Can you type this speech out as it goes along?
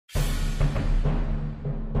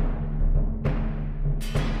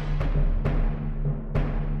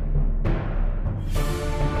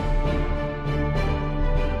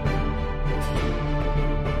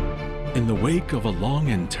In the wake of a long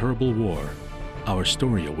and terrible war, our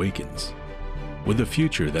story awakens, with a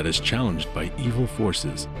future that is challenged by evil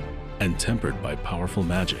forces and tempered by powerful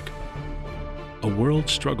magic. A world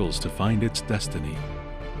struggles to find its destiny,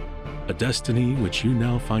 a destiny which you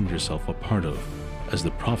now find yourself a part of, as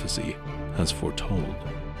the prophecy has foretold.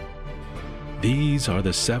 These are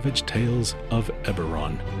the savage tales of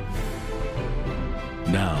Eberron.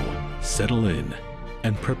 Now, settle in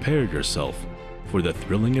and prepare yourself for the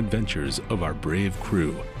thrilling adventures of our brave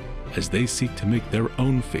crew as they seek to make their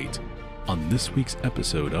own fate on this week's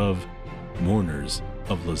episode of Mourners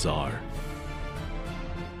of Lhazaar.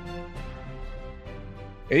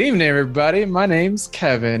 Good evening, everybody. My name's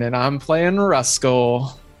Kevin, and I'm playing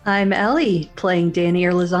Ruskell. I'm Ellie, playing Danny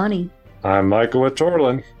Orlizani. I'm Michael with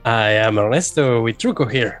Torlin. I am Ernesto with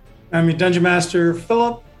Truco here. I'm your Dungeon Master,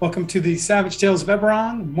 Philip. Welcome to the Savage Tales of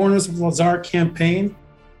Eberron, Mourners of Lhazaar campaign.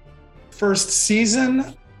 First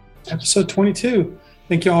season, episode 22.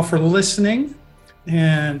 Thank you all for listening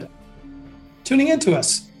and tuning in to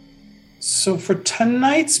us. So for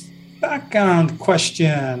tonight's background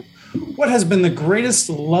question, what has been the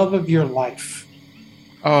greatest love of your life?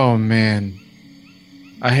 Oh, man.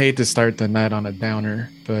 I hate to start the night on a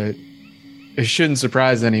downer, but it shouldn't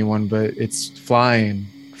surprise anyone, but it's flying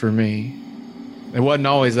for me. It wasn't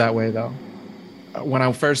always that way, though. When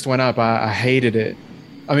I first went up, I hated it.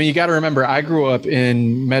 I mean, you got to remember, I grew up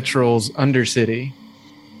in Metrol's Undercity.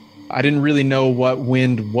 I didn't really know what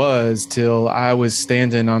wind was till I was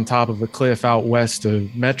standing on top of a cliff out west of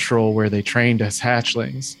Metrol where they trained us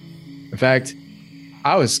hatchlings. In fact,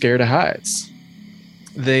 I was scared of heights.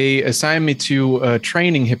 They assigned me to a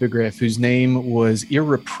training hippogriff whose name was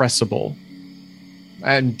Irrepressible.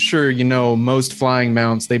 I'm sure you know most flying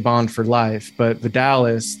mounts, they bond for life, but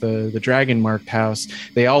Vidalis, the dragon-marked house,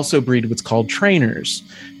 they also breed what's called trainers.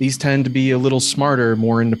 These tend to be a little smarter,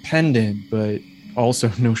 more independent, but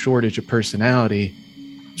also no shortage of personality.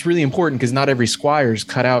 It's really important because not every squire's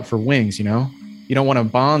cut out for wings, you know? You don't want to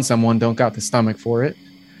bond someone, don't got the stomach for it.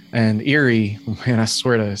 And Eerie, man, I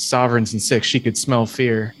swear to Sovereigns and Six, she could smell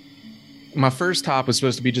fear. My first hop was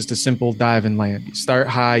supposed to be just a simple dive and land. You start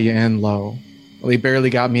high, you end low. Well, he barely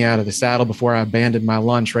got me out of the saddle before I abandoned my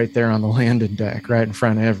lunch right there on the landing deck, right in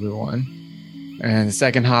front of everyone. And the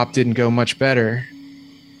second hop didn't go much better.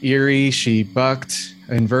 Eerie, she bucked,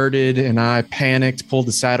 inverted, and I panicked, pulled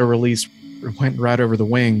the saddle release, went right over the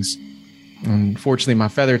wings. Unfortunately, my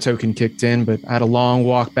feather token kicked in, but I had a long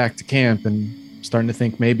walk back to camp and starting to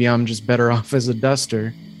think maybe I'm just better off as a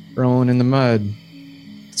duster, rolling in the mud.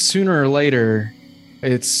 Sooner or later,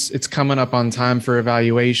 it's coming up on time for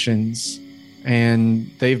evaluations.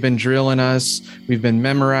 And they've been drilling us. We've been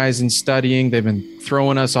memorizing, studying. They've been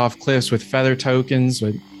throwing us off cliffs with feather tokens.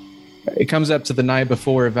 But it comes up to the night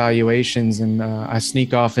before evaluations, and I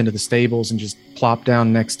sneak off into the stables and just plop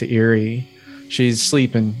down next to Eerie. She's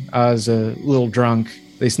sleeping. I was a little drunk.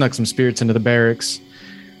 They snuck some spirits into the barracks.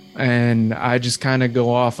 And I just kind of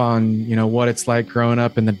go off on, you know, what it's like growing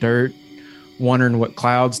up in the dirt, wondering what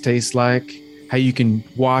clouds taste like, how you can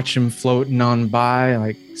watch them floating on by,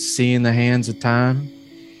 like seeing the hands of time.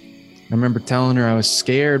 I remember telling her I was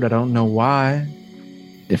scared. I don't know why.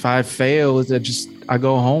 If I fail, I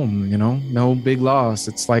go home, you know, no big loss.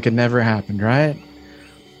 It's like it never happened, right?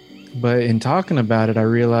 But in talking about it, I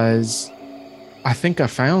realized I think I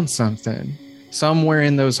found something. Somewhere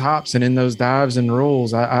in those hops and in those dives and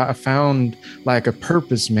rolls, I found like a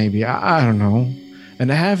purpose maybe. I don't know. And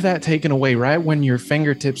to have that taken away right when your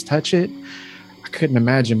fingertips touch it, I couldn't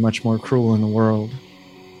imagine much more cruel in the world.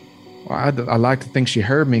 Well, I like to think she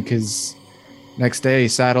heard me because next day,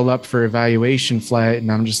 saddle up for evaluation flight,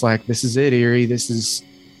 and I'm just like, this is it, Eerie. This is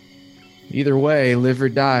either way, live or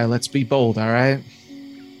die. Let's be bold, all right?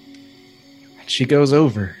 And she goes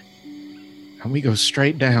over, and we go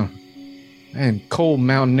straight down. And cold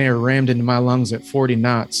mountain air rammed into my lungs at 40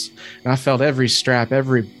 knots, and I felt every strap,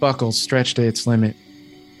 every buckle stretched to its limit.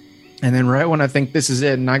 And then right when I think this is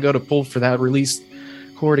it, and I go to pull for that release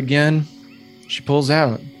cord again, she pulls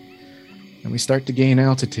out, and we start to gain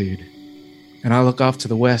altitude. And I look off to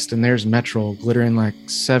the west, and there's Metrol glittering like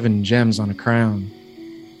 7 gems on a crown.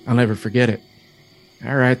 I'll never forget it.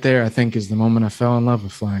 That right there, I think, is the moment I fell in love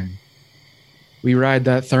with flying. We ride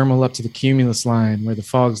that thermal up to the cumulus line where the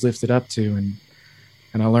fog's lifted up to,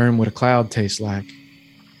 and I learn what a cloud tastes like.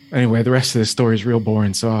 Anyway, the rest of the story is real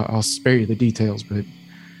boring, so I'll spare you the details, but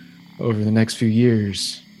over the next few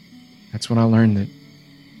years, that's when I learned that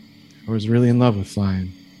I was really in love with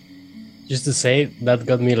flying. Just to say, that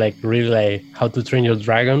got me like really like How to Train Your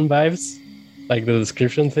Dragon vibes, like the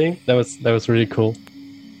description thing. That was really cool.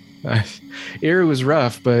 Eerie was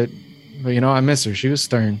rough, but you know, I miss her. She was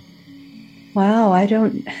stern. Wow, I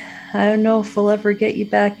don't know if we'll ever get you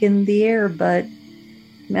back in the air, but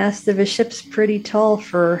mast of a ship's pretty tall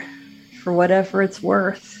for whatever it's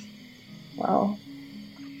worth. Well,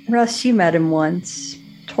 Russ, you met him once.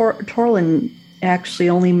 Torlin actually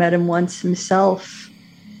only met him once himself.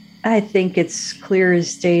 I think it's clear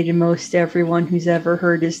as day to most everyone who's ever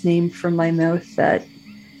heard his name from my mouth that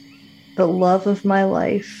the love of my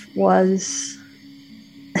life was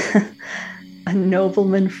a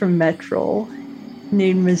nobleman from Metrol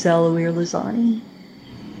named Mazelluir Lizani.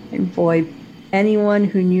 And boy, anyone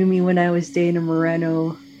who knew me when I was Dana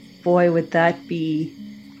Moreno, boy, would that be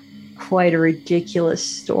quite a ridiculous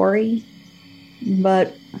story.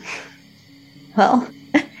 But, well,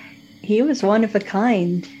 he was one of a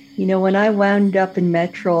kind. You know, when I wound up in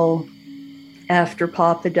Metrol after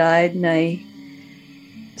Papa died and I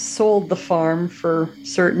sold the farm for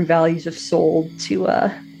certain values of sold to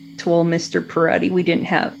old Mr. Peretti, we didn't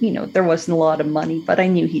have, there wasn't a lot of money, but I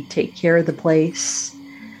knew he'd take care of the place.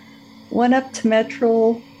 Went up to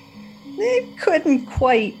Metrol. They couldn't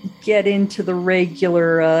quite get into the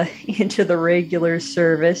regular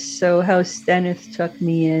service, so House Dennis took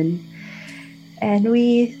me in, and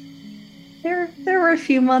there were a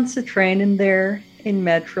few months of training there in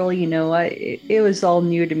Metrol. It was all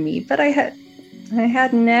new to me, but I had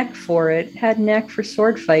a knack for it. Had a knack for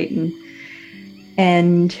sword fighting,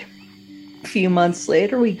 and a few months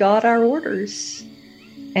later, we got our orders.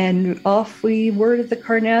 And off we were to the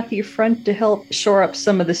Carnathia front to help shore up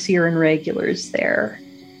some of the Siren regulars there.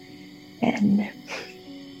 And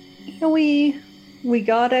we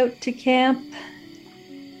got out to camp,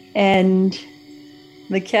 and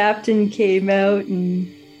the captain came out and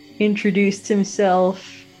introduced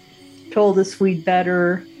himself, told us we'd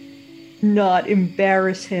better not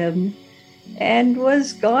embarrass him, and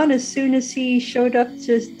was gone as soon as he showed up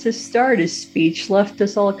to start his speech. Left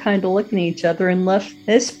us all kind of looking at each other and left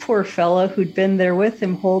this poor fella who'd been there with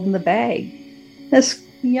him holding the bag. This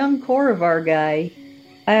young Korovar guy.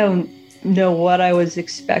 I don't know what I was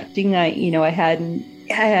expecting. I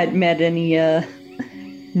hadn't met any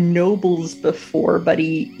nobles before, but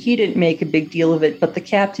he didn't make a big deal of it, but the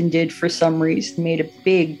captain did for some reason, made a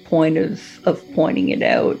big point of pointing it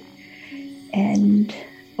out. And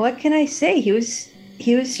what can I say? He was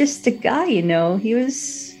just a guy, He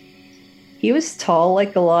was tall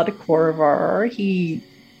like a lot of Korovar. He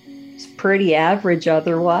was pretty average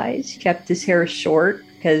otherwise. He kept his hair short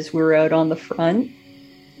because we were out on the front.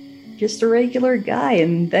 Just a regular guy.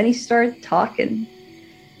 And then he started talking.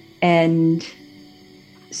 And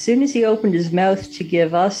as soon as he opened his mouth to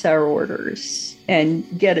give us our orders and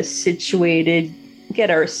get us situated, get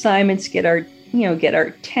our assignments, get our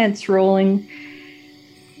tents rolling,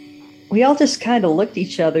 we all just kind of looked at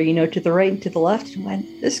each other, to the right and to the left, and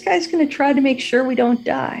went, this guy's going to try to make sure we don't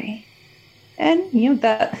die. And,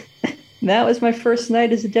 that was my first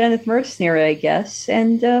night as a Deneth mercenary, I guess.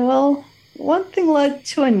 And, one thing led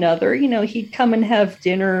to another. He'd come and have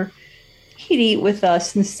dinner. He'd eat with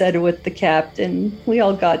us instead of with the captain. We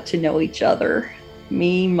all got to know each other.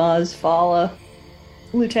 Me, Maz, Vala,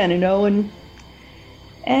 Lieutenant Owen.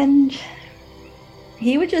 And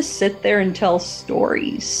he would just sit there and tell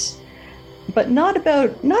stories. But not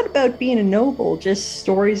about being a noble, just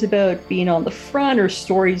stories about being on the front, or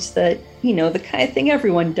stories that, the kind of thing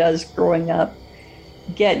everyone does growing up.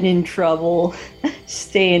 Getting in trouble,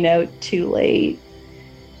 staying out too late.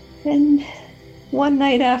 And one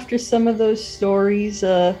night after some of those stories,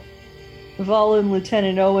 Vala and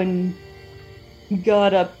Lieutenant Owen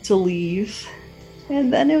got up to leave.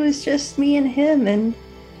 And then it was just me and him, and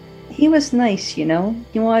he was nice, He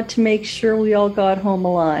wanted to make sure we all got home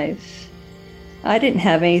alive. I didn't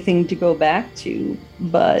have anything to go back to,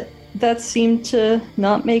 but that seemed to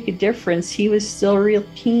not make a difference. He was still real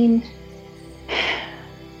keen.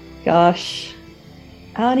 Gosh,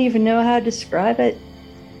 I don't even know how to describe it.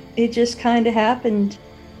 It just kind of happened.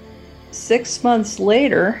 6 months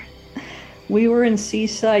later, we were in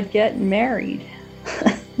Seaside getting married.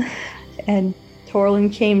 And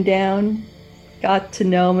Torlin came down, got to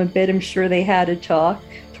know him a bit. I'm sure they had a talk.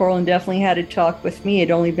 Torlin definitely had a talk with me.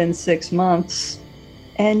 It'd only been 6 months.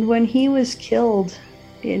 And when he was killed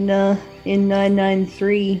in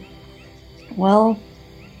 993, well,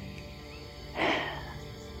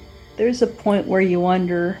 there's a point where you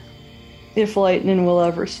wonder if lightning will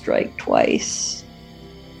ever strike twice.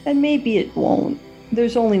 And maybe it won't.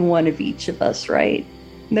 There's only one of each of us, right?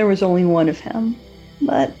 There was only one of him.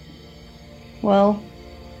 But, well,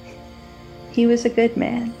 he was a good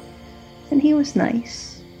man. And he was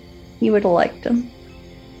nice. You would have liked him.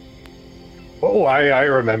 Oh, I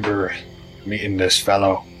remember meeting this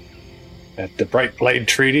fellow. at the Bright Blade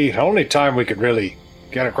Treaty. Only time we could really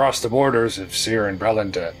get across the borders of Seer and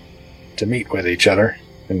Brelin to meet with each other.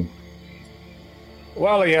 And,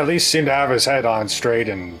 well, he at least seemed to have his head on straight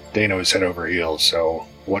and Dano's head over heels, so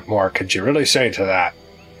what more could you really say to that?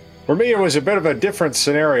 For me, it was a bit of a different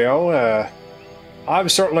scenario. I'm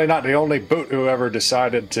certainly not the only boot who ever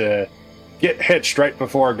decided to get hitched right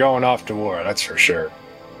before going off to war, that's for sure.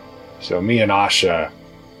 So me and Asha,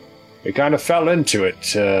 we kind of fell into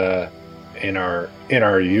it in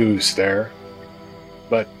our youth there.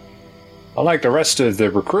 But unlike the rest of the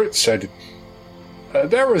recruits,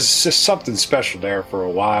 there was just something special there for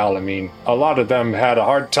a while. I mean, a lot of them had a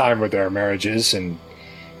hard time with their marriages, and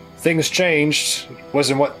things changed. It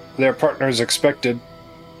wasn't what their partners expected,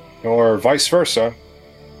 or vice versa,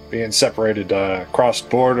 being separated across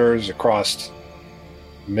borders, across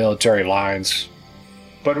military lines.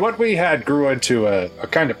 But what we had grew into a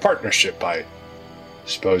kind of partnership, I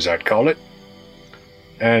suppose I'd call it.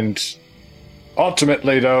 And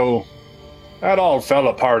ultimately, though, that all fell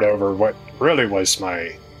apart over what really was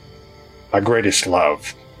my greatest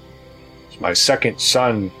love. My second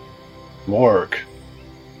son, Morg.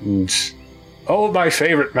 And my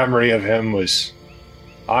favorite memory of him was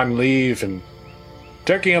on leave and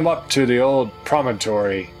taking him up to the old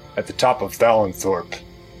promontory at the top of Thalenthorpe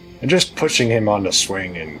and just pushing him on the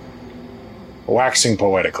swing and waxing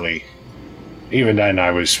poetically. Even then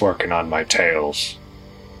I was working on my tales.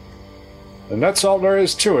 And that's all there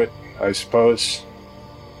is to it, I suppose.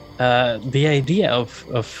 The idea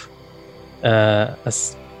of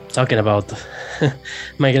us talking about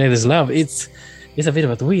my greatest love, it's a bit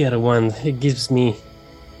of a weird one. It gives me,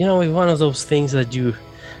 one of those things that you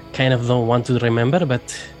kind of don't want to remember, but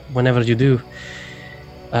whenever you do,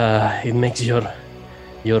 it makes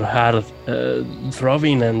your heart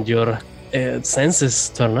throbbing and your senses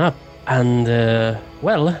turn up. And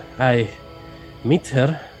I meet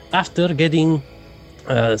her after getting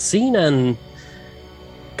seen and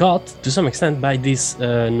caught to some extent by this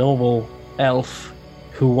noble elf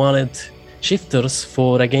who wanted shifters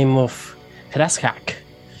for a game of Hrashak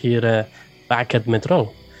here back at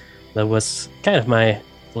Metrol. That was kind of my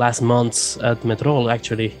last months at Metrol,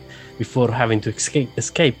 actually, before having to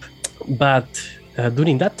escape. But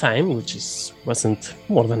during that time, which wasn't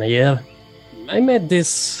more than a year, I met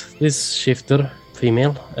this shifter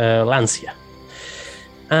female, Lancia.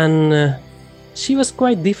 And she was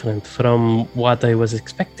quite different from what I was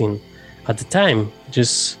expecting at the time.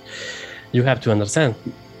 Just, you have to understand,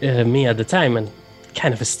 me at the time, and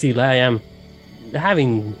kind of still I am,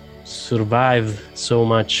 having survived so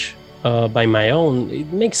much by my own,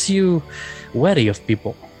 it makes you wary of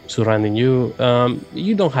people surrounding you.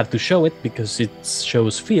 You don't have to show it because it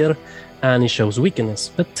shows fear and it shows weakness,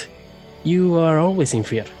 but you are always in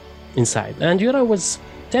fear inside, and you're always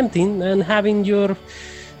tempting and having your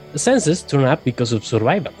senses turn up because of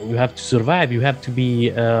survival. You have to survive, you have to be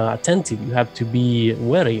attentive, you have to be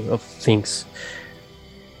wary of things.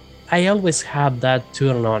 I always had that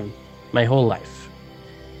turn on my whole life,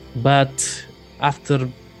 but after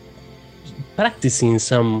practicing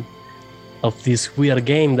some of this weird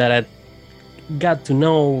game that I got to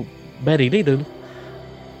know very little,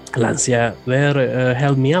 Lancia there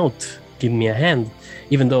helped me out, give me a hand,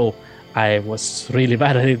 even though I was really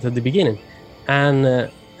bad at it at the beginning.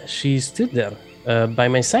 And she stood there by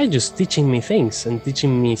my side, just teaching me things and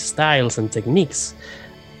teaching me styles and techniques.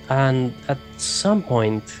 And at some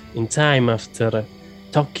point in time, after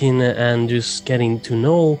talking and just getting to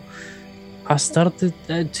know, I started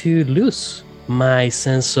to lose my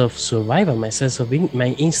sense of survival, my sense of my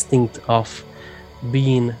instinct of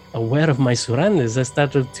being aware of my surroundings. I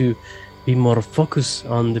started to be more focused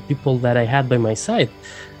on the people that I had by my side.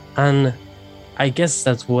 And I guess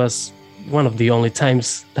that was one of the only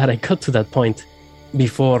times that I got to that point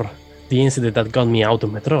before the incident that got me out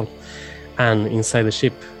of Metrol and inside the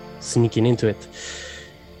ship, sneaking into it.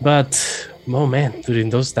 But, oh man, during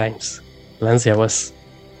those times, Lancia was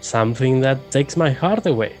something that takes my heart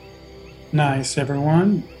away. Nice,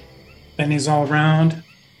 everyone. Benny's all around.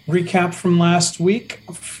 Recap from last week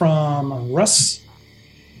from Russ.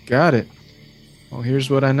 Got it. Well, here's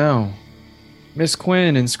what I know. Miss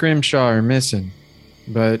Quinn and Scrimshaw are missing,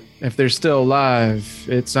 but if they're still alive,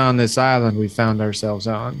 it's on this island we found ourselves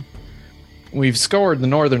on. We've scored the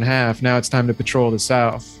northern half, now it's time to patrol the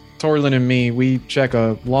south. Torlin and me, we check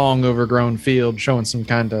a long overgrown field showing some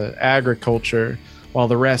kind of agriculture, while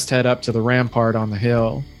the rest head up to the rampart on the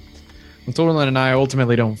hill. And Torlin and I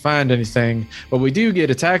ultimately don't find anything, but we do get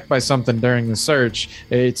attacked by something during the search.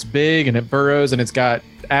 It's big and it burrows and it's got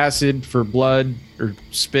acid for blood or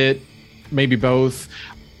spit, maybe both.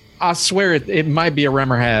 I swear it might be a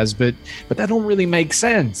rumor has, but that don't really make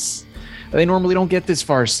sense. They normally don't get this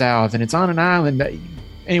far south, and it's on an island.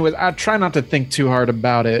 Anyways, I try not to think too hard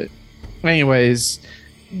about it. Anyways,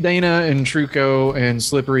 Dana and Truco and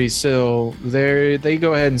Slippery Sill, they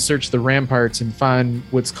go ahead and search the ramparts and find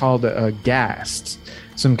what's called a ghast,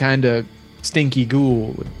 some kind of stinky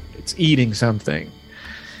ghoul. It's eating something.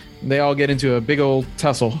 They all get into a big old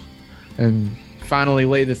tussle and finally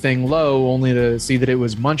lay the thing low, only to see that it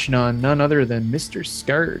was munching on none other than Mr.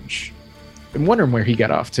 Scourge. I'm wondering where he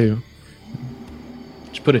got off to.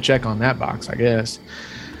 Just put a check on that box, I guess.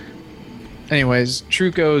 Anyways,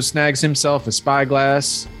 Truco snags himself a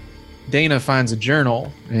spyglass. Dana finds a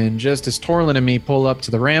journal, and just as Torlin and me pull up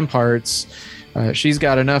to the ramparts, she's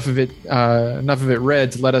got enough of it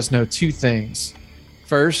read to let us know two things.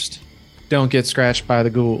 First, don't get scratched by the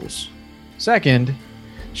ghouls. Second,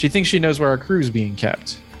 she thinks she knows where our crew's being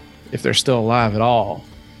kept, if they're still alive at all.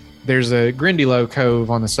 There's a Grindylow Cove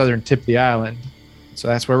on the southern tip of the island, so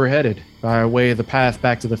that's where we're headed, by way of the path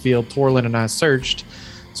back to the field Torlin and I searched,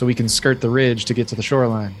 so we can skirt the ridge to get to the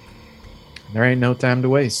shoreline. There ain't no time to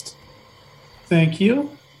waste. Thank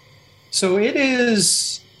you. So it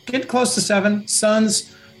is getting close to 7.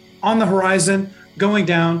 Sun's on the horizon, going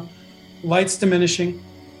down, lights diminishing.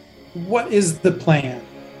 What is the plan?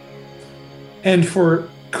 And for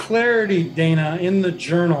clarity, Dana, in the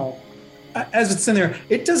journal, as it's in there,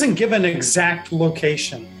 it doesn't give an exact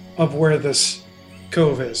location of where this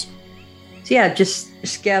cove is. So yeah, just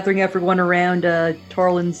gathering everyone around.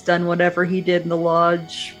 Torlin's done whatever he did in the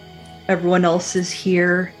lodge. Everyone else is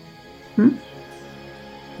here. I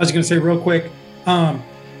was going to say real quick,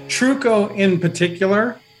 Truco in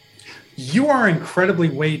particular, you are incredibly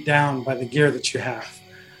weighed down by the gear that you have.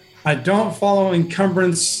 I don't follow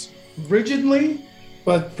encumbrance rigidly,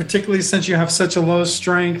 but particularly since you have such a low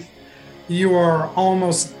strength, you are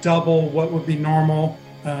almost double what would be normal.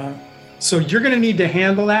 So you're going to need to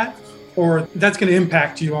handle that, or that's going to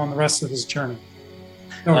impact you on the rest of this journey.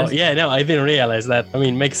 I didn't realize that. I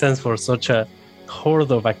mean, it makes sense for such a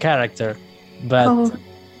horde of a character, but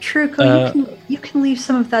Truco, you can leave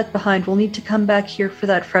some of that behind. We'll need to come back here for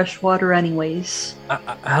that fresh water anyways.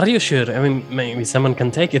 Are you sure? I mean, maybe someone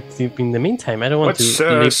can take it in the meantime. I don't want What's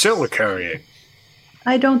to leave. Scylla carrying?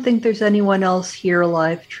 I don't think there's anyone else here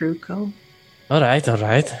alive, Truco. All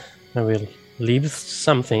right. I will leave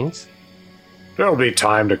some things. There'll be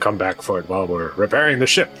time to come back for it while we're repairing the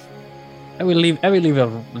ship. I will leave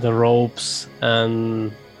the ropes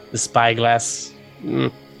and the spyglass.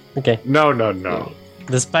 Okay. No.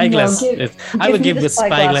 The spyglass. I would give the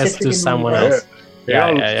spyglass to someone else. You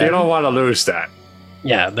don't want to lose that.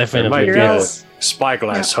 Yeah, There definitely. might be a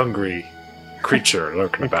spyglass hungry creature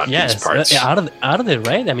lurking about these parts. Are they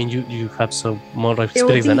right? I mean, you have some more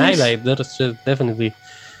experience than I. Like, there's definitely.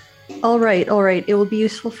 All right. It will be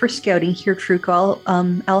useful for scouting here, Truco.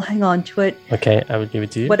 I'll hang on to it. Okay, I will give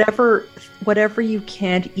it to you. Whatever you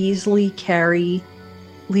can't easily carry,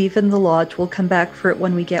 leave in the lodge. We'll come back for it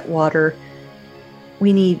when we get water.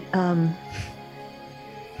 We need. I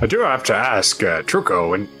do have to ask,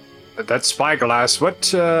 Truco, and that spyglass,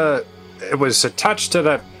 what it was attached to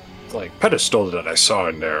that pedestal that I saw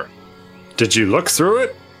in there. Did you look through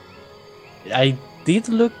it? I did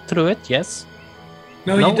look through it, yes.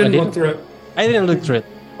 No, you didn't look through it. I didn't look through it.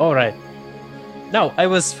 All right. No, I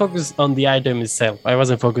was focused on the item itself. I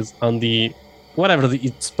wasn't focused on the whatever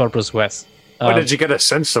its purpose was. Or did you get a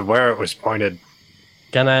sense of where it was pointed?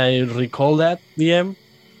 Can I recall that, DM,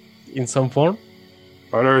 in some form?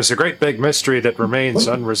 Well, there is a great big mystery that remains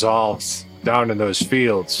unresolved down in those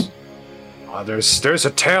fields. There's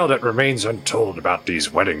a tale that remains untold about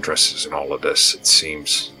these wedding dresses and all of this, it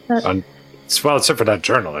seems. Except for that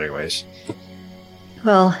journal, anyways.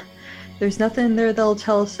 Well, there's nothing there they'll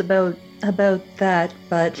tell us about that,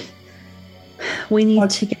 but we need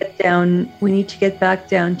to get down. We need to get back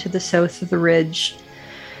down to the south of the ridge.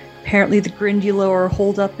 Apparently, the Grindylow are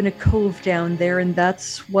holed up in a cove down there, and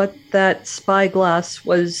that's what that spyglass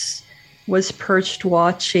was perched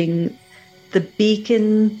watching. The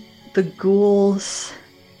beacon, the ghouls.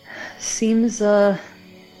 Seems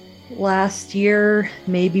last year,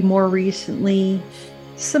 maybe more recently.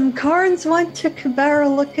 Some Karns went to Kabara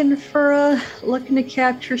looking to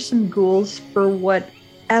capture some ghouls for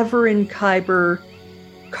whatever in Kyber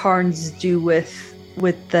Karns do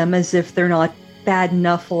with them, as if they're not bad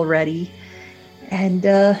enough already. And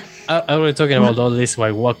are we talking about all this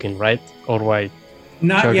while walking, right? Or why?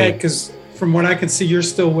 Not yet, because from what I can see, you're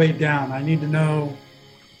still weighed down. I need to know.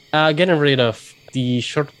 Getting rid of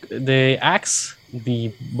the axe,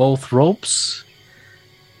 both ropes,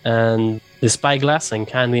 and the spyglass, and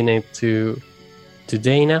handing it to to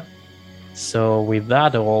Dana. So with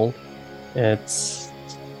that all, it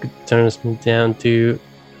turns me down to,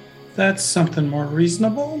 That's something more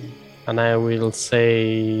reasonable. and I will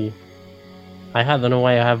say, I don't know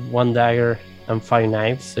why I have 1 dagger and 5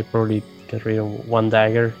 knives. I probably get rid of 1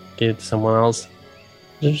 dagger, give it to someone else.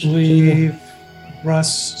 I believe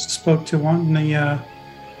Russ spoke to one, the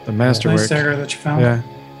masterwork. nice dagger that you found.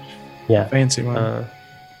 Yeah. Fancy one.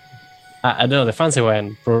 I don't know, the fancy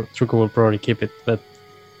one, Truco will probably keep it, but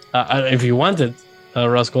if you want it,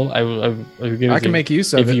 Roscoe, I will give it I to can you. make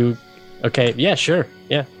use of If it. you, okay, yeah, sure,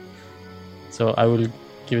 yeah. So I will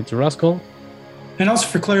give it to Roscoe. And also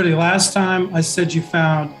for clarity, last time I said you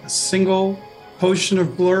found a single potion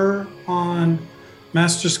of blur on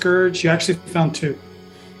Master Scourge. You actually found 2.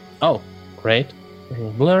 Oh, great.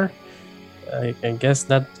 Blur. I guess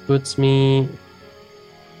that puts me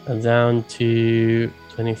down to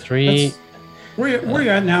 23. That's- Where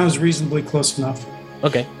you're at now is reasonably close enough.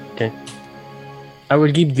 Okay. I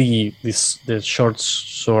will keep the short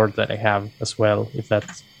sword that I have as well, if that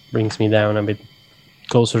brings me down a bit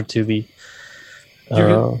closer to the.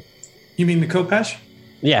 You mean the Kopesh?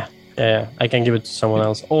 Yeah, I can give it to someone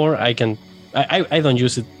else, or I can. I don't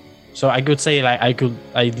use it, so I could say like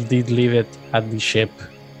I did leave it at the ship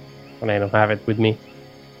when I don't have it with me.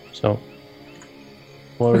 So,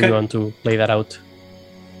 or Okay. you want to lay that out?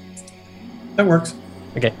 That works.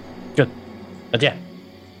 Okay, good. But yeah,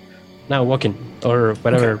 now walking or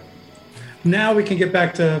whatever. Okay. Now we can get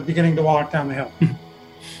back to beginning to walk down the hill.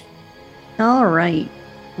 All right.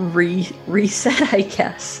 Reset, I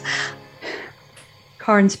guess.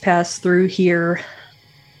 Karn's passed through here.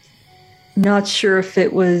 Not sure if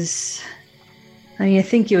it was. I mean, I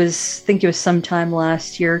think it was sometime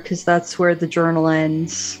last year, because that's where the journal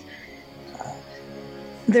ends.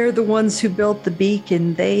 They're the ones who built the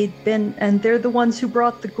beacon. And they're the ones who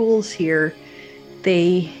brought the ghouls here.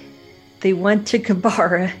 They went to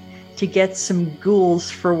Kabara to get some ghouls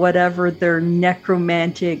for whatever their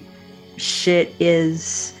necromantic shit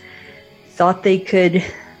is. Thought they could.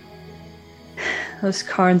 Those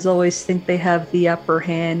Karns always think they have the upper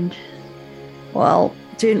hand. Well,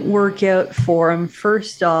 didn't work out for them.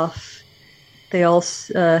 First off, they all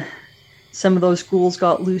some of those ghouls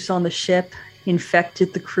got loose on the ship,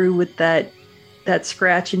 infected the crew with that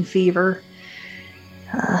scratch and fever.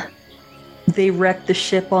 They wrecked the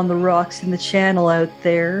ship on the rocks in the channel out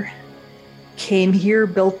there. Came here,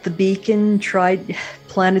 built the beacon,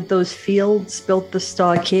 planted those fields, built the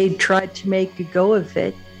stockade, tried to make a go of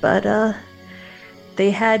it, but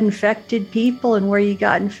they had infected people, and where you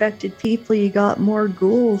got infected people, you got more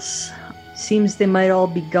ghouls. Seems they might all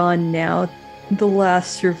be gone now. The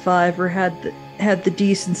last survivor had the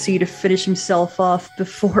decency to finish himself off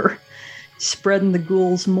before spreading the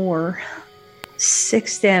ghouls more.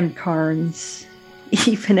 6 damn Karns,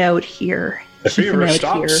 even out here. The fever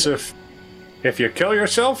stops if you kill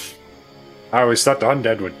yourself? I always thought the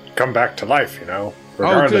undead would come back to life,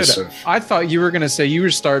 regardless good. of... I thought you were going to say you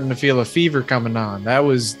were starting to feel a fever coming on. That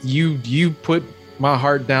was you put my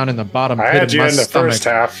heart down in the bottom I pit had of you my in the stomach. first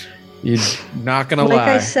half. You're not going to Like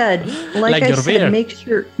lie. I said,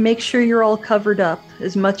 make sure you're all covered up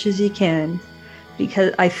as much as you can,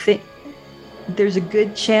 because I think there's a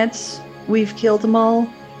good chance we've killed them all,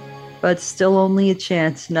 but still only a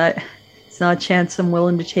chance. It's not a chance I'm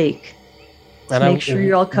willing to take. So make sure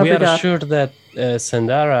you're all covered We are up. sure that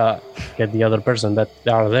Sandara get the other person that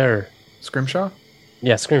are there. Scrimshaw?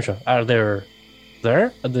 Yeah, Scrimshaw. Are there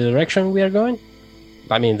at the direction we are going?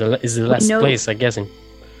 I mean, is the last place, I'm guessing.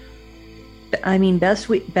 I mean,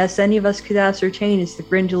 best any of us could ascertain is the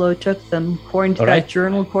Grindylow took them. According to that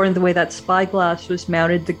journal, according to the way that spyglass was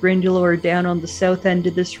mounted, the Grindylow are down on the south end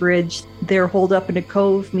of this ridge. They're holed up in a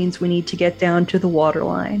cove, means we need to get down to the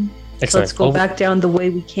waterline. So let's go back down the way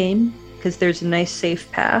we came, because there's a nice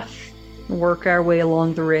safe path. Work our way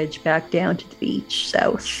along the ridge back down to the beach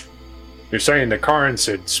south. You're saying the Karns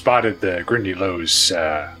had spotted the Grindylow's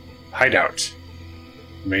hideout.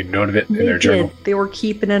 Made note of it in their journal. They were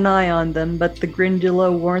keeping an eye on them, but the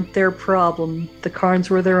Grindylow weren't their problem. The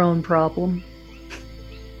Karns were their own problem.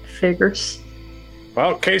 Figures.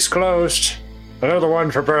 Well, case closed. Another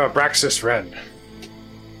one for Braxis Wren.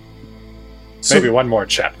 Maybe one more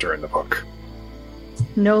chapter in the book.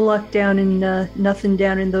 No luck down in nothing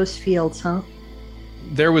down in those fields, huh?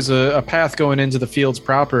 There was a path going into the fields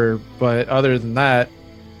proper, but other than that,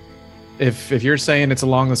 if you're saying it's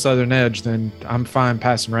along the southern edge, then I'm fine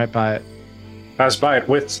passing right by it. Pass by it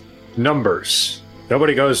with numbers.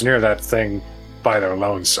 Nobody goes near that thing by their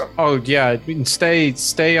lonesome. Oh yeah,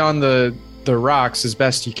 stay on the rocks as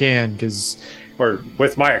best you can, because Or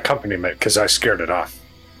with my accompaniment, because I scared it off.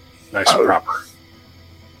 Nice and proper.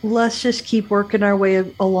 let's just keep working our way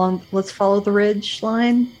along. Let's follow the ridge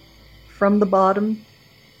line from the bottom.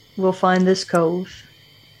 We'll find this cove.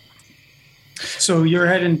 So you're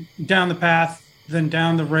heading down the path, then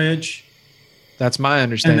down the ridge. That's my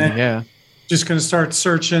understanding, then- yeah. Just going to start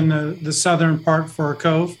searching the southern part for a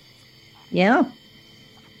cove. Yeah.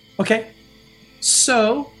 Okay.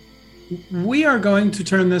 So we are going to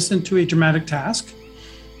turn this into a dramatic task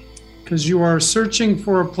because you are searching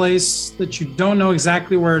for a place that you don't know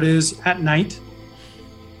exactly where it is at night.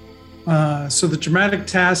 So the dramatic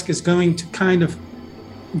task is going to kind of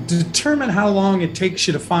determine how long it takes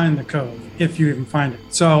you to find the cove, if you even find it.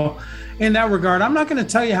 So in that regard, I'm not going to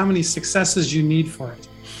tell you how many successes you need for it,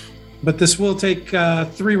 but this will take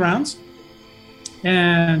 3 rounds.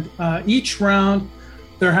 And each round,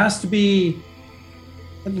 there has to be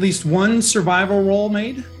at least 1 survival roll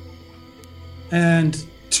made and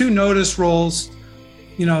 2 notice rolls.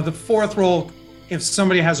 You know, the 4th roll, if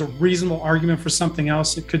somebody has a reasonable argument for something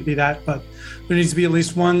else, it could be that, but there needs to be at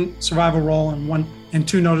least 1 survival roll and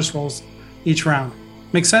 2 notice rolls each round.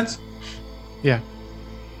 Make sense? Yeah.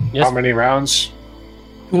 Yes. How many rounds?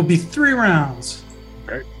 It will be 3 rounds.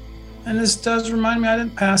 Okay. And this does remind me I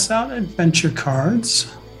didn't pass out adventure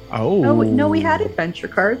cards. Oh. No, we had adventure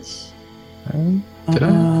cards. Did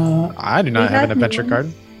I do not We have an had adventure new card.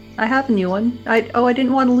 ones. I have a new one. I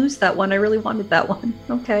didn't want to lose that one. I really wanted that one.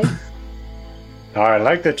 Okay. Now, I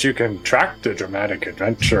like that you can track the dramatic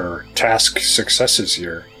adventure task successes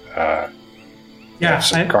here. You Yeah, have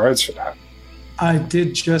some cards for that. I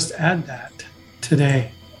did just add that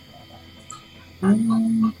today.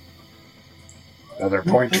 Another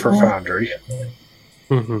point for Foundry.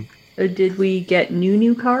 Mhm. Did we get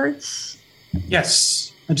new cards?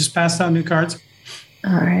 Yes, I just passed out new cards.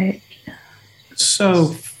 All right. So,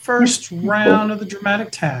 first round of the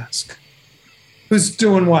dramatic task. Who's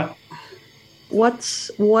doing what?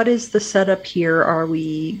 What is the setup here? Are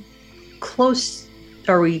we close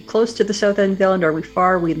to the south end of the island? Are we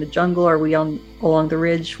far? Are we in the jungle? Are we along the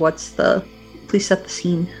ridge? Please set the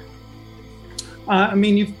scene. I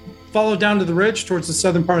mean, you follow down to the ridge towards the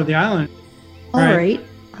southern part of the island. All Right.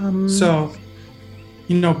 right. So,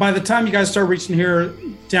 you know, by the time you guys start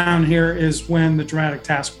reaching down here is when the dramatic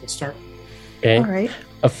task will start. Okay. all right.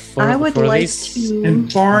 For, I would for like this, to.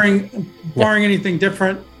 And barring anything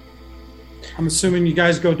different, I'm assuming you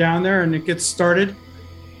guys go down there and it gets started.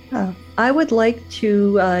 I would like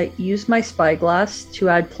to use my spyglass to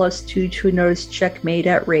add +2 to a notice check made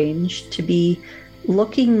at range to be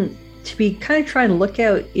kind of trying to look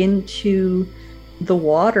out into the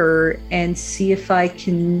water and see if I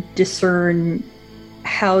can discern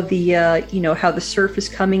how the surf is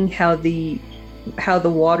coming, how the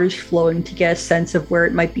water's flowing, to get a sense of where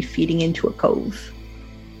it might be feeding into a cove.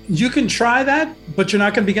 You can try that, but you're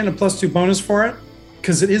not going to be getting a +2 bonus for it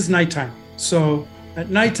because it is nighttime. So at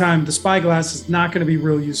nighttime, the spyglass is not going to be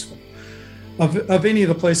real useful. Of any of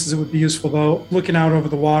the places it would be useful, though, looking out over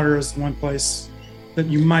the water is the one place that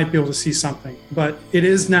you might be able to see something. But it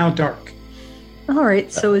is now dark. All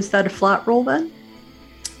right, so is that a flat roll then?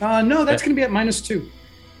 No, that's going to be at -2.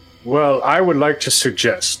 Well, I would like to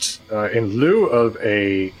suggest, in lieu of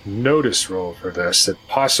a notice roll for this, that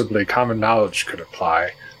possibly common knowledge could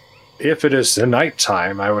apply. If it is the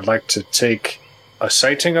nighttime, I would like to take a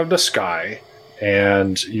sighting of the sky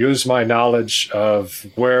and use my knowledge of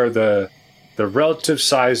where the relative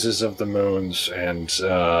sizes of the moons and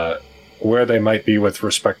where they might be with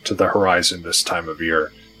respect to the horizon this time of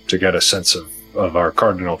year to get a sense of our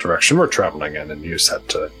cardinal direction we're traveling in and use that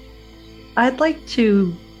to... I'd like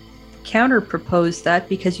to counter propose that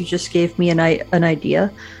because you just gave me an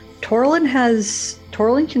idea. Torlin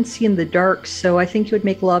can see in the dark, so I think it would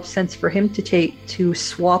make a lot of sense for him to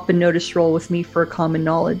swap a notice roll with me for a common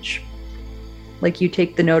knowledge. Like you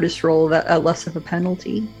take the notice roll at less of a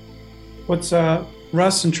penalty. What's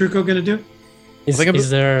Russ and Truco going to do? is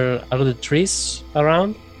there other trees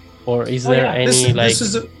around, or is there any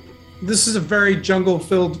This is a very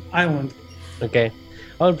jungle-filled island. Okay,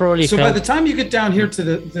 I'll probably. So by the time you get down here to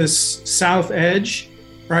this south edge,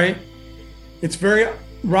 right, it's very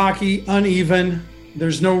rocky, uneven.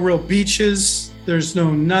 There's no real beaches. There's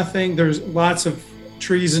no nothing. There's lots of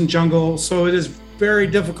trees and jungle. So it is very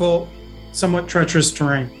difficult, somewhat treacherous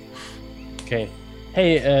terrain. Okay.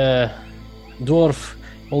 Hey, dwarf,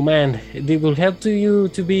 old man, it will help you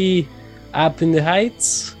to be up in the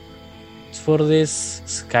heights for this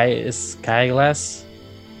spyglass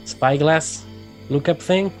lookup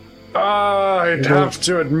thing. I'd have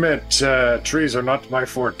to admit, trees are not my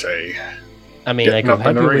forte. I mean, I Getting can up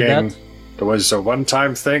help and you with ringing, that. there was a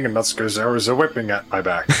one-time thing, and that's because there was a whipping at my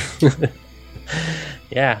back.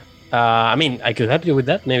 Yeah. I mean, I could help you with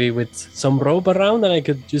that. Maybe with some rope around, and I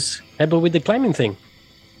could just help you with the climbing thing,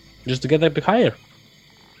 just to get up higher.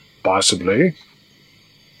 Possibly.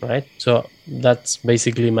 Right. So that's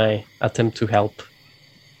basically my attempt to help.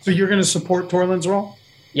 So you're going to support Torlin's role?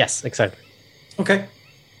 Yes, exactly. Okay.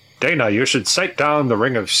 Dana, you should sight down the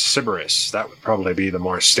Ring of Sybaris. That would probably be the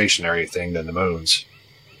more stationary thing than the moons.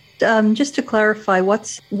 Just to clarify,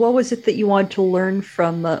 what was it that you wanted to learn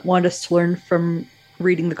from? Want us to learn from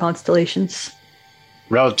reading the constellations?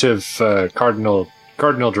 Relative cardinal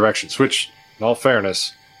directions, which, in all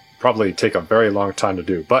fairness, probably take a very long time to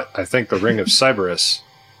do. But I think the Ring of Sybaris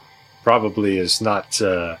probably is not.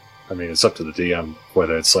 I mean, it's up to the DM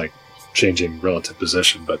whether it's like changing relative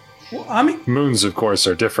position. But Well, I mean, moons, of course,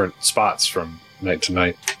 are different spots from night to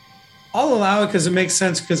night. I'll allow it because it makes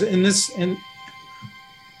sense. Because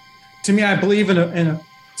to me, I believe in a,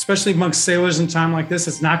 especially amongst sailors in time like this,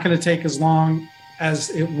 it's not going to take as long as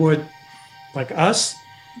it would like us.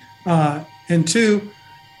 And two,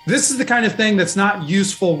 this is the kind of thing that's not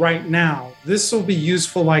useful right now. This will be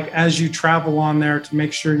useful like as you travel on there to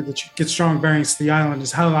make sure that you get strong bearings to the island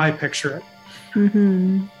is how I picture it.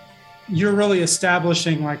 Mm-hmm. You're really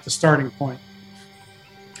establishing like the starting point.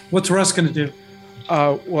 What's Russ going to do?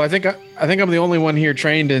 Well, I think I'm the only one here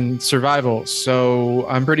trained in survival, so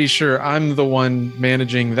I'm pretty sure I'm the one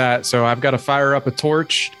managing that. So I've got to fire up a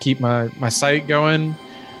torch, keep my sight going,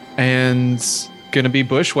 and gonna be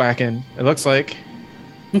bushwhacking. It looks like.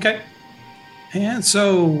 Okay. And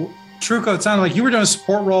so, Truco, it sounded like you were doing a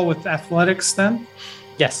support role with athletics then?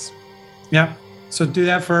 Yes. Yeah. So do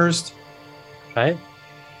that first. Right.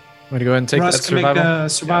 I'm gonna go ahead and take Russ that can survival. make a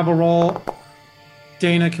survival roll.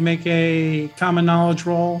 Dana can make a common knowledge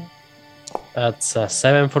roll. That's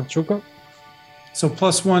 7 for Truco. So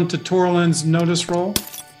 +1 to Torlin's notice roll.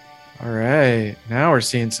 All right, now we're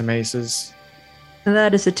seeing some aces. And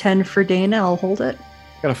that is a 10 for Dana. I'll hold it.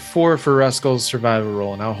 Got a 4 for Ruskull's survival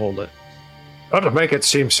roll, and I'll hold it. Not to make it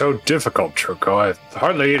seem so difficult, Truco. I've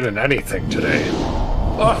hardly eaten anything today.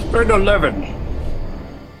 Oh, an 11.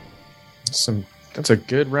 That's a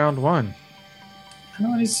good round one. How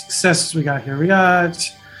many successes we got here? We got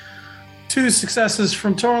 2 successes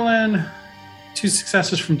from Torlin, 2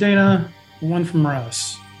 successes from Dana, 1 from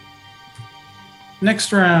Russ.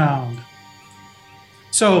 Next round.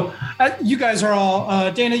 So you guys are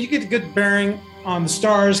all, Dana, you get a good bearing on the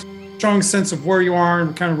stars, strong sense of where you are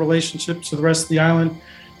and kind of relationship to the rest of the island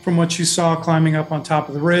from what you saw climbing up on top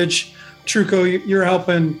of the ridge. Truco, you're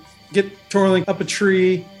helping get Torlin up a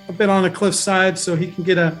tree, a bit on the cliffside so he can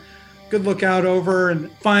get a good look out over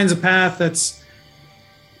and finds a path that's,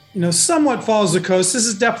 somewhat follows the coast. This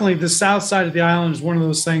is definitely the south side of the island is one of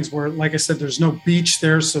those things where, like I said, there's no beach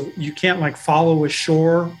there, so you can't like follow a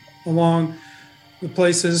shore along the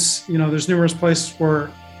places. There's numerous places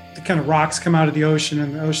where the kind of rocks come out of the ocean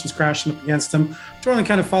and the ocean's crashing up against them. Torlin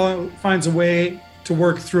kind of finds a way to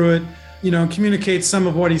work through it, communicates some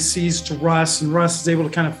of what he sees to Russ, and Russ is able to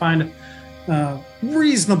kind of find a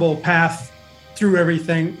reasonable path through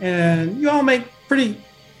everything, and you all make pretty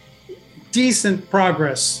decent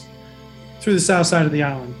progress through the south side of the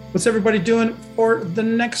island. What's everybody doing for the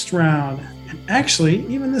next round? And actually,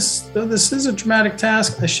 even though this is a dramatic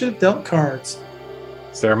task, I should have dealt cards.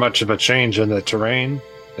 Is there much of a change in the terrain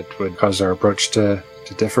that would cause our approach to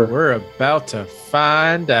differ? We're about to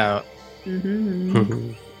find out.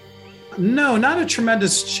 Mm-hmm. No, not a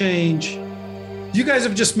tremendous change. You guys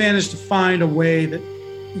have just managed to find a way that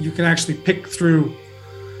you can actually pick through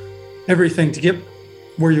everything to get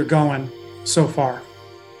where you're going so far.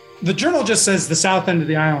 The journal just says the south end of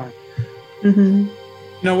the island. Mm-hmm.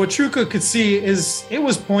 What Truco could see is it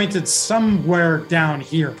was pointed somewhere down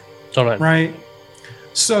here, All right. right?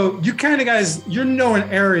 So you kind of guys, you're knowing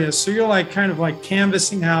areas, so you're like kind of like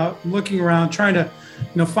canvassing out, looking around, trying to,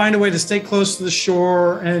 find a way to stay close to the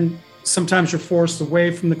shore, and sometimes you're forced away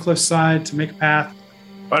from the cliffside to make a path.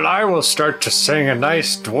 Well, I will start to sing a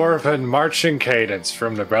nice dwarven marching cadence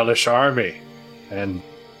from the Relish army and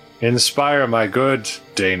inspire my good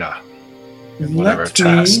Dana in whatever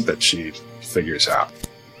task that she figures out.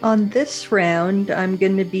 On this round, I'm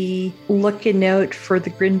going to be looking out for the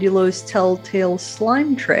Grindylows telltale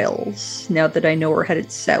slime trails now that I know we're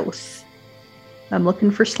headed south. I'm looking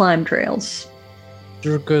for slime trails.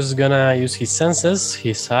 Truco's gonna use his senses,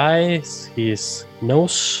 his eyes, his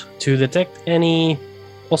nose to detect any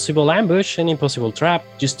possible ambush, any possible trap,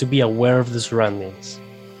 just to be aware of the surroundings.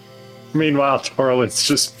 Meanwhile, Torlin's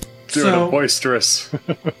just doing a boisterous.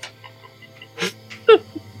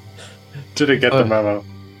 Didn't get the memo.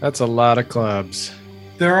 That's a lot of clubs.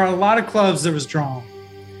 There are a lot of clubs that was drawn.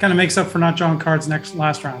 Kind of makes up for not drawing cards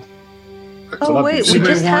last round. The Oh club wait, you we said.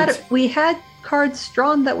 just want- had cards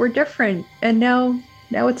drawn that were different, and now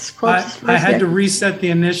it's close. I had to reset the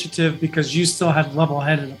initiative because you still had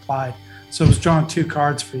level-headed applied. So it was drawing 2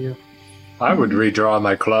 cards for you. I would redraw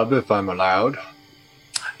my club if I'm allowed.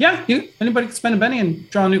 Yeah, anybody can spend a penny and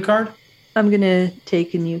draw a new card. I'm gonna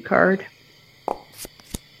take a new card.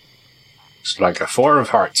 It's like a 4 of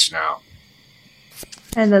hearts now.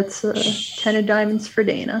 And that's 10 of diamonds for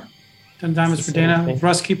Dana. 10 diamonds for Dana. Okay.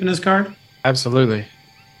 Russ keeping his card. Absolutely.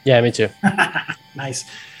 Yeah, me too. Nice.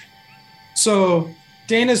 So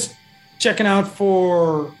Dana's checking out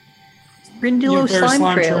for Brindillo various slime,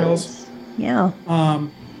 slime trails. Yeah.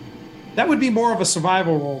 that would be more of a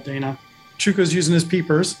survival roll, Dana. Truco's using his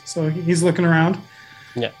peepers, so he's looking around.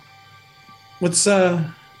 Yeah. What's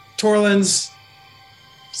Torlin's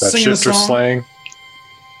That singing a shifter song? slang.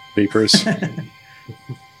 Beepers.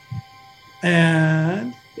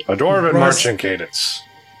 And A dwarven Russ- marching cadence.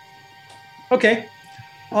 okay,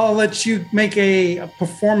 I'll let you make a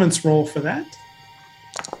performance roll for that.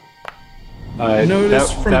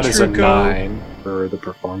 Notice from that is a Truco. 9 for the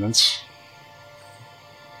performance.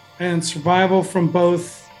 And survival from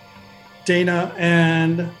both Dana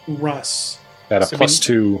and Russ. At a So plus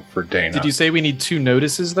 2 for Dana. Did you say we need 2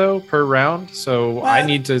 notices though per round? So I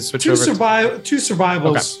need to switch Two over. two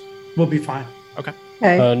survivals will be fine. Okay.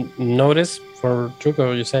 Notice for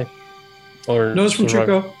Truco, you say? Or Notice from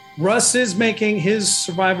survival? Truco. Russ is making his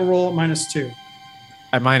survival roll at -2.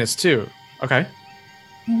 At -2. Okay.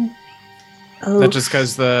 Oh, That just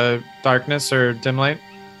because the darkness or dim light?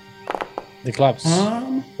 The clubs,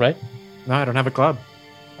 right? No, I don't have a club.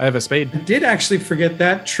 I have a spade. I did actually forget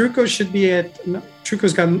that. Truco should be at. No,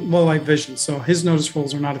 Truco's got low light vision, so his notice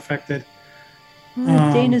rolls are not affected.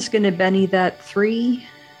 Dana's gonna Benny that 3.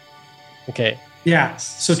 Okay. Yeah,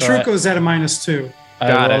 so So Truco's at a -2. I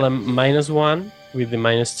Got roll it. a -1 with the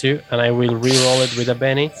 -2, and I will re-roll it with a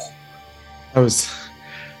Benny, That was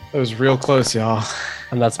real close, y'all.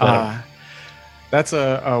 and that's better. That's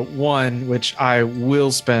a 1, which I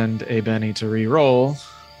will spend a Benny to re-roll.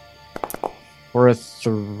 Or a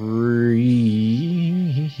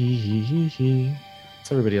 3.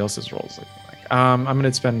 What's everybody else's rolls looking like? I'm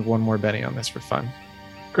gonna spend 1 more Benny on this for fun.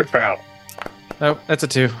 Good foul. Nope, that's a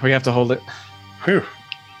 2. We have to hold it. Whew.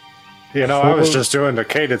 You know, I was just doing the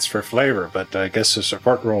cadence for flavor, but I guess the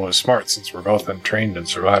support role is smart since we're both trained in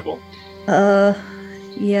survival.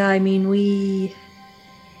 Yeah, I mean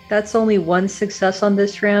that's only 1 success on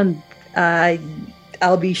this round.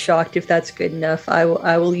 I'll be shocked if that's good enough. I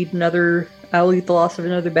will eat the loss of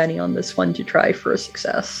another Benny on this one to try for a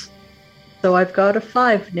success. So I've got a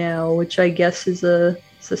 5 now, which I guess is a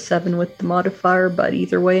 7 with the modifier, but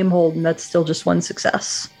either way I'm holding. That's still just 1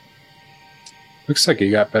 success. Looks like you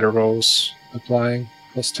got better rolls applying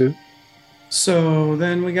 +2. So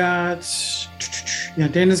then we got. Yeah,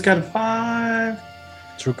 Dana's got a 5.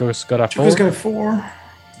 Truco's got a 4. Truco's got a 4.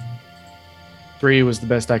 3 was the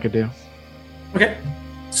best I could do. Okay,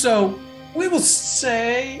 so we will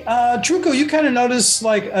say, Truco, you kind of notice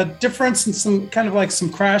like a difference in some kind of like some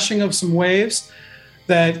crashing of some waves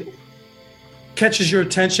that catches your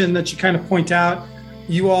attention that you kind of point out.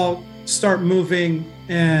 You all start moving,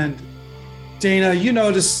 and Dana, you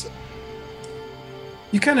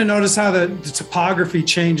kind of notice how the topography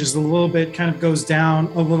changes a little bit, kind of goes down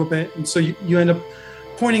a little bit, and so you end up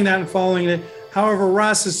pointing that and following it. However,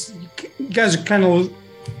 Ross, you guys are kind of,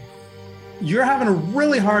 you're having a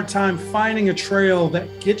really hard time finding a trail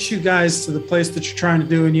that gets you guys to the place that you're trying to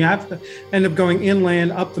do, and you have to end up going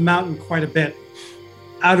inland up the mountain quite a bit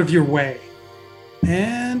out of your way.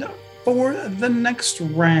 And for the next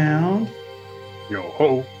round, Yo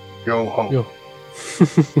ho, yo ho. Yo.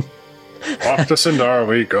 Off to Sindar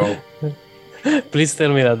we go. Please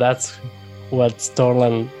tell me that's what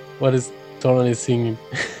Torlan is singing.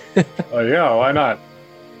 Yeah, why not?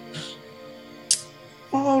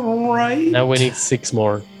 all right. Now we need 6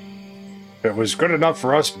 more. If it was good enough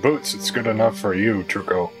for us boots, it's good enough for you,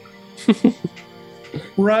 Truco.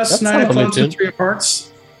 Russ, That's 9 of not a clubs and tune. 3 of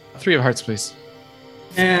hearts. 3 of hearts, please.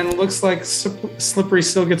 And looks like Slippery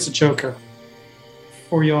still gets a joker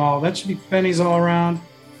for you all. That should be pennies all around.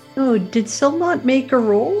 Oh, did Sil not make a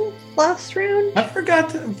roll last round? I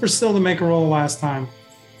forgot for Syl to make a roll last time.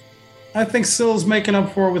 I think Syl's making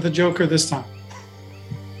up for it with a joker this time.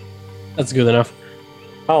 That's good enough.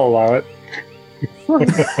 I'll allow it.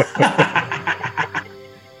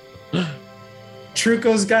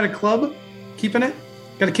 Truco's got a club, keeping it.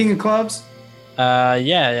 Got a king of clubs.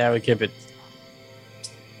 Yeah, we keep it.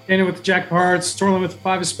 Dana with the jack of hearts. Torlin with the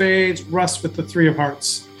 5 of spades. Russ with the 3 of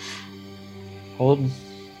hearts. Hold.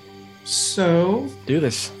 So Do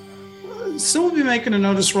this. Syl will be making a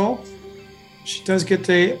notice roll. She does get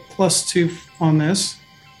a +2 on this.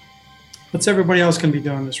 What's everybody else going to be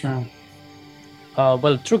doing this round?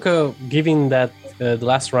 Well, Truco, given that the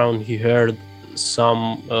last round he heard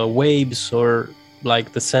some waves or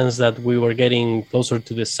like the sense that we were getting closer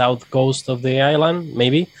to the south coast of the island,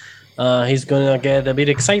 maybe, he's gonna get a bit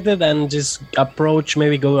excited and just approach,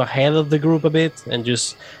 maybe go ahead of the group a bit and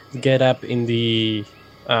just get up in the,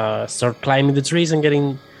 start climbing the trees and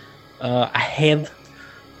getting ahead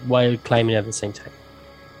while climbing at the same time.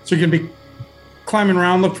 So you're going to be climbing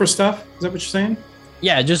around, look for stuff? Is that what you're saying?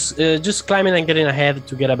 Yeah, just climbing and getting ahead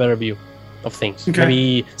to get a better view of things. Okay.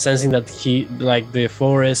 Maybe sensing that like the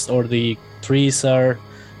forest or the trees are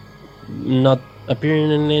not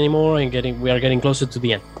appearing anymore, and we are getting closer to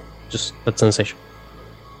the end. Just that sensation.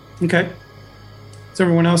 Okay. What's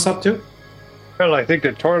everyone else up to? Well, I think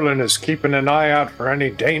that Torlin is keeping an eye out for any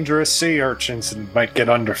dangerous sea urchins that might get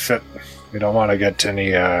underfoot. We don't want to get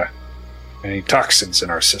any toxins in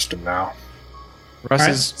our system now. Russ All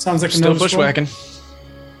right, is sounds like a still notice roll. bushwhacking.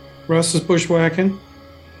 Russ is bushwhacking.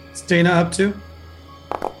 What's Dana up to?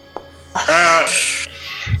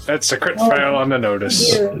 That's a crit fail on the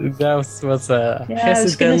notice. That was a Yeah, I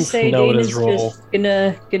was gonna hesitant say notice Dana's roll.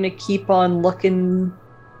 just gonna keep on looking.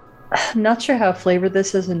 I'm not sure how to flavor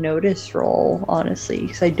this as a notice roll, honestly,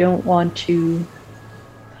 because I don't want to.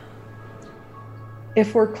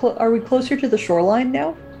 If we're are we closer to the shoreline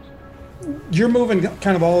now? You're moving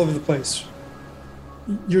kind of all over the place.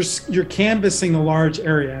 You're canvassing a large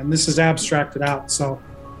area, and this is abstracted out. So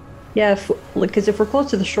Yeah, because if we're close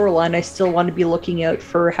to the shoreline, I still want to be looking out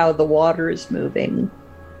for how the water is moving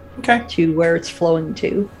okay, to where it's flowing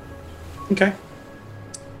to. okay.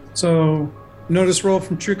 So notice roll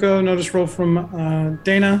from Truco, notice roll from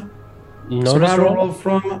Dana, Notice survival roll? roll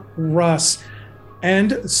from Russ.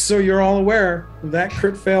 And so you're all aware that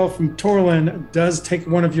crit fail from Torlin does take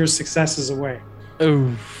one of your successes away.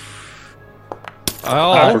 Oh.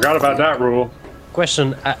 I forgot about that rule.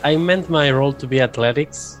 Question. I meant my roll to be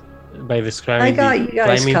athletics by describing I got the you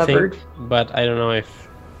guys climbing covered. thing, but I don't know if...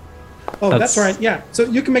 Oh, That's- that's right. Yeah. So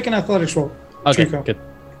you can make an athletics roll. Okay, Truco. good.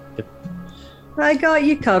 I got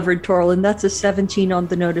you covered, Torlin. That's a 17 on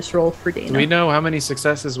the notice roll for Do we Dana. know how many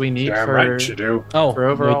successes we need Damn for? right you do. Oh, For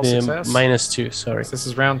overall with the success? -2, sorry. This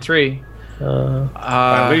is round 3.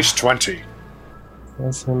 At least 20.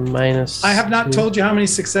 That's a minus. I have not 2. told you how many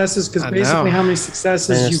successes because I basically know. how many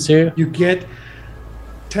successes Minus 2. you get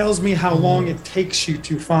tells me how long it takes you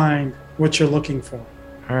to find what you're looking for.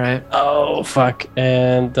 All right. Oh, fuck.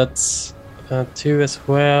 And that's 2 as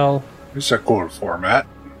well. It's a cool format.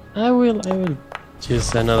 I will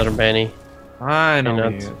choose another Benny.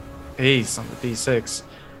 Finally, not? ace on the D6.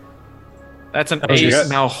 That's an What'd you ace. get?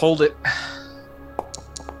 Now hold it.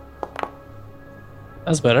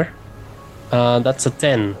 That's better. That's a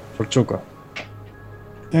 10 for Truco.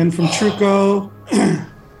 Then from Truco,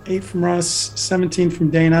 8 from Russ, 17 from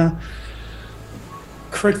Dana,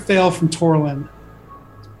 crit fail from Torlin.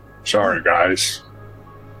 Sorry, guys.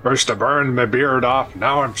 First I burned my beard off,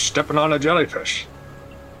 now I'm stepping on a jellyfish.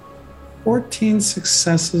 14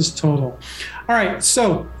 successes total. All right,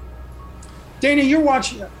 so Dana, you're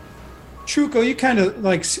watching. Truco, you kind of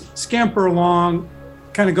like scamper along,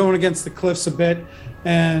 kind of going against the cliffs a bit,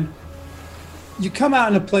 and you come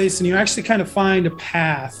out in a place and you actually kind of find a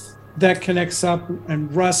path that connects up,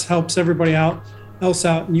 and Russ helps everybody else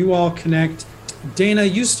out, and you all connect. Dana,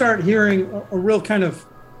 you start hearing a real kind of,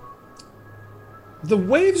 the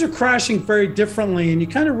waves are crashing very differently, and you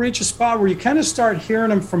kind of reach a spot where you kind of start hearing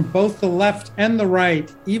them from both the left and the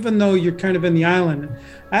right, even though you're kind of in the island.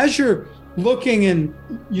 As you're looking and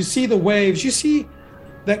you see the waves, you see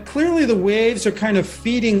that clearly the waves are kind of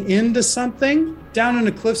feeding into something down on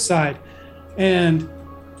the cliffside. And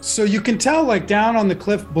so you can tell, like down on the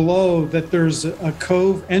cliff below, that there's a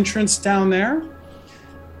cove entrance down there.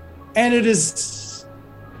 And it is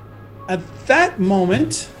at that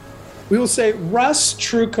moment, we will say, Russ,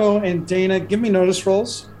 Truco, and Dana, give me notice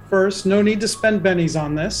rolls first. No need to spend bennies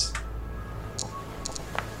on this.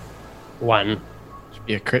 1. Should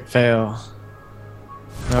be a crit fail.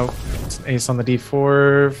 Nope. It's an ace on the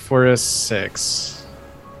D4 for a 6.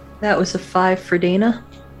 That was a 5 for Dana.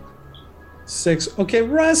 6. Okay,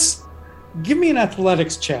 Russ, give me an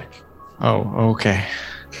athletics check. Oh, okay.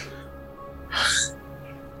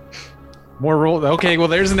 More roll. Okay, well,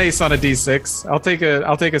 there's an ace on a D6. I'll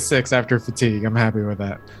take a 6 after fatigue. I'm happy with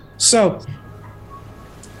that. So,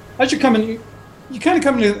 as you're coming, you kind of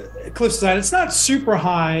come to the cliffside. It's not super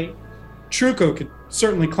high. Truco could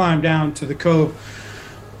certainly climb down to the cove.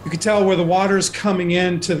 You can tell where the water's coming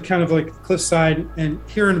in to the kind of like cliffside and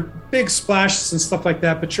hearing big splashes and stuff like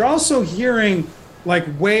that. But you're also hearing like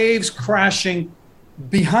waves crashing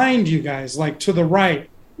behind you guys, like to the right,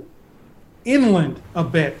 inland a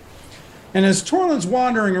bit. And as Torlin's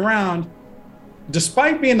wandering around,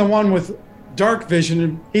 despite being the one with dark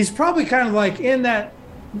vision, he's probably kind of like in that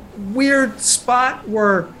weird spot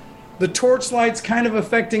where the torchlight's kind of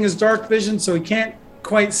affecting his dark vision, so he can't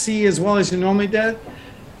quite see as well as he normally did.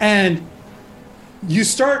 And you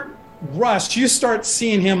start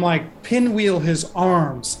seeing him like pinwheel his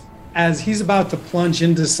arms as he's about to plunge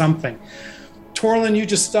into something. Torlin, you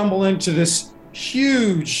just stumble into this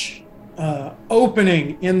huge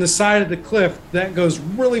opening in the side of the cliff that goes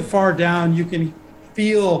really far down. You can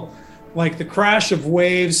feel like the crash of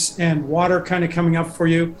waves and water kind of coming up for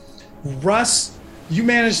you. Russ, you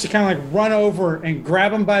manage to kind of like run over and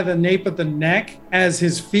grab him by the nape of the neck as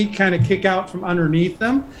his feet kind of kick out from underneath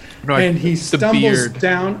him. Right, and he stumbles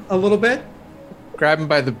down a little bit. Grab him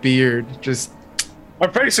by the beard. Just.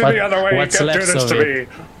 I'm facing the other way. You can't do this to me.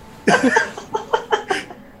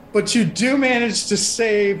 But you do manage to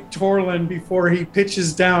save Torlin before he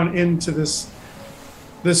pitches down into this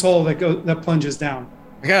hole that plunges down.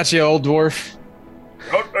 I got you, old dwarf.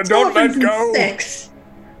 Don't let go. 6.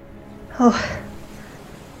 Oh.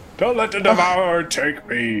 Don't let the devourer take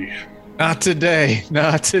me. Not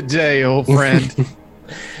today, old friend.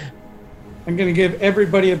 I'm going to give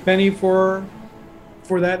everybody a penny for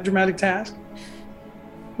that dramatic task.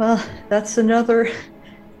 Well, that's another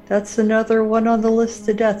one on the list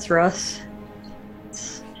of deaths, Russ.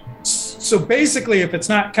 So basically, if it's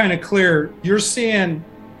not kind of clear, you're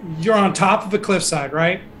on top of the cliffside,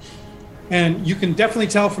 right? And you can definitely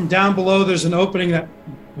tell from down below there's an opening that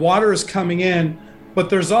water is coming in, but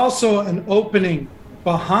there's also an opening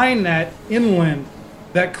behind that inland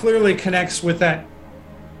that clearly connects with that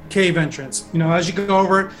cave entrance. You know, as you go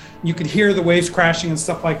over it, you can hear the waves crashing and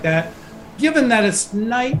stuff like that. Given that it's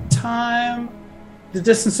nighttime, the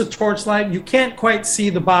distance of torchlight, you can't quite see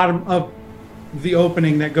the bottom of the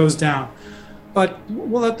opening that goes down. But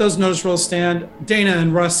we'll let those notice rolls stand. Dana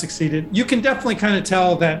and Russ succeeded. You can definitely kind of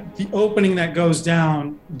tell that the opening that goes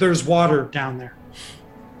down, there's water down there.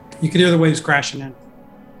 You can hear the waves crashing in.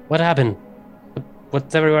 What happened?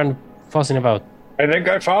 What's everyone fussing about? I think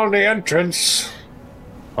I found the entrance.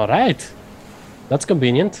 All right. That's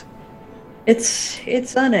convenient.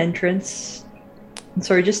 It's an entrance. And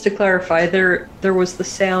sorry, just to clarify, there was the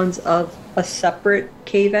sounds of a separate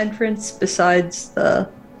cave entrance besides the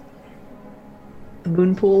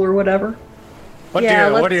moon pool or whatever.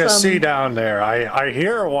 What do you see down there? I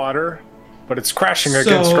hear water, but it's crashing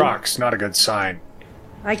against rocks. Not a good sign.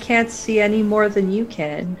 I can't see any more than you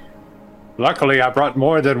can. Luckily, I brought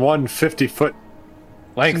more than one 50-foot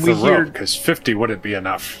length of rope, because 50 wouldn't be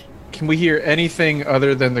enough. Can we hear anything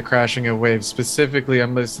other than the crashing of waves? Specifically,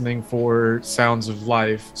 I'm listening for sounds of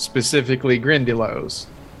life, specifically Grindylows.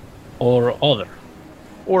 Or other.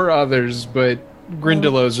 Or others, but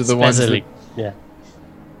Grindylows are the ones that... Yeah.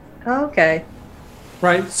 Okay.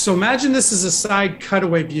 Right, so imagine this is a side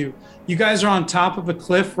cutaway view. You guys are on top of a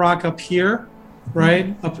cliff rock up here,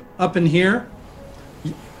 right? Up in here.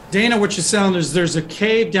 Dana, what you're saying is there's a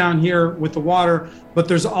cave down here with the water, but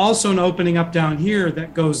there's also an opening up down here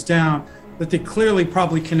that goes down that they clearly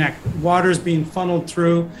probably connect. Water's being funneled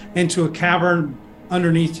through into a cavern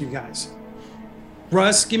underneath you guys.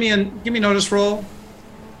 Russ, give me a notice roll.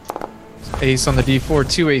 Ace on the D4,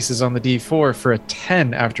 2 aces on the D4 for a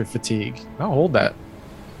 10 after fatigue. I'll hold that.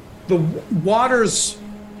 The water's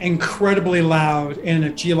incredibly loud in a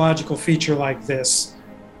geological feature like this.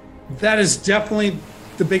 That is definitely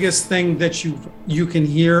the biggest thing that you can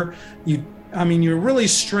hear. You're really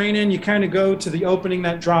straining. You kind of go to the opening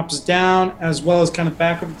that drops down, as well as kind of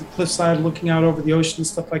back up the cliffside, looking out over the ocean and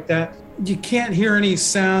stuff like that. You can't hear any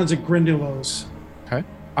sounds of Grindylows. Okay.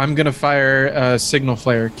 I'm gonna fire a signal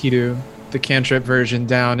flare, Kidu, the cantrip version,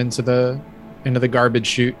 down into the garbage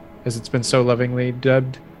chute, as it's been so lovingly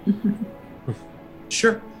dubbed.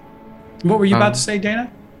 Sure. What were you about to say,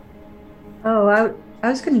 Dana? Oh, I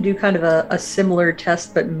was going to do kind of a similar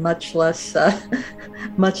test, but much less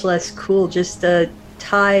cool. Just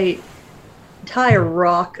tie a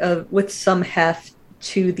rock with some heft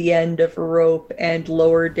to the end of a rope and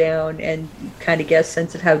lower down, and kind of get a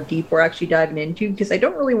sense of how deep we're actually diving into. Because I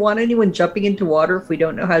don't really want anyone jumping into water if we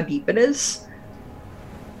don't know how deep it is.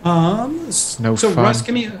 No so fun. Russ,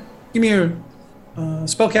 give me a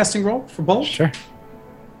spellcasting roll for both. Sure.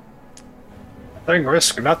 Nothing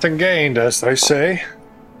risk, nothing gained, as they say.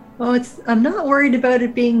 Well, I'm not worried about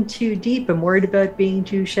it being too deep. I'm worried about it being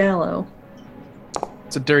too shallow.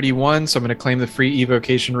 It's a dirty 1, so I'm going to claim the free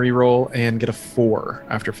evocation reroll and get a 4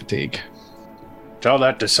 after fatigue. Tell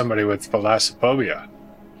that to somebody with thalassophobia.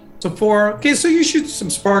 So 4. Okay, so you shoot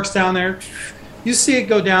some sparks down there. You see it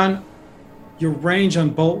go down. Your range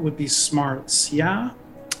on bolt would be smarts, yeah?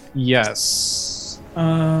 Yes.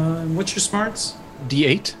 What's your smarts?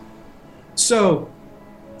 D8. So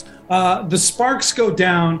the sparks go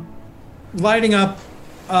down, lighting up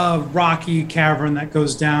a rocky cavern that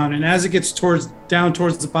goes down. And as it gets down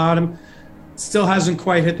towards the bottom, it still hasn't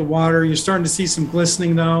quite hit the water. You're starting to see some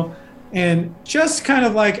glistening, though. And just kind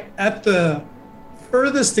of like at the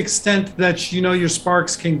furthest extent that you know your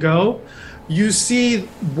sparks can go, you see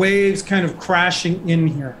waves kind of crashing in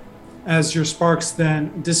here as your sparks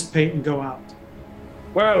then dissipate and go out.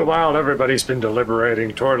 Well, while everybody's been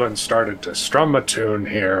deliberating, Torlin started to strum a tune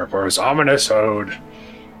here for his ominous ode.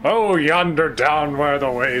 Oh, yonder down where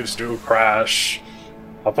the waves do crash,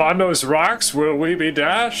 upon those rocks will we be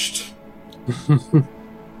dashed?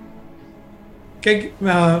 Okay,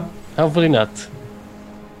 Hopefully not.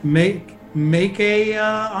 make a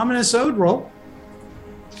ominous ode roll.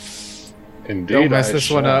 Indeed, Don't mess I this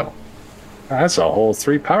one shall. up. That's a whole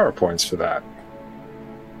 3 power points for that.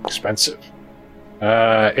 Expensive.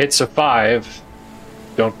 It's a 5.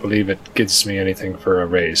 Don't believe it gives me anything for a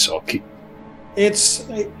raise, so I'll keep. It's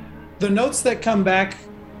the notes that come back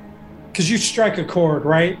because you strike a chord,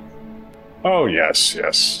 right? Oh,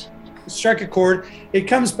 yes. Strike a chord. It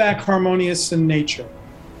comes back harmonious in nature.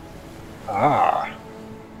 Ah.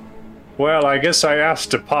 Well, I guess I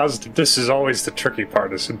asked to positive. This is always the tricky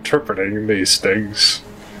part, is interpreting these things.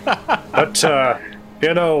 But,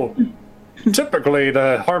 typically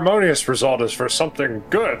the harmonious result is for something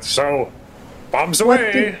good, so bombs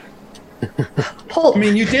away. Hold. I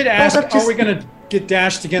mean, you did ask, up, just- are we going to get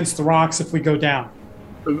dashed against the rocks if we go down?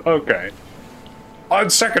 Okay. On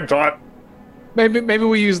second thought, Maybe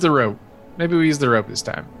we use the rope. Maybe we use the rope this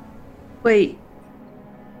time. Wait.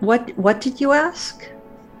 What did you ask?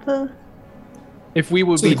 If we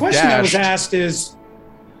would So be the question that was dashed, asked is,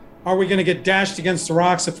 are we going to get dashed against the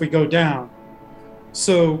rocks if we go down?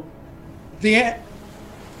 So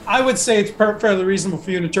I would say it's fairly reasonable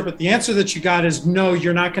for you to interpret. The answer that you got is no,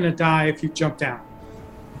 you're not going to die if you jump down.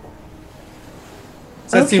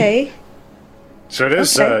 So that's Okay. so it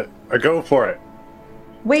is Okay. a go for it,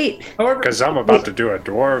 Wait. however, because I'm about to do a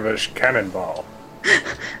dwarvish cannonball.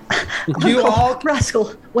 you all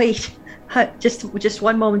Rascal, wait. Just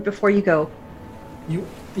one moment before you go.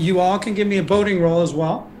 you all can give me a boating roll as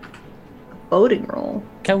well. Boating roll.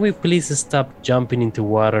 Can we please stop jumping into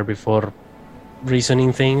water before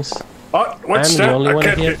reasoning things? Oh, what's I'm the that? only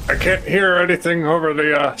one here. I can't hear anything over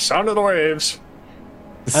the sound of the waves.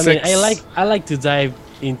 I mean, six. I like to dive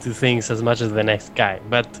into things as much as the next guy,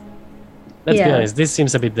 but let's be Yeah. honest, this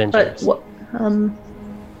seems a bit But dangerous. what?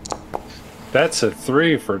 That's a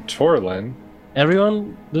 3 for Torlin.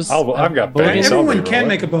 Everyone, does I've got boating? pennies. I'll Everyone reroll can it.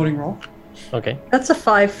 make a boating roll. Okay, That's a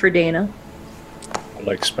 5 for Dana. I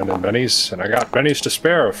like spending bennies, and I got bennies to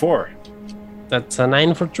spare of 4. that's a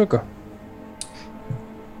 9 for Truco.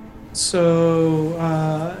 So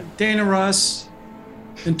Dana, Russ,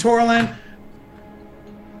 and Torlin,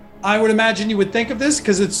 I would imagine you would think of this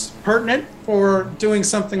because it's pertinent for doing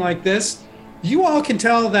something like this. You all can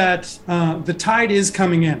tell that the tide is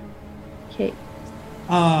coming in. Okay.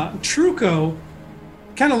 Truco,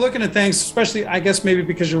 kind of looking at things, especially I guess maybe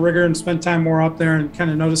because you're rigger and spend time more up there and kind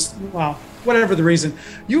of notice, well, whatever the reason,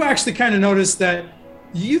 you actually kind of notice that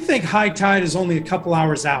you think high tide is only a couple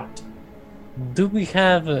hours out. Do we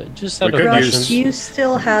have just out We of could Rush, use- questions? do you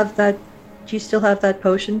still have that? Do you still have that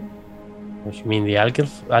potion? You mean the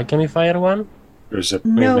alchemy fire one? There's a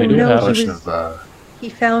No, they do no. have He, question was, of he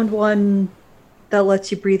found one that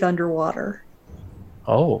lets you breathe underwater.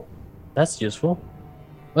 Oh, that's useful.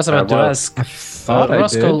 I was about to well, ask. I thought I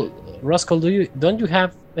Roscoe, don't you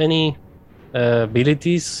have any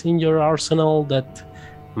abilities in your arsenal that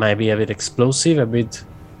might be a bit explosive, a bit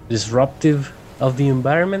disruptive of the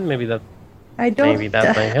environment? Maybe that might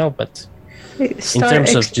help. But Start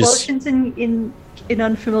terms of just- explosions in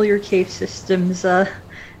unfamiliar cave systems.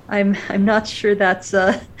 I'm not sure that's.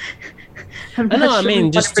 I'm not I know. sure I we mean,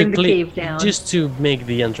 want just bring to the cave down. just to make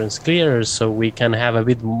the entrance clearer, so we can have a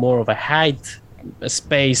bit more of a height, a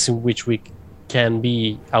space in which we can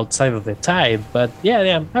be outside of the tide. But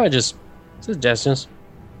yeah, I would just suggestions.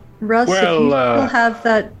 Russ, if Well, you still have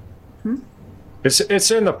that.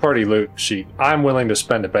 It's in the party loot sheet. I'm willing to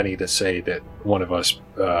spend a penny to say that one of us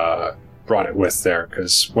brought it with there,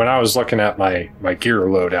 because when I was looking at my gear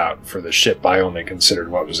loadout for the ship, I only considered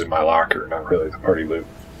what was in my locker, not really the party loot.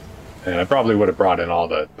 And I probably would have brought in all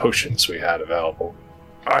the potions we had available.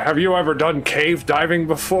 Have you ever done cave diving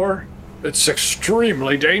before? It's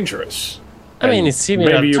extremely dangerous. I mean, And it's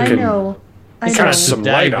similar maybe you I can know. I cast know. some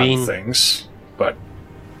light on Diving. things, but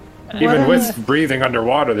Even with breathing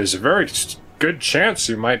underwater, there's a very good chance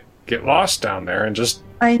you might get lost down there and just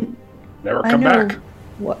never come back.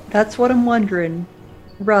 That's what I'm wondering.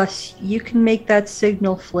 Russ, you can make that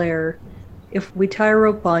signal flare. If we tie a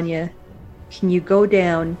rope on you, can you go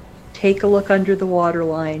down, take a look under the water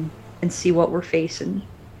line, and see what we're facing?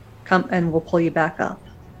 Come, and we'll pull you back up.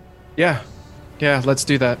 Yeah, let's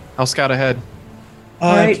do that. I'll scout ahead.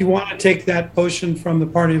 Right. If you want to take that potion from the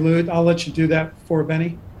party loot, I'll let you do that for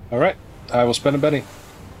Benny. All right, I will spend a Benny.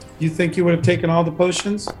 You think you would have taken all the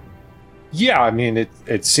potions? Yeah, I mean,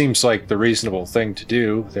 it seems like the reasonable thing to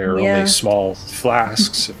do. They're only small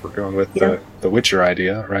flasks if we're going with the Witcher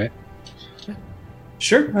idea, right?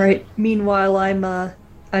 Sure. All right. Meanwhile,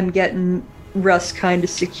 I'm getting Russ kind of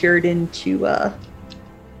secured into.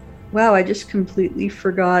 Wow, I just completely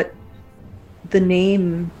forgot the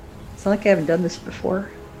name. It's not like I haven't done this before.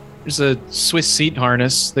 There's a Swiss seat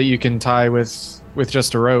harness that you can tie with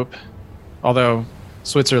just a rope. Although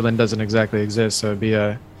Switzerland doesn't exactly exist, so it'd be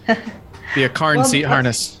a Karn seat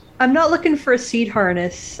harness. I'm not looking for a seat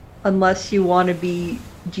harness unless you want to be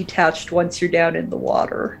detached once you're down in the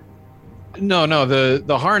water. No.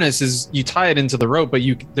 The harness is you tie it into the rope, but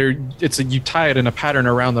you tie it in a pattern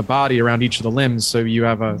around the body, around each of the limbs, so you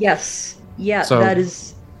have a. Yes. Yeah. So,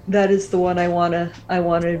 that is the one I wanna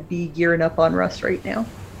be gearing up on Russ right now.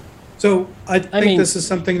 So I think this is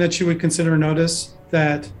something that you would consider notice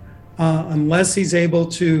that unless he's able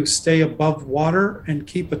to stay above water and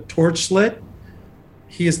keep a torch lit,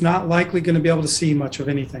 he is not likely going to be able to see much of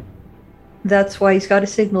anything. That's why he's got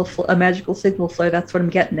a magical signal flare. That's what I'm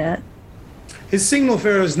getting at. His signal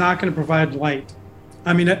flare is not going to provide light.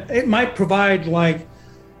 I mean, it might provide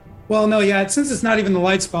since it's not even the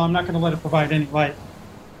light spell, I'm not going to let it provide any light.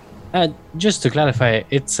 Just to clarify,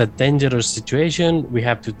 it's a dangerous situation. We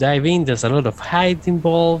have to dive in. There's a lot of height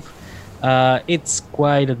involved. It's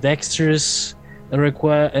quite a dexterous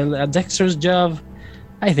job.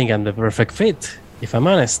 I think I'm the perfect fit, if I'm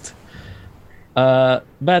honest.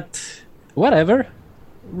 But whatever.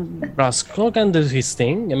 Roscoe can do his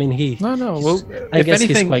thing. I mean, Well, I guess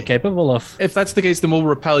he's quite capable of. If that's the case, then we'll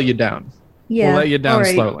rappel you down. Yeah. We'll let you down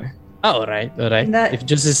right. slowly. All right. If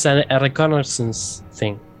just it's a reconnaissance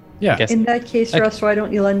thing. Yeah. In that case, Russ, why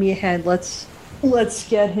don't you lend me a hand? Let's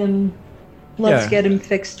get him. Get him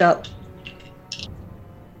fixed up.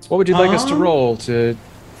 What would you like us to roll? To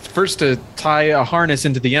tie a harness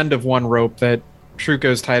into the end of one rope that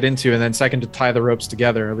Truco's tied into, and then second to tie the ropes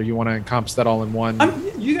together? Or you want to encompass that all in one?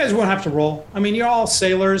 You guys won't have to roll. I mean, you're all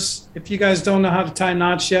sailors. If you guys don't know how to tie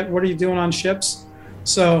knots yet, what are you doing on ships?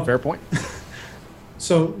 So fair point.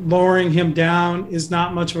 So lowering him down is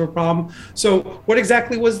not much of a problem. So what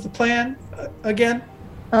exactly was the plan again?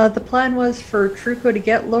 The plan was for Truco to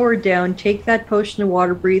get lowered down, take that potion of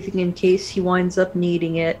water breathing in case he winds up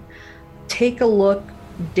needing it, take a look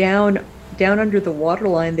down under the water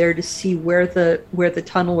line there to see where the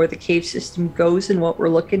tunnel, where the cave system goes and what we're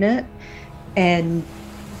looking at. And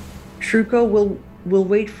Truco will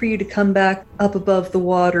wait for you to come back up above the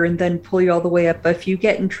water and then pull you all the way up. But if you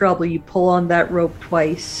get in trouble, you pull on that rope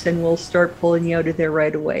twice and we'll start pulling you out of there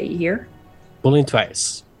right away. You hear? Pulling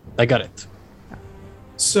twice. I got it.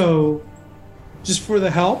 So, just for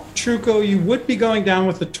the help, Truco, you would be going down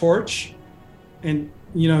with a torch, and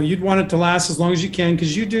you'd want it to last as long as you can,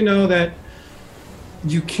 because you do know that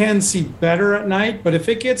you can see better at night. But if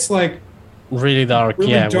it gets really dark,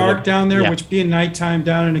 down there, which being nighttime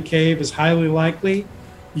down in a cave is highly likely,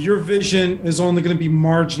 your vision is only going to be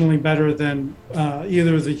marginally better than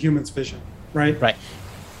either of the humans' vision, right? Right.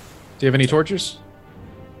 Do you have any torches?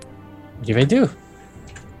 If I do.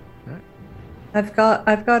 I've got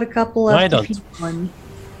a couple left. No, I don't. If you want one.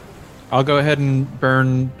 I'll go ahead and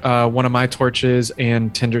burn one of my torches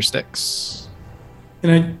and tinder sticks.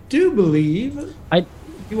 And I do believe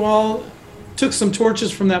you all took some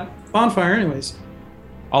torches from that bonfire anyways.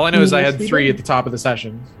 All I know is I had 3 at the top of the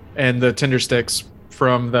session, and the tinder sticks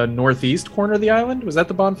from the northeast corner of the island. Was that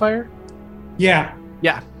the bonfire? Yeah.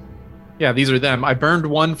 Yeah, these are them. I burned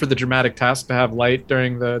one for the dramatic task to have light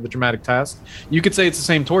during the dramatic task. You could say it's the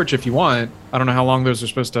same torch if you want. I don't know how long those are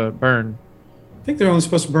supposed to burn. I think they're only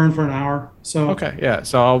supposed to burn for an hour. So okay, yeah.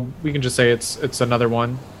 So we can just say it's another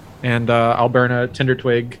one, and I'll burn a tinder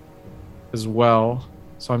twig as well.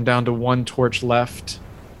 So I'm down to 1 torch left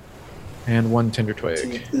and 1 tinder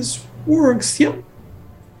twig. This works. Yep.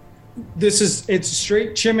 It's a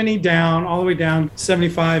straight chimney down, all the way down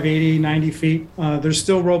 75, 80, 90 feet. There's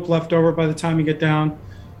still rope left over by the time you get down.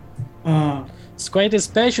 It's quite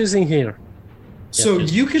spacious in here. So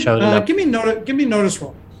you could give me notice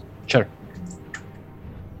roll. Sure.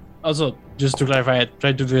 Also, just to clarify, I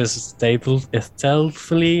try to do this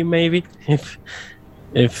stealthily, maybe,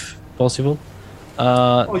 if possible.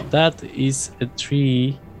 That is a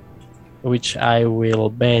 3, which I will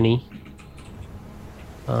Benny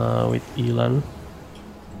with Elan.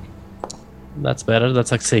 That's better.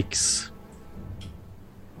 That's like 6.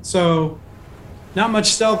 So, not much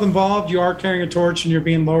stealth involved. You are carrying a torch and you're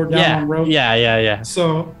being lowered down on rope. Yeah.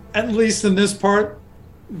 So, at least in this part,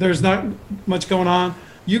 there's not much going on.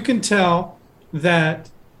 You can tell that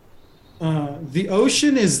the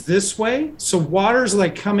ocean is this way. So, water's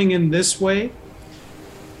like coming in this way,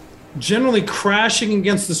 generally crashing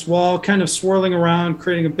against this wall, kind of swirling around,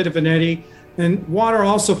 creating a bit of an eddy. And water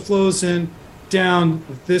also flows in down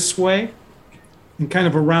this way and kind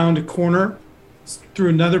of around a corner through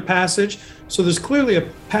another passage. So there's clearly a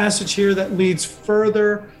passage here that leads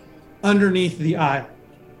further underneath the island.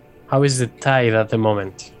 How is the tide at the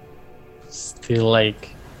moment? Still like...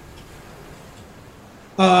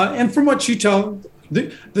 And from what you tell,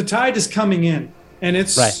 the tide is coming in, and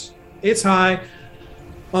it's high.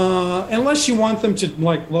 Unless you want them to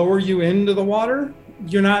like lower you into the water,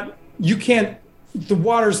 you can't. The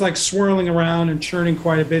water's like swirling around and churning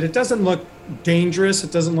quite a bit. It doesn't look dangerous.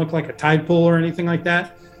 It doesn't look like a tide pool or anything like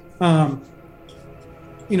that.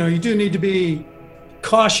 You do need to be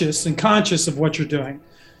cautious and conscious of what you're doing.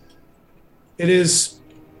 It is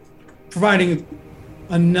providing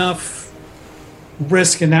enough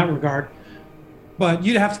risk in that regard, but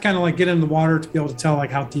you'd have to kind of like get in the water to be able to tell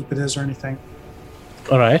like how deep it is or anything.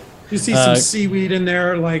 All right. You see some seaweed in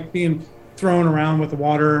there, like being thrown around with the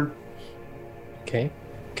water. Okay.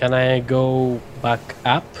 Can I go back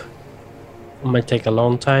up? It might take a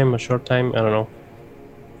long time, a short time. I don't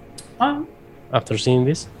know. After seeing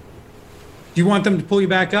this. Do you want them to pull you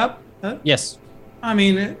back up? Yes. I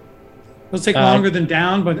mean, it'll take longer than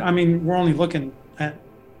down, but I mean, we're only looking at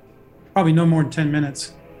probably no more than 10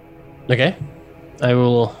 minutes. Okay. I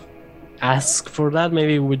will ask for that,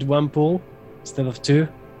 maybe with 1 pull instead of 2,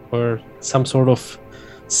 or some sort of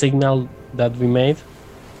signal that we made.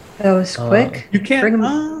 That was quick. You can't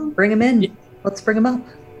bring him in. Let's bring him up.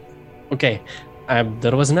 Okay.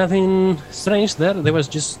 There was nothing strange there. There was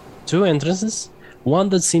just 2 entrances. One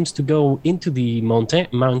that seems to go into the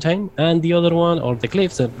mountain, and the other one, or the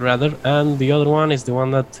cliffs rather, and the other one is the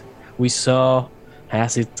one that we saw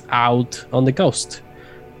has it out on the coast.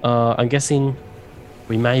 I'm guessing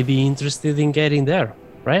we might be interested in getting there,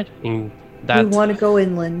 right? In that. We want to go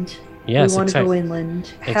inland. Yes, we want exactly. to go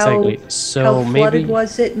inland. Exactly. So how flooded maybe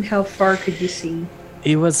was it, and how far could you see?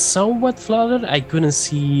 it was somewhat flooded. I couldn't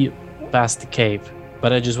see past the cave,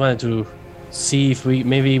 but I just wanted to see if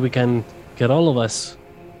maybe we can get all of us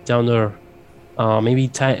down there. Maybe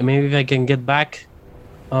if I can get back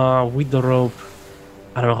with the rope.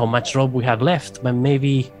 I don't know how much rope we have left, but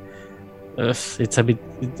maybe it's a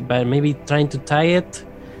bit. But maybe trying to tie it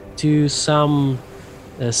to some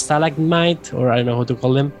stalagmite, or I don't know how to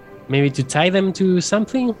call them. Maybe to tie them to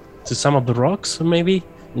something, to some of the rocks, maybe,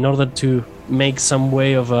 in order to make some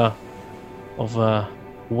way of a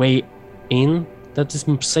way in that is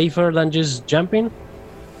safer than just jumping.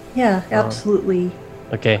 Yeah, absolutely.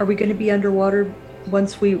 Okay. Are we going to be underwater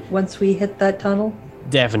once we hit that tunnel?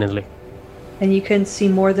 Definitely. And you couldn't see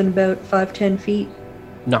more than about 5-10 feet?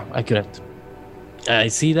 No, I couldn't. I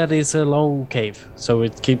see that it's a long cave, so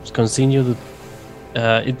it continue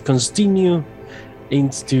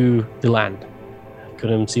into the land. I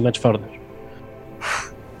couldn't see much further.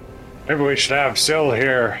 Maybe we should have Syl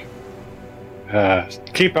here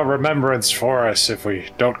keep a remembrance for us if we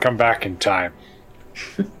don't come back in time.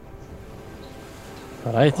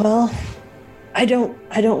 All right. Well, I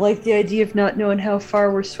don't like the idea of not knowing how far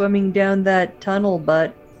we're swimming down that tunnel,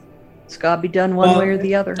 but it's got to be done one way or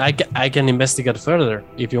the other. I can investigate further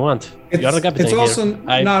if you want. You're the captain It's also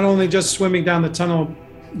here. not only just swimming down the tunnel,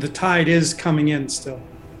 the tide is coming in still.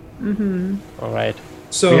 Mm-hmm. All right.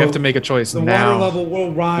 So we have to make a choice the now. water level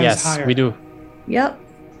will rise Yes, higher. we do. Yep.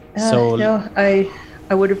 So- no, I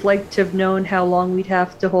would have liked to have known how long we'd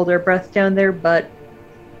have to hold our breath down there, but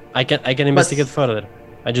I can investigate further.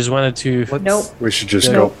 I just wanted to. nope, We should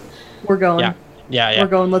just nope. go. We're going. Yeah. We're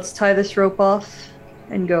going. Let's tie this rope off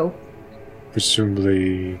and go.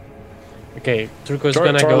 Presumably, Okay, Turco's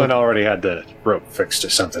gonna Torlin go. already had the rope fixed to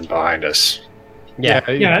something behind us.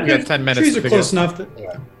 Yeah. you Yeah, got 10 minutes trees to are figure close it. enough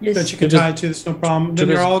that you can Just- tie to. There's no problem. Then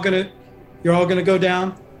Just- you're all gonna go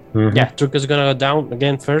down. Yeah, Turco's gonna go down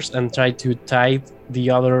again first and try to tie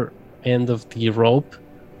the other end of the rope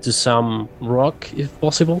to some rock if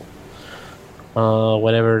possible.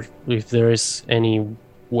 Whatever, if there is any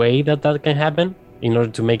way that can happen in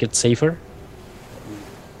order to make it safer.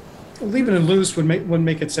 Leaving it loose would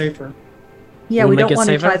make it safer. Yeah, We'll we make don't it want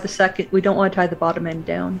to safer? tie the second. We don't want to tie the bottom end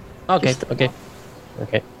down. Okay, Just the okay, top.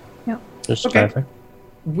 okay. Yeah. Just Okay. clarify.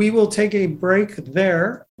 We will take a break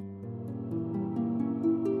there.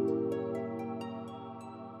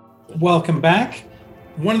 Welcome back.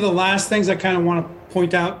 One of the last things I kind of want to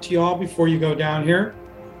point out to you all before you go down here,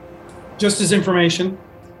 just as information,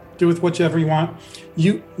 do with whichever you want.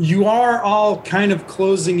 You are all kind of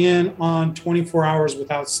closing in on 24 hours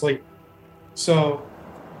without sleep. So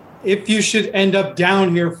if you should end up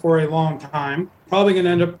down here for a long time, probably going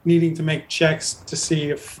to end up needing to make checks to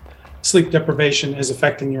see if sleep deprivation is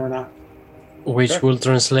affecting you or not. Which Sure. will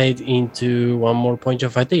translate into one more point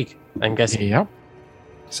of fatigue, I'm guessing. Yep.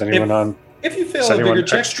 Is anyone on? If you fail Is a bigger anyone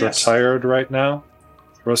check, extra yes. tired right now?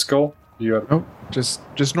 Ruskell, you have Oh, just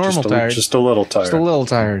normal tired. Just a little tired. Just a little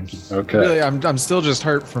tired. Okay. Really, I'm still just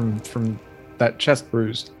hurt from that chest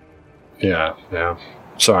bruise. Yeah.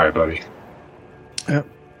 Sorry, buddy.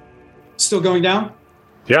 Still going down?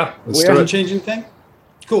 Yeah. Let's We do haven't it. changed anything?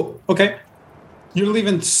 Cool. Okay. You're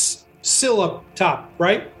leaving Syl up top,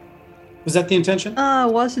 right? Was that the intention? I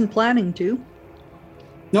wasn't planning to.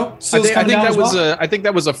 Nope. I Syl's think, I coming think down that as was well? I think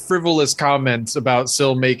that was a frivolous comment about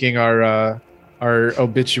Syl making our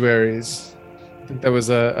obituaries. I think that was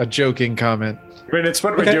a joking comment. I mean, it's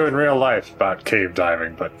what we Okay. do in real life about cave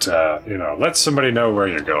diving, but let somebody know where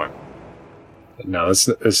you're going. No,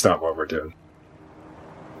 it's not what we're doing.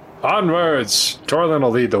 Onwards! Torlin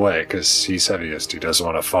will lead the way because he's heaviest. He doesn't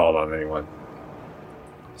want to fall on anyone.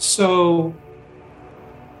 So,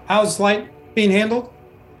 how's light being handled?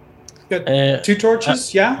 Got two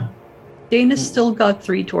torches, yeah? Dana's still got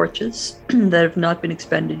 3 torches that have not been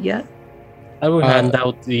expended yet. I will hand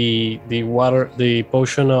out the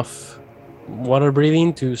potion of water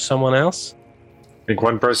breathing to someone else. I think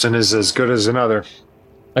one person is as good as another.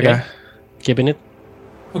 Okay, Yeah. keeping it.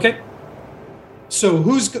 Okay. So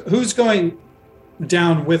who's going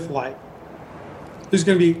down with light? Who's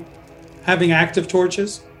going to be having active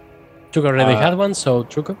torches? Truco already Uh, had one, so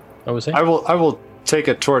Truco, I would say. I will take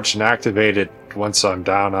a torch and activate it once I'm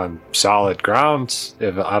down on solid ground.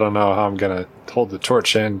 If I don't know how I'm gonna hold the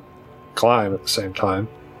torch and climb at the same time.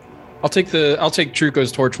 I'll take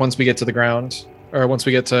Truco's torch once we get to the ground, or once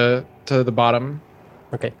we get to the bottom.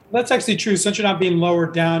 Okay. That's actually true. Since you're not being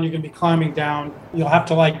lowered down, you're going to be climbing down. You'll have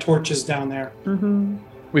to light torches down there. Mm-hmm.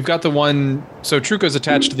 We've got the one. So Truco's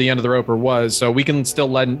attached to the end of the rope, or was. So we can still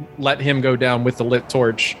let him go down with the lit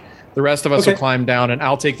torch. The rest of us Okay. will climb down, and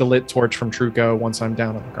I'll take the lit torch from Truco once I'm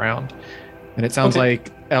down on the ground. And it sounds Okay.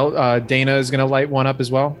 like Dana is going to light one up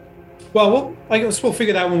as well. Well, I guess we'll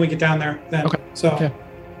figure that when we get down there then. Okay. So Okay.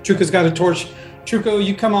 Truco's got a torch. Truco,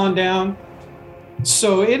 you come on down.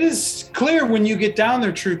 So it is clear when you get down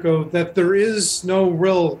there, Truco, that there is no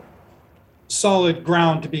real solid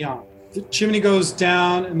ground to be on. The chimney goes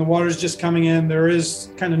down and the water's just coming in. There is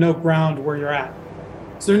kind of no ground where you're at.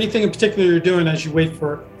 Is there anything in particular you're doing as you wait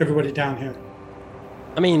for everybody down here?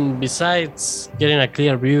 I mean, besides getting a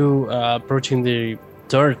clear view, approaching the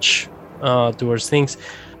torch towards things,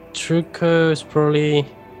 Truco is probably...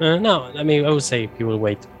 no, I mean, I would say he will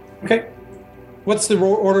wait. Okay. What's the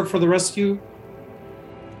order for the rest of you?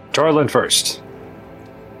 Torlin first,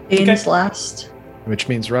 Dana's Okay. last. Which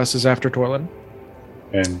means Russ is after Torlin.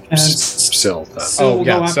 And and Syl. Syl will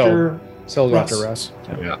yeah, go so- after... Syl Russ. after Russ.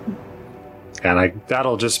 Yeah. And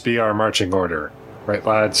that'll just be our marching order, right,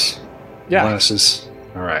 lads? Yeah. Lasses.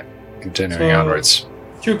 All right. Continuing So- onwards.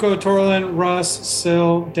 Truco, Torlin, Russ,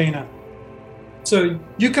 Syl, Dana. So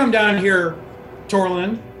you come down here,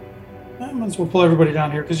 Torlin. I might as well pull everybody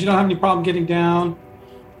down here because you don't have any problem getting down.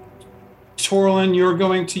 Torlin, you're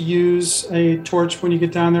going to use a torch when you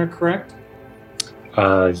get down there, correct?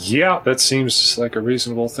 Yeah, that seems like a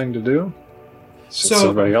reasonable thing to do. Since So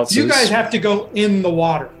everybody else you is. guys have to go in the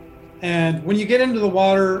water. And when you get into the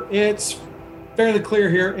water, it's fairly clear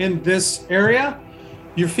here in this area.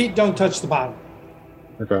 Your feet don't touch the bottom.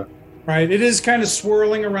 Okay. Right? It is kind of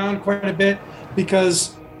swirling around quite a bit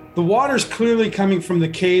because the water is clearly coming from the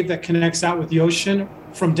cave that connects out with the ocean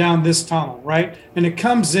from down this tunnel, right? And it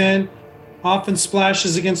comes in, often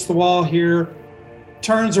splashes against the wall here,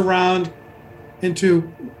 turns around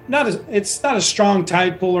into it's not a strong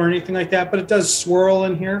tide pool or anything like that, but it does swirl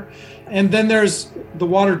in here. And then the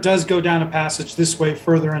water does go down a passage this way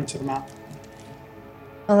further into the mountain.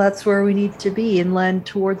 Well, that's where we need to be, inland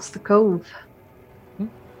towards the cove.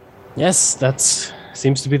 Yes, that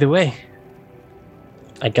seems to be the way.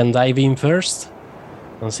 I can dive in first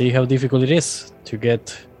and see how difficult it is to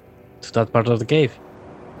get to that part of the cave.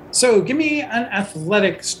 So give me an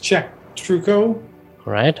athletics check, Truco.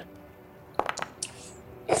 All right.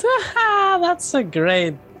 That's a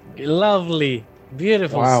great, lovely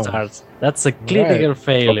Beautiful Wow. start. That's a critical Hope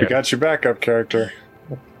failure. you got your backup character.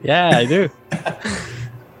 Yeah, I do.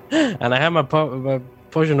 And I have my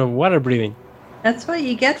potion of water breathing. That's what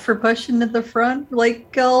you get for pushing to the front,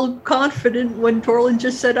 like all confident when Torlin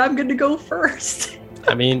just said, I'm going to go first.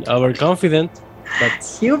 I mean, overconfident,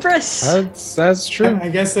 but Hubris. That's true. I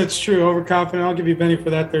guess that's true. Overconfident. I'll give you Benny for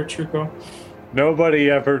that there, Truco. Nobody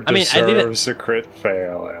ever I mean, I did it- deserves a crit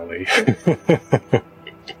fail, Ellie.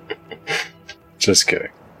 Just kidding.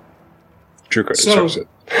 Truco So- deserves it.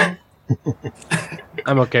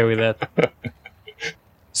 I'm okay with that.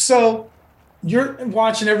 So you're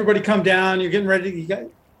watching everybody come down. You're getting ready. You got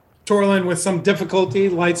Torlin with some difficulty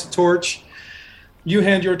lights a torch. You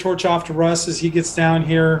hand your torch off to Russ as he gets down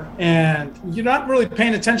here, and you're not really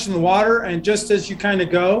paying attention to the water. And just as you kind of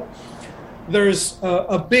go, there's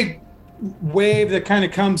a big wave that kind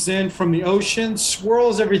of comes in from the ocean,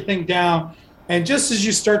 swirls everything down. And just as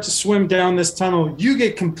you start to swim down this tunnel, you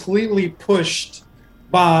get completely pushed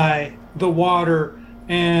by the water,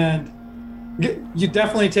 and you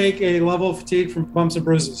definitely take a level of fatigue from bumps and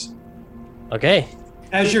bruises. Okay.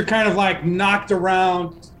 As you're kind of like knocked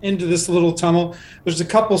around into this little tunnel, there's a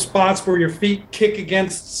couple spots where your feet kick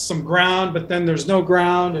against some ground, but then there's no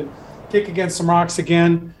ground, and kick against some rocks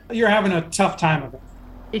again. You're having a tough time of it.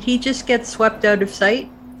 Did he just get swept out of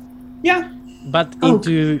sight? Yeah. But Oh.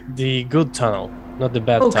 into the good tunnel, not the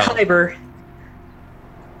bad Oh, tunnel. Kyber.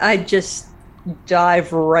 I just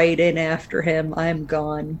dive right in after him. I'm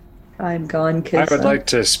gone. I'm gone, I kids. would like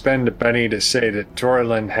to spend a penny to say that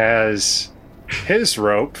Torlin has his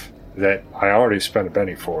rope that I already spent a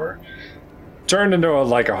penny for turned into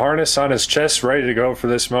like a harness on his chest, ready to go for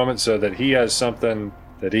this moment, so that he has something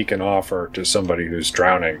that he can offer to somebody who's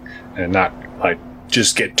drowning and not like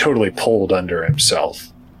just get totally pulled under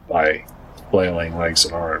himself by flailing legs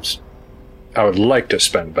and arms. I would like to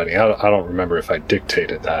spend a penny. I don't remember if I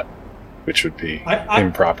dictated that, which would be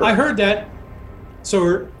improper. I heard that.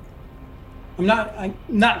 So I'm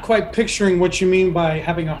not quite picturing what you mean by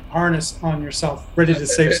having a harness on yourself, ready to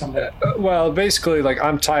save somebody. Well, basically, like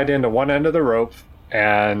I'm tied into one end of the rope,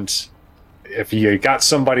 and if you got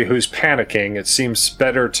somebody who's panicking, it seems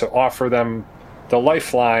better to offer them the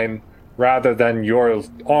lifeline rather than your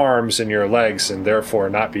arms and your legs, and therefore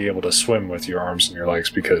not be able to swim with your arms and your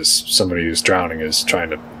legs because somebody who's drowning is trying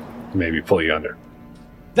to maybe pull you under.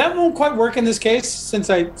 That won't quite work in this case,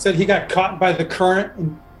 since I said he got caught by the current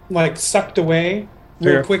and like sucked away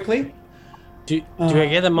real Sure. quickly. Do I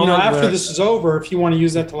get a moment You know, after where- this is over, if you want to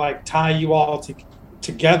use that to like tie you all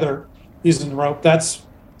together using the rope, that's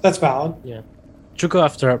valid. Truco,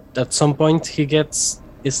 after at some point he gets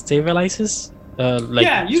stabilizes, like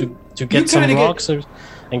Yeah, to get some kinda get- rocks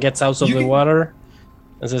and gets out of you the get- water.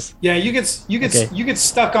 And says, Yeah, you get Okay. you get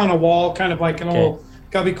stuck on a wall, kind of like an Okay. old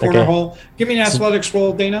gubby corner Okay. hole. Give me an athletics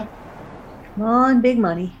roll, Dana. Come on, big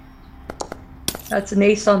money. That's an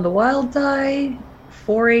ace on the wild die.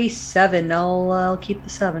 4 a 7. I'll keep the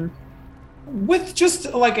 7. With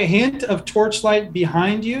just like a hint of torchlight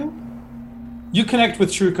behind you, you connect with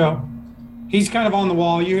Truco. He's kind of on the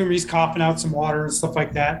wall. You hear him, he's coughing out some water and stuff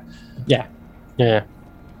like that. yeah.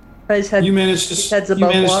 His head, You managed his to head's you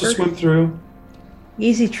above managed water. to swim through.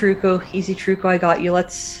 Easy, Truco. Easy, Truco. I got you.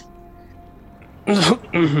 Let's.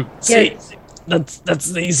 See, that's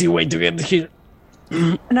the easy way to get here.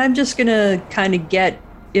 And I'm just gonna kind of get,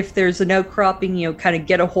 if there's an outcropping, kind of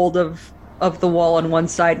get a hold of the wall on one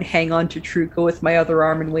side and hang on to Truco with my other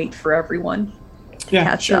arm and wait for everyone. Yeah,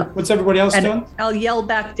 Catch sure. up. What's everybody else And doing? I'll yell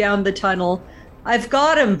back down the tunnel, I've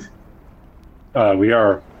got him! We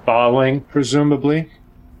are following, presumably.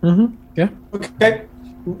 Okay.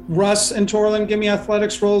 Russ and Torlin, give me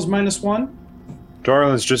athletics rolls -1.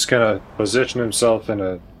 Darlin's just gonna position himself in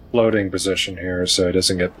a floating position here so he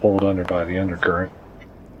doesn't get pulled under by the undercurrent.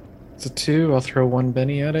 It's a 2. I'll throw 1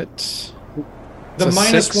 Benny at it. The It's a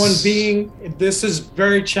 -1 6. being this is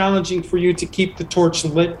very challenging for you to keep the torch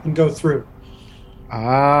lit and go through.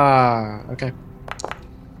 Ah, okay.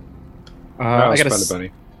 I'll I got spend a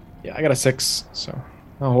penny. I got a 6, so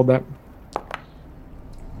I'll hold that.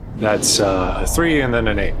 That's a 3 and then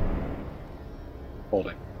an 8.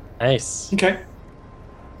 Holding. Nice. Okay.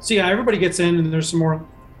 So yeah, everybody gets in and there's some more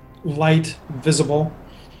light visible.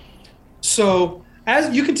 So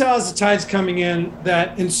as you can tell as the tide's coming in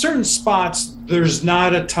that in certain spots there's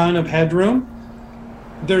not a ton of headroom.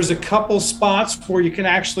 There's a couple spots where you can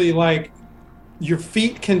actually like your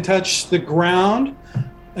feet can touch the ground.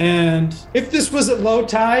 And if this was at low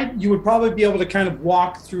tide, you would probably be able to kind of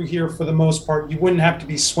walk through here for the most part. You wouldn't have to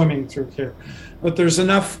be swimming through here. But there's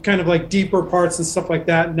enough kind of like deeper parts and stuff like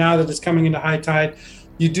that now that it's coming into high tide.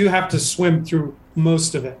 You do have to swim through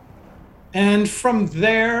most of it. And from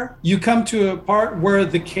there, you come to a part where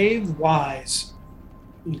the cave lies.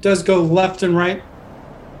 It does go left and right.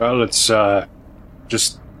 Well, it's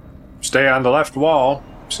just stay on the left wall.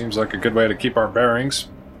 Seems like a good way to keep our bearings.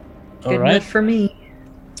 All Good right. enough for me.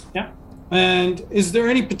 Yeah. And is there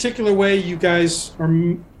any particular way you guys are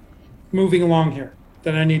moving along here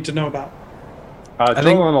that I need to know about?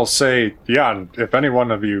 Dolan will say, yeah, and if any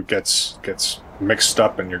one of you gets mixed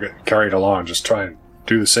up and you're getting carried along, just try and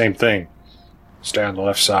do the same thing. Stay on the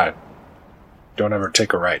left side. Don't ever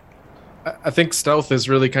take a right. I think stealth is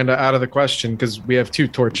really kind of out of the question because we have 2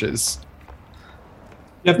 torches.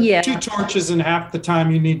 You have Yeah. 2 torches, and half the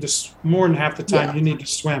time you need to, more than half the time Yeah. you need to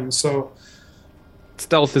swim. So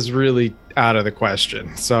Stealth is really out of the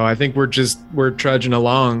question. So I think we're trudging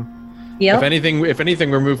along. Yep. If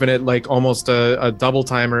anything, we're moving at like almost a double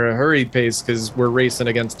time or a hurried pace because we're racing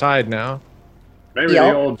against tide now. Maybe Yep.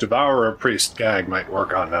 the old Devourer Priest gag might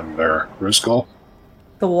work on them there, Ruskell.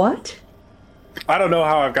 The what? I don't know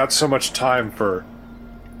how I've got so much time for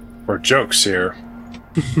jokes here.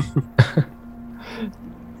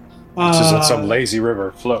 This isn't some lazy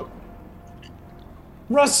river float.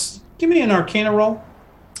 Russ, give me an Arcana roll.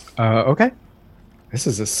 Okay. This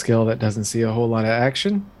is a skill that doesn't see a whole lot of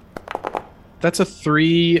action. That's a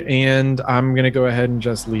 3, and I'm going to go ahead and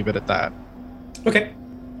just leave it at that. Okay.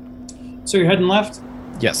 So you're heading left.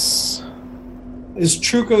 Yes. Is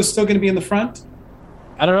Truco still going to be in the front?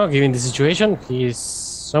 I don't know, given the situation, he's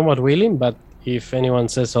somewhat willing, but if anyone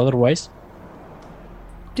says otherwise,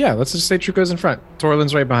 Yeah, let's just say Truco's in front.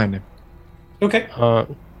 Torlin's right behind him. Okay.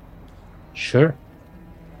 sure.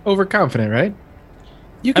 Overconfident, right?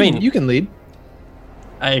 You mean- you can lead.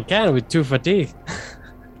 I can with 2 fatigue.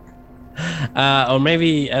 Or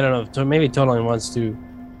maybe, I don't know, maybe Tolan wants to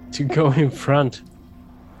go in front.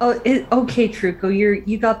 Oh, okay, Truco.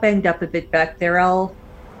 You got banged up a bit back there. I'll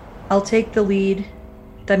take the lead.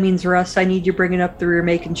 That means, Russ, I need you bringing up the rear,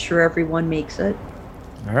 making sure everyone makes it.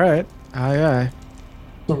 All right. Aye, aye.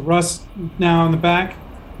 So Russ now in the back.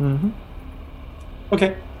 Mm-hmm.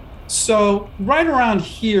 Okay. So right around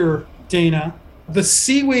here, Dana, the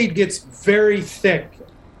seaweed gets very thick.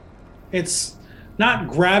 It's not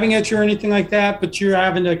grabbing at you or anything like that, but you're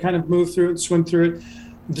having to kind of move through it, swim through it.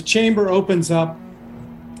 The chamber opens up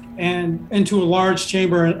and into a large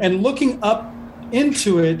chamber, and looking up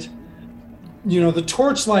into it, the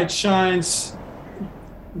torchlight shines.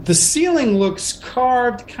 The ceiling looks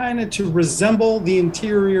carved kind of to resemble the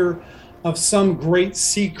interior of some great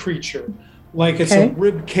sea creature, like it's a Okay.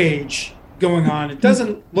 rib cage going on. It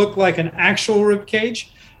doesn't look like an actual rib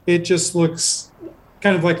cage. It just looks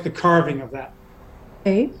kind of like the carving of that.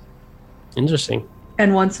 Okay. Interesting.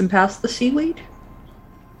 And once I'm past the seaweed,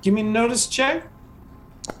 Give me a notice check.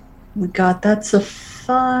 we got that's a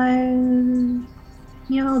 5.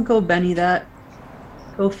 Yeah, I'll go Benny that.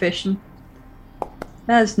 Go fishing.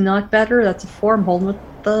 That is not better. That's a 4. I'm holding with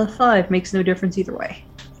the 5. Makes no difference either way.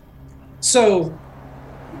 So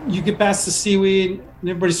you get past the seaweed and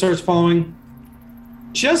everybody starts following.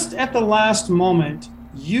 Just at the last moment,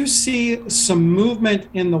 you see some movement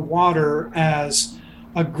in the water as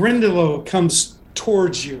a Grindylow comes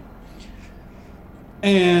towards you.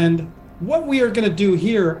 And what we are going to do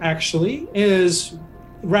here actually is,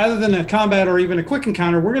 rather than a combat or even a quick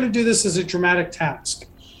encounter, we're going to do this as a dramatic task.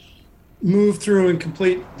 Move through and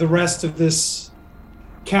complete the rest of this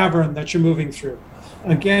cavern that you're moving through.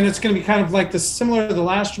 Again, it's going to be kind of like similar to the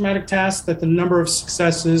last dramatic task, that the number of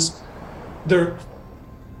successes, there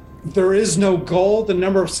is no goal. The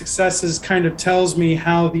number of successes kind of tells me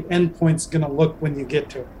how the endpoint's going to look when you get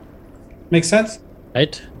to it. Make sense?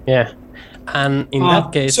 Right? Yeah. And in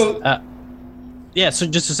that case, so- so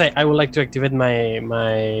just to say, I would like to activate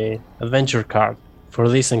my adventure card for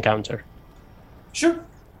this encounter. Sure.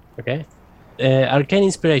 Okay. Arcane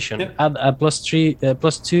Inspiration. Yep. Add a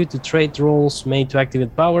 +2 to trait rolls made to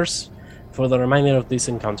activate powers for the remainder of this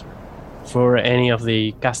encounter. For any of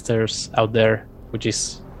the casters out there, which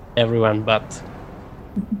is everyone but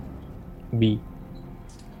B.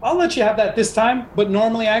 I'll let you have that this time, but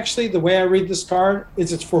normally, actually, the way I read this card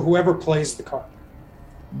is it's for whoever plays the card.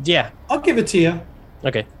 Yeah. I'll give it to you.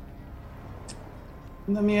 Okay.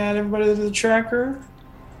 Let me add everybody to the tracker.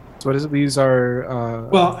 So what is it? These are.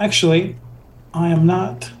 Well, actually, I am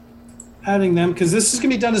not adding them because this is going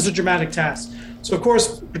to be done as a dramatic task. So, of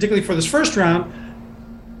course, particularly for this first round,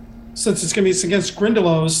 since it's going to be against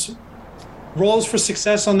Grindylows, rolls for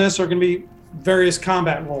success on this are going to be various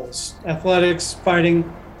combat rolls: athletics,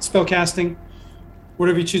 fighting, spellcasting,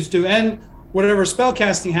 whatever you choose to do. And whatever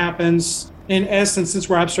spellcasting happens, in essence, since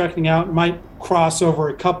we're abstracting out, might cross over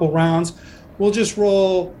a couple rounds. We'll just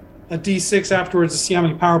roll a d6 afterwards to see how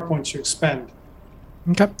many power points you expend.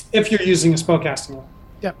 Okay. If you're using a spellcasting roll.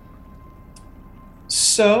 Yep.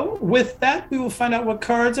 So with that, we will find out what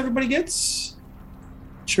cards everybody gets.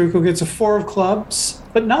 Truco gets a 4 of clubs,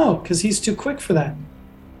 but no, because he's too quick for that.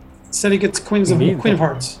 Instead, he gets Queen of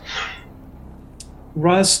Hearts.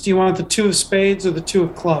 Russ, do you want the 2 of spades or the 2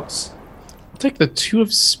 of clubs? I'll take the 2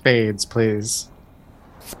 of spades, please.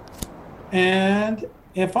 And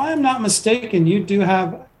if I am not mistaken, you do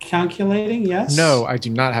have calculating, yes? No, I do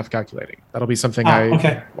not have calculating. That'll be something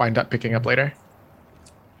okay. wind up picking up later.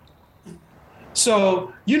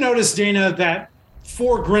 So you notice, Dana, that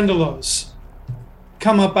 4 Grindylows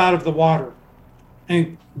come up out of the water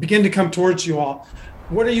and begin to come towards you all.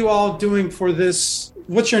 What are you all doing for this?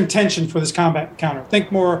 What's your intention for this combat encounter?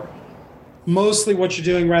 Think more mostly what you're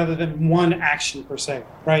doing rather than one action per se,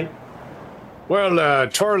 right? Well,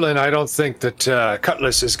 Torlin, I don't think that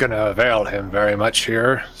Cutlass is going to avail him very much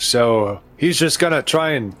here. So he's just going to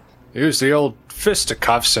try and use the old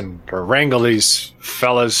fisticuffs and wrangle these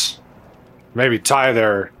fellas. Maybe tie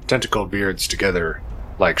their tentacle beards together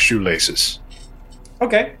like shoelaces.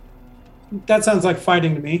 Okay. That sounds like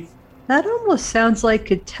fighting to me. That almost sounds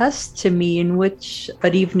like a test to me, in which,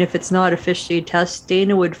 but even if it's not officially a test,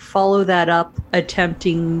 Dana would follow that up,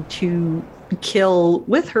 attempting to kill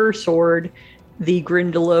with her sword the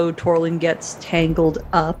Grindylow Torlin gets tangled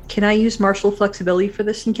up. Can I use martial flexibility for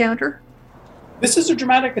this encounter? This is a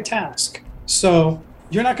dramatic task, so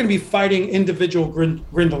you're not going to be fighting individual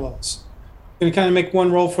Grindylows. You're going to kind of make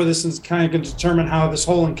one roll for this and kind of going to determine how this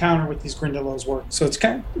whole encounter with these Grindylows work. So it's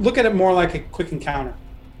kind of, look at it more like a quick encounter.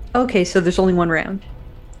 Okay, so there's only one round.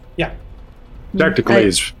 Yeah. Tactically,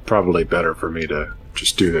 it's probably better for me to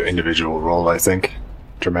just do the individual roll, I think.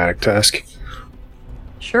 Dramatic task.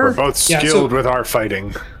 Sure. We're both skilled with our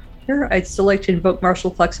fighting. Sure, I'd still like to invoke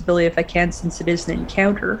martial flexibility if I can, since it is an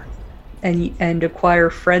encounter, and acquire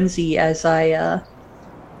frenzy as I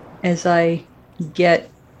get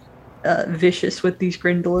vicious with these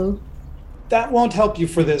Grindylow. That won't help you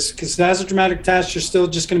for this, because as a dramatic task, you're still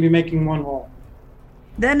just going to be making one roll.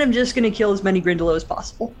 Then I'm just going to kill as many Grindylow as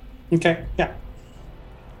possible. Okay, yeah.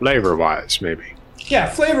 Flavor-wise, maybe. Yeah,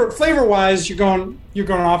 flavor-wise, you're going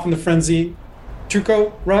off in the frenzy.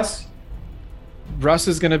 Truco, Russ? Russ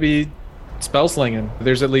is going to be spell slinging.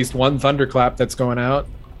 There's at least one thunderclap that's going out,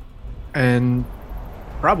 and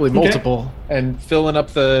probably multiple, and filling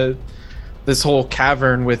up this whole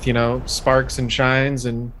cavern with, sparks and shines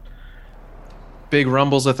and big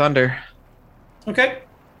rumbles of thunder. Okay.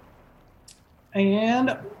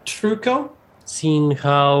 And Truco? Seeing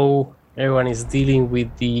how everyone is dealing with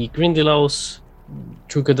the Grindylows,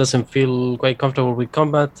 Truco doesn't feel quite comfortable with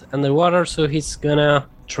combat underwater, so he's gonna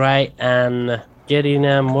try and get in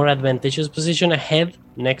a more advantageous position ahead,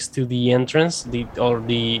 next to the entrance,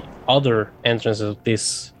 the other entrance of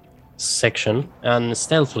this section, and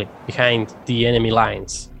stealthily behind the enemy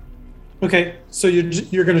lines. Okay, so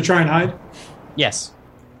you're going to try and hide? Yes.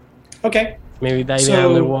 Okay. Maybe diving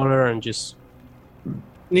underwater and just...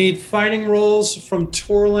 Need fighting rolls from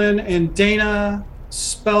Torlin and Dana,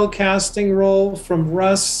 spell casting roll from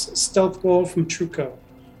Russ, stealth roll from Truco.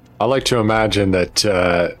 I like to imagine that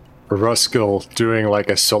Ruskell doing like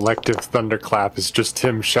a selective thunderclap is just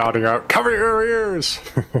him shouting out, "Cover your ears!"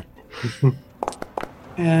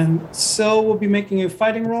 And Syl will be making a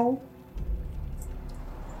fighting roll.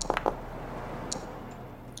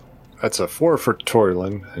 That's a 4 for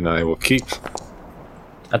Torlin, and I will keep.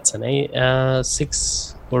 That's an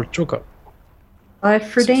 6 for Truco. 5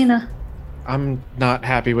 for Dana. I'm not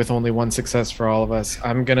happy with only one success for all of us.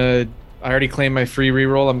 I already claimed my free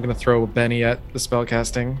reroll. I'm going to throw Benny at the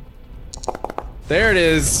spellcasting. There it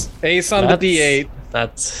is. Ace on the D8.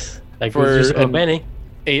 That's like for use for Benny.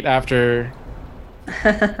 8 after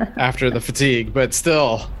the fatigue, but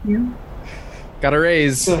still. Yeah. Got a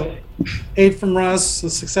raise. So 8 from Russ, a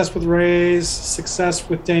success with Raise, success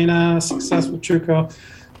with Dana, success with Truco.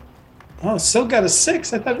 Oh, Syl got a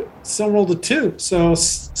 6. I thought Syl rolled a 2. So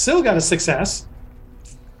Syl got a success.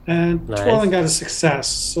 And nice. Torlin got a success.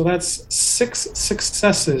 So that's 6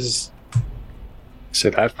 successes. Say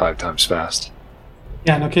that 5 times fast.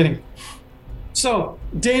 Yeah, no kidding. So,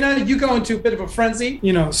 Dana, you go into a bit of a frenzy.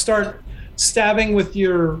 Start stabbing with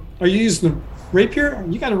your... Are you using a rapier?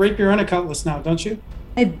 You got a rapier and a cutlass now, don't you?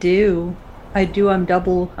 I do. I'm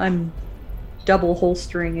double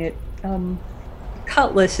holstering it.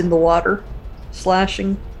 Cutlass in the water,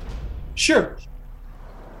 slashing. Sure.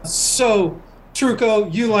 So,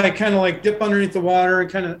 Truco, you kind of dip underneath the water and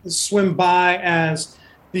kind of swim by as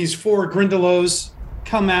these 4 Grindylows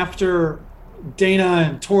come after Dana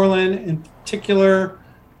and Torlin in particular,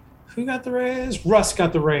 Who got the raise? Russ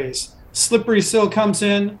got the raise. Slippery Sill comes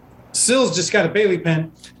in. Sill's just got a Bailey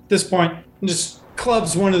pin at this point and just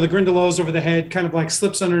clubs one of the Grindylows over the head, kind of like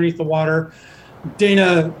slips underneath the water.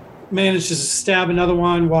 Dana manages to stab another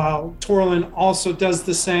one while Torlin also does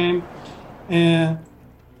the same. And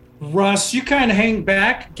Russ, you kind of hang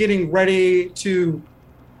back, getting ready to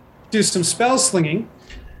do some spell slinging.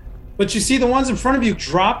 But you see the ones in front of you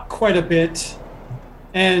drop quite a bit.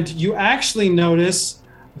 And you actually notice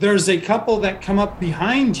there's a couple that come up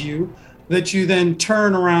behind you that you then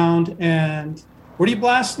turn around and... What are you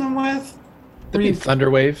blasting them with?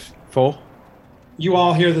 Thunderwave, full. You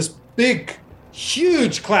all hear this big,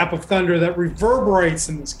 huge clap of thunder that reverberates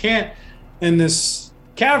in this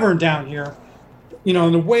cavern down here. You know,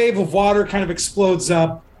 and the wave of water kind of explodes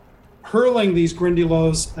up, hurling these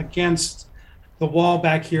Grindylows against the wall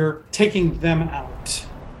back here, taking them out.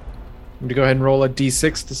 I'm going to go ahead and roll a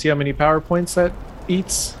d6 to see how many power points that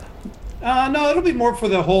eats. No, it'll be more for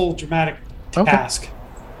the whole dramatic task.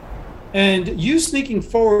 And you sneaking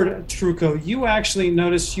forward, Truco, you actually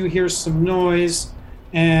notice you hear some noise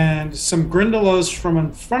and some Grindylows from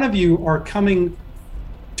in front of you are coming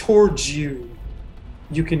towards you.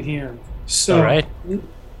 You can hear. So All right.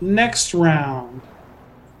 Next round,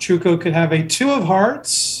 Truco could have a 2 of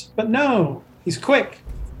hearts, but no, he's quick.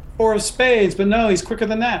 4 of spades, but no, he's quicker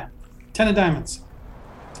than that. 10 of diamonds.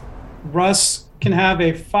 Russ can have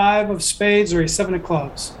a 5 of spades or a 7 of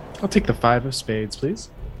clubs. I'll take the 5 of spades, please.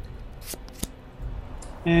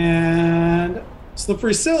 And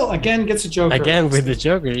Slippery Sill again gets a joker. Again with the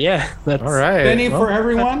Joker, yeah. That's All right. Penny for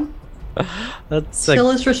everyone. That's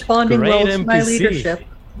Still is responding great well to my NPC. leadership.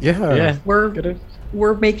 Yeah.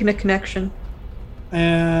 We're making a connection.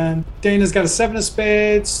 And Dana's got a 7 of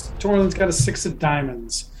spades. Torlin's got a 6 of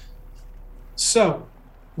diamonds. So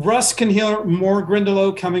Russ can hear more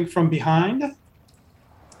Grindylow coming from behind,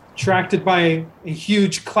 attracted by a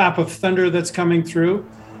huge clap of thunder that's coming through,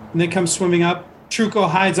 and they come swimming up. Truco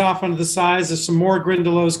hides off onto the sides as some more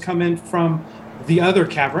Grindylows come in from the other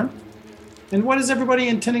cavern. And what is everybody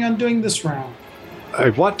intending on doing this round? I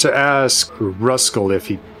want to ask Ruskell if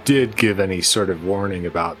he did give any sort of warning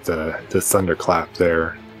about the thunderclap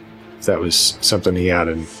there. If that was something he had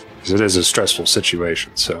in... Because it is a stressful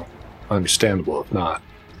situation, so understandable if not.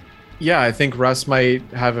 Yeah, I think Russ might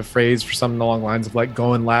have a phrase for something along the lines of like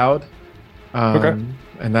going loud. Okay.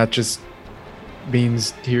 And that just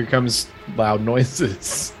means here comes loud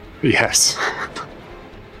noises. Yes.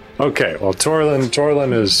 Okay, well,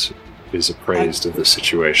 Torlin is appraised of the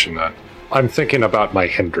situation. I'm thinking about my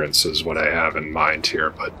hindrance is what I have in mind here,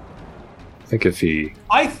 but I think if he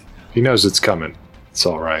knows it's coming, it's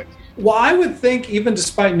all right. Well, I would think, even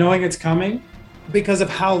despite knowing it's coming, because of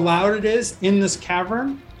how loud it is in this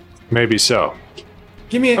cavern. Maybe so.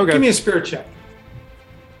 Give me a spirit check.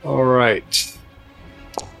 All right.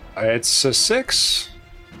 It's a 6.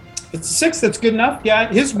 It's a 6. That's good enough.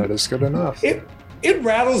 Yeah, That is good enough. It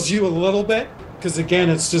rattles you a little bit because again,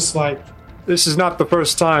 it's just like This is not the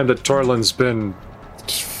first time that Torlin's been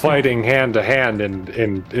fighting hand to hand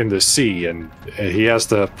in the sea, and he has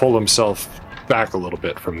to pull himself back a little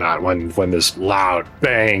bit from that when this loud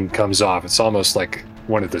bang comes off. It's almost like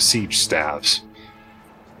one of the siege staves.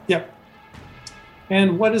 Yep.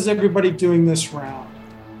 And what is everybody doing this round?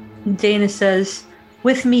 Dana says,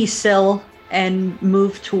 "With me, Sill," and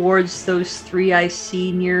move towards those 3 I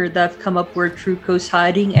see near that have come up where Truco's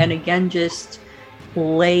hiding, and again just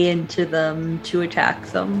lay into them to attack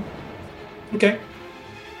them. Okay.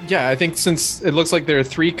 Yeah, I think since it looks like there are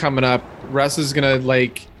 3 coming up, Russ is gonna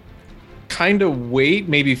like kind of wait,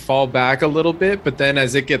 maybe fall back a little bit, but then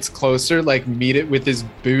as it gets closer, like meet it with his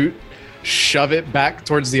boot, shove it back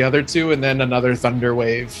towards the other 2, and then another thunder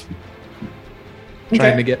wave.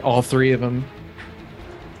 Trying to get all 3 of them.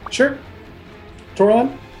 Sure.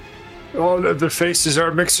 Torlin? All of the faces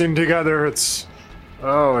are mixing together. It's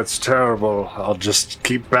terrible. I'll just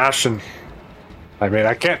keep bashing. I mean,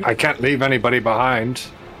 I can't leave anybody behind.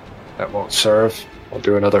 That won't serve. I'll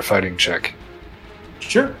do another fighting check.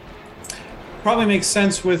 Sure. Probably makes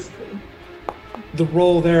sense with the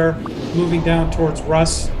roll there moving down towards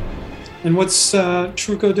Russ. And what's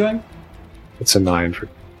Truco doing? It's a 9 for...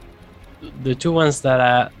 The 2 ones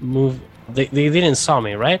that moved, they didn't saw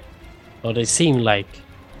me, right? Or they seem like...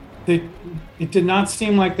 It did not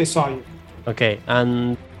seem like they saw you. Okay,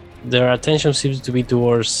 and their attention seems to be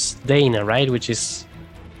towards Dana, right? Which is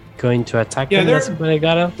going to attack them. That's what I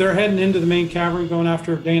got him. They're heading into the main cavern, going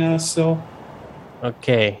after Dana still.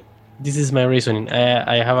 Okay, this is my reasoning.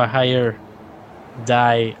 I have a higher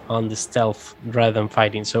die on the stealth rather than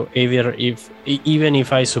fighting. So either even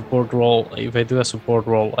if I do a support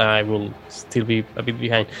roll, I will still be a bit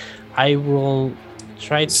behind. I will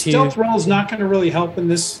try to Stealth roll is not going to really help in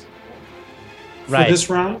this for this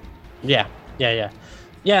round. Yeah.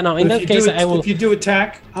 No, in that case, I will. If you do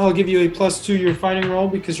attack, I'll give you a +2 your fighting roll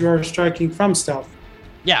because you are striking from stealth.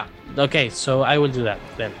 Yeah. Okay. So I will do that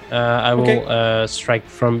then. I will strike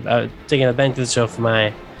from taking advantage of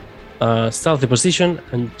my stealthy position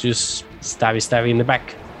and just stabby in the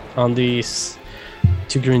back on these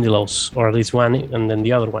 2 Grindylows, or at least one, and then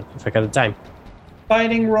the other one if I got the time.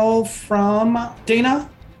 Fighting roll from Dana,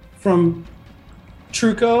 from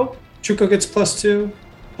Truco. Truco gets +2.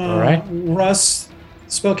 All right. Russ,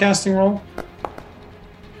 spellcasting roll.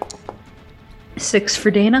 6 for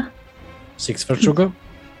Dana. 6 for Truco.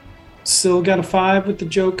 Still got a 5 with the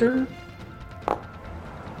Joker.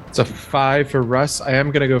 It's a 5 for Russ. I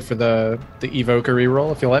am going to go for the Evoker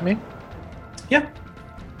reroll if you'll let me. Yeah.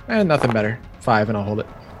 And nothing better. 5 and I'll hold it.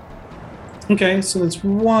 Okay, so that's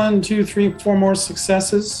 1, 2, 3, 4 more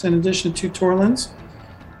successes in addition to Torlin's.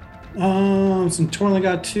 So Torlin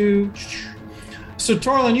got 2. So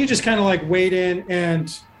Torlin, you just kind of like wade in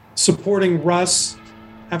and supporting Russ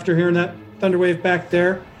after hearing that Thunderwave back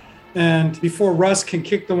there. And before Russ can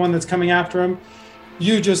kick the one that's coming after him,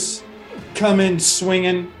 you just come in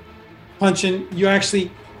swinging, punching. You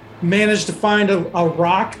actually manage to find a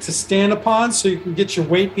rock to stand upon so you can get your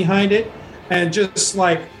weight behind it and just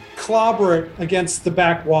like clobber it against the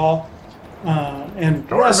back wall. And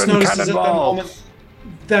Russ notices at that moment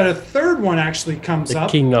that a third one actually comes up.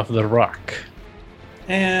 The king of the rock.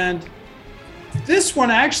 And this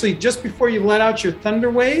one actually, just before you let out your thunder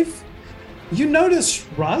wave, you notice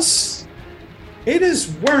Russ. It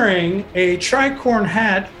is wearing a tricorn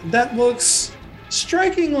hat that looks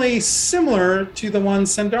strikingly similar to the one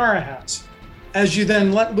Sandara has. As you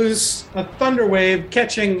then let loose a thunder wave,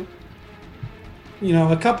 catching,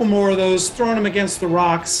 a couple more of those, throwing them against the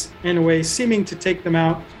rocks in a way, seeming to take them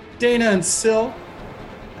out. Dana and Syl,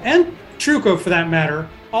 and Truco for that matter,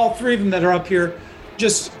 all 3 of them that are up here,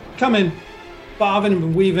 just come in, bobbing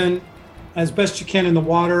and weaving as best you can in the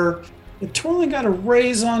water. Torlin got a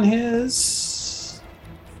raise on his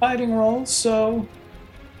fighting roll, so...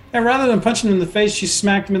 And rather than punching him in the face, you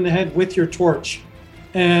smacked him in the head with your torch.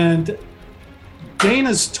 And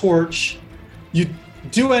Dana's torch, you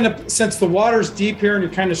do end up, since the water's deep here and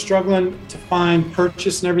you're kind of struggling to find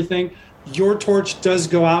purchase and everything, your torch does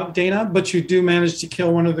go out, Dana, but you do manage to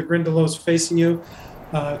kill one of the Grindylows facing you.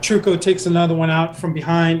 Truco takes another one out from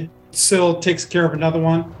behind. Syl takes care of another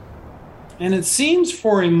one. And it seems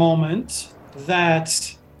for a moment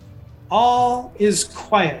that all is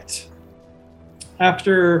quiet.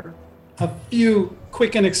 After a few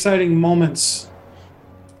quick and exciting moments,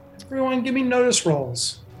 everyone give me notice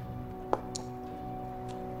rolls.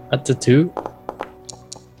 At the 2.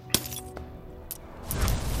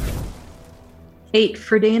 8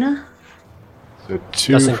 for Dana. So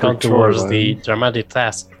 2 Doesn't for count towards Torlin. the dramatic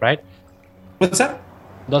task, right? What's that?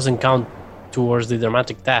 Doesn't count towards the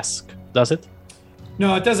dramatic task, does it?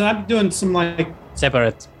 No, it doesn't. I'm doing some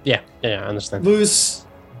Separate. Yeah, I understand. loose.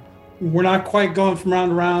 We're not quite going from round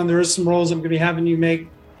to round. There is some rolls I'm going to be having you make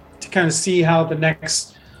to kind of see how the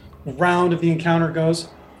next round of the encounter goes.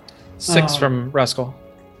 6 from Ruskell.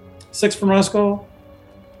 6 from Ruskell.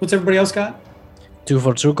 What's everybody else got? 2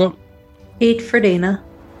 for Truco. 8 for Dana.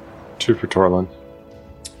 2 for Torlin.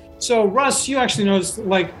 So, Russ, you actually noticed,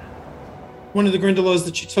 one of the Grindylows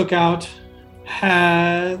that you took out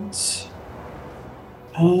had...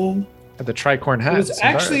 The tricorn hat. It was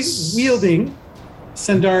actually wielding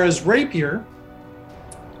Sandara's rapier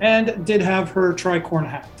and did have her tricorn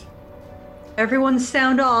hat. Everyone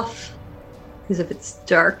sound off, because if it's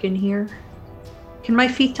dark in here. Can my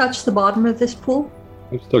feet touch the bottom of this pool?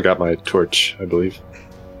 I've still got my torch, I believe.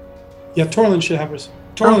 Yeah, Torlin should have his...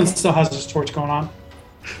 Torlin Okay. still has his torch going on.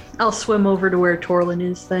 I'll swim over to where Torlin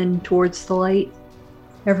is then, towards the light.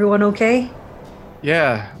 Everyone okay?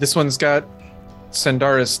 Yeah, this one's got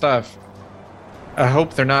Sandara's stuff. I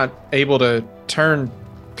hope they're not able to turn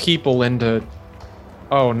people into...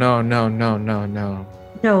 Oh, no. No,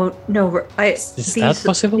 Is that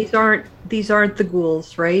possible? These aren't the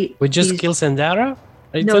ghouls, right? We just These- kill Sandara?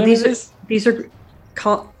 Are you No, telling me these this?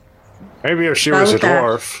 are Maybe if she was a Dial it back.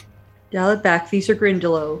 dwarf. dial it back. These are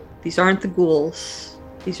Grindylow. These aren't the ghouls.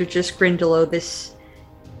 These are just Grindylow. This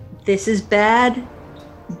is bad,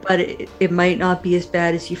 but it might not be as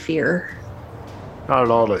bad as you fear. Not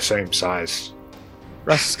at all the same size.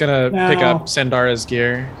 Russ is gonna pick Now- up Sandara's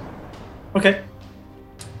gear. Okay.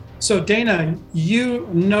 So Dana, you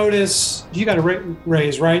notice you got a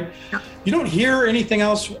raise, right? You don't hear anything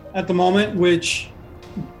else at the moment, which,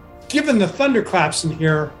 given the thunderclaps in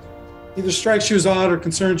here, either strikes you as odd or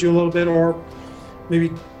concerns you a little bit, or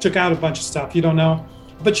maybe took out a bunch of stuff. You don't know.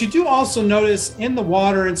 But you do also notice in the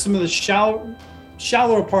water and some of the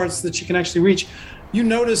shallower parts that you can actually reach, you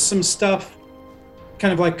notice some stuff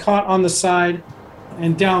kind of like caught on the side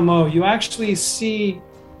and down low. You actually see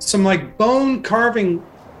some like bone carving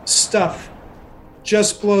stuff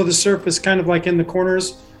just below the surface, kind of like in the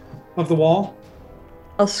corners of the wall.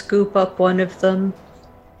 I'll scoop up one of them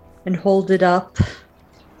and hold it up.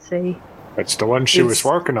 Say, It's the one she was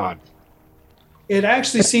working on. It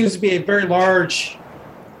actually seems to be a very large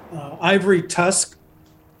ivory tusk,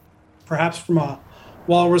 perhaps from a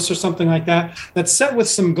walrus or something like that, that's set with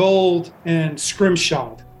some gold and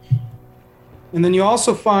scrimshawed. And then you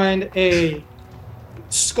also find a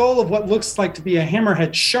skull of what looks like to be a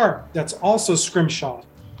hammerhead shark that's also scrimshawed.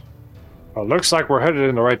 Well, looks like we're headed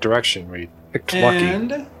in the right direction. We picked lucky.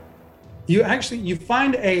 And you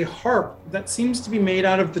find a harp that seems to be made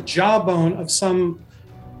out of the jawbone of some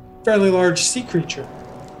fairly large sea creature.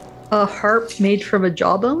 a harp made from a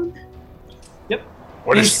jawbone? Yep.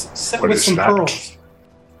 What And is set what with is some that? pearls.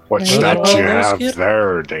 What's Yeah. that you Oh, have skip.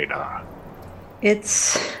 there, Dana?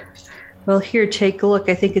 It's, well, here, take a look.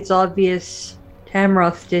 I think it's obvious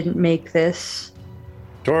Tamroth didn't make this.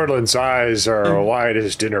 Torlin's eyes are wide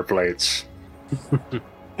as dinner plates.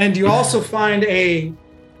 And you also find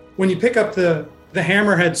when you pick up the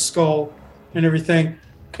hammerhead skull and everything,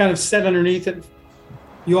 kind of set underneath it,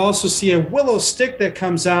 you also see a willow stick that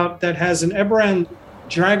comes out that has an Eberron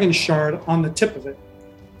dragon shard on the tip of it.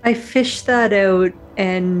 I fish that out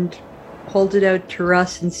and hold it out to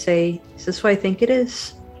Russ and say, is this what I think it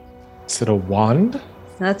is? Is it a wand?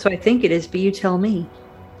 That's what I think it is, but you tell me.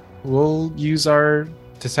 We'll use our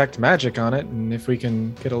detect magic on it, and if we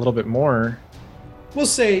can get a little bit more. We'll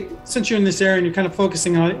say, since you're in this area and you're kind of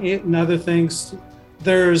focusing on it and other things,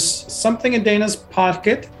 there's something in Dana's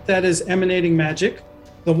pocket that is emanating magic.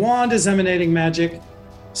 The wand is emanating magic.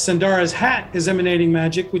 Sandara's hat is emanating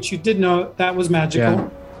magic, which you did know that was magical. Yeah.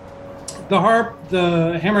 The harp,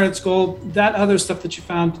 the hammerhead skull, that other stuff that you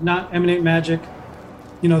found did not emanate magic.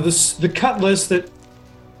 You know, the cutlass that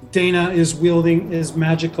Dana is wielding is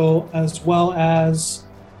magical, as well as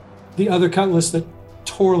the other cutlass that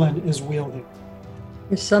Torlin is wielding.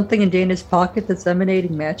 There's something in Dana's pocket that's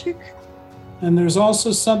emanating magic? And there's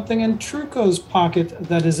also something in Truco's pocket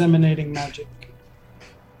that is emanating magic.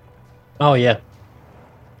 Oh yeah.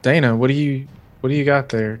 Dana, what do you got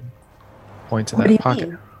there? Point to What do that you pocket.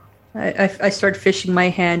 mean? I start fishing my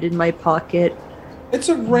hand in my pocket. It's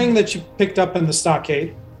a ring that you picked up in the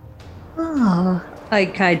stockade. Ah, I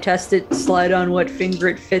kind of test it, slide on what finger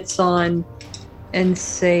it fits on, and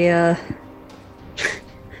say,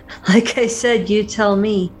 like I said, you tell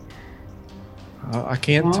me. I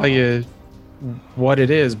can't tell you what it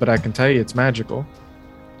is, but I can tell you it's magical.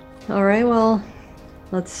 All right, well,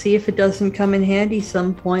 let's see if it doesn't come in handy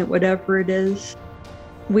some point, whatever it is.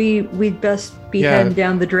 We'd best be Yeah. heading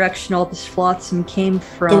down the direction all this flotsam came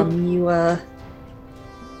from.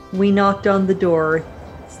 We knocked on the door.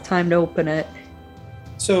 It's time to open it.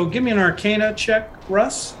 So give me an Arcana check,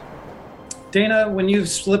 Russ. Dana, when you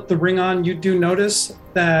slip the ring on, you do notice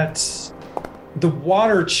that the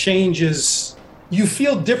water changes. You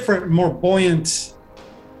feel different, more buoyant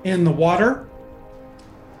in the water.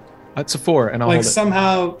 That's a 4, and I'll Like hold it.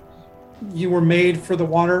 somehow you were made for the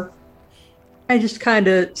water. I just kind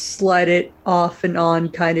of slide it off and on,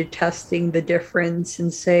 kind of testing the difference,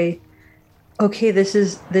 and say, "Okay, this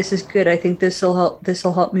is good. I think this'll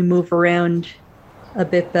help me move around a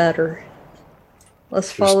bit better.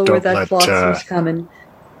 Let's follow where don't that let, flossam's coming."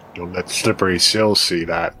 Don't let Slippery Sill see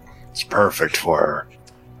that. It's perfect for her.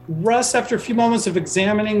 Russ, after a few moments of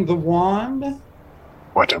examining the wand,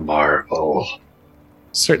 What a marvel.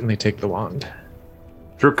 Certainly take the wand.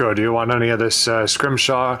 Druko, do you want any of this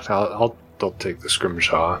scrimshaw? I'll take the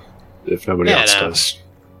scrimshaw if nobody Yeah, else no. does.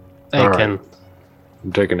 I All right. can.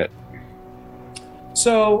 I'm taking it.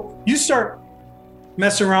 so you start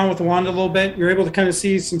messing around with the wand a little bit. You're able to kind of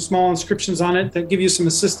see some small inscriptions on it that give you some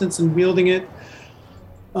assistance in wielding it.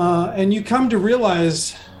 And you come to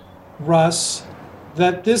realize, Russ,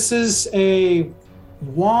 that this is a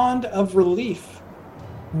wand of relief.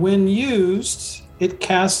 When used, it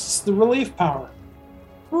casts the relief power.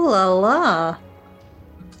 Ooh la la!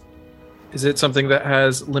 Is it something that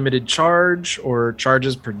has limited charge or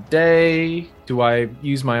charges per day? Do I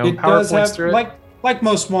use my own It power does points have, through it? like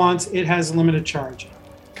most wands, it has a limited charge.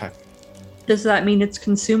 Does that mean it's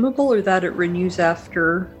consumable or that it renews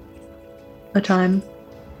after a time?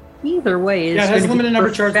 Either way, it's Yeah, it has going to limited be number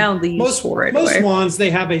of charges. profoundly useful right Most away. wands,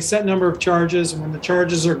 they have a set number of charges, and when the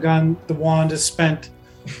charges are gone, the wand is spent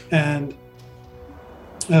and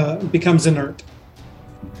becomes inert.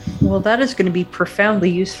 Well, that is going to be profoundly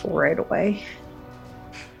useful right away.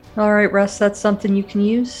 All right, Russ, that's something you can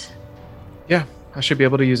use? Yeah, I should be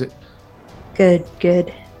able to use it. Good,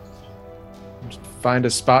 good. Find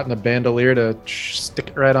a spot in the bandolier to stick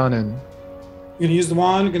it right on in. You're gonna use the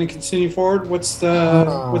wand. You're gonna continue forward. What's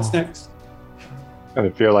next? I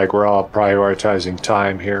feel like we're all prioritizing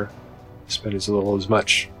time here. Spend as little as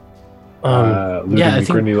much. Looting yeah, I the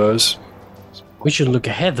think Grindylows. we should look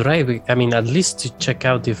ahead, right? I mean, at least to check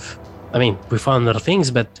out if, I mean, we found other things,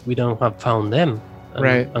 but we don't have found them.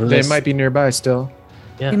 Right. Unless, They might be nearby still.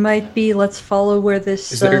 Yeah. It might be. Let's follow where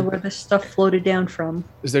this Is there- where this stuff floated down from.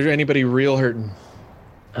 Is there anybody real hurting?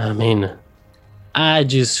 I mean, I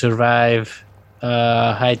just survived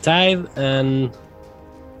high tide, and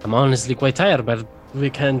I'm honestly quite tired, but I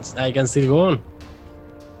can still go on.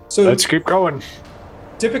 So Let's keep going.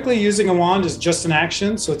 typically using a wand is just an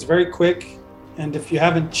action, so it's very quick. And if you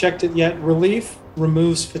haven't checked it yet, relief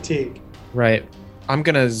removes fatigue. Right. I'm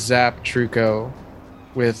gonna zap Truco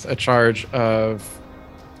with a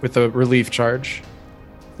relief charge.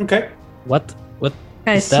 Okay. What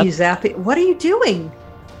I Is see that- you zapping. What are you doing?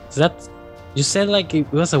 is that? You said like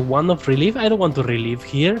it was a wand of relief? I don't want to relieve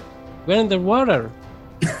here. We're in the water.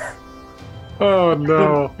 Oh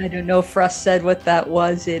no. I don't know if Russ said what that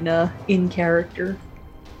was in character.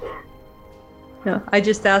 No, I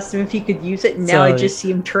just asked him if he could use it, and now I Sorry. just see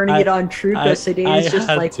him turning it on Truco, so I Dana's just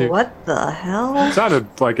had like, to. what the hell? It sounded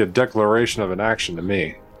like a declaration of an action to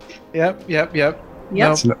me. Yep. Yep.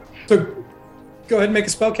 Nope. So go ahead and make a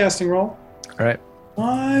spellcasting roll. All right.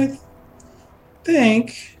 I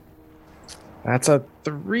think That's a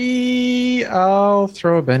 3. I'll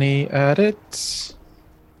throw a Benny at it.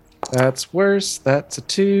 That's worse. That's a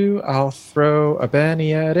 2. I'll throw a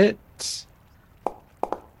Benny at it.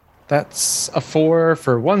 That's a 4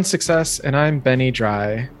 for 1 success, and I'm Benny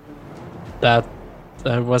dry. That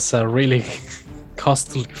was a really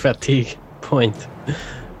costly fatigue point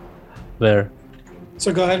there.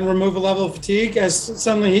 so. Go ahead and remove a level of fatigue as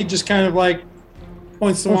suddenly he just kind of like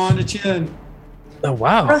points the wand at you and Oh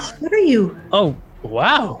wow! Russ, what are you? Oh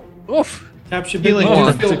wow! Oof! taps your Healing big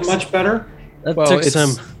wand. feel much better. That Well, took it's-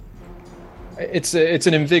 some. It's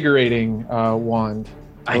an invigorating wand.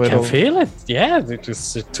 I little- can feel it. Yeah, it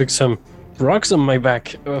took some rocks on my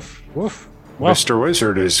back. Oof! Oof! Wow. Mr.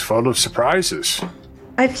 Wizard is full of surprises.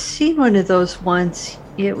 I've seen one of those once.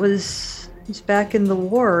 It was back in the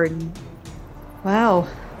war, and wow.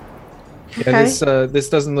 Yeah, this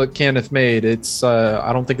doesn't look Kenneth made. It's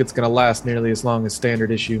I don't think it's gonna last nearly as long as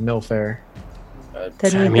standard issue Milfair.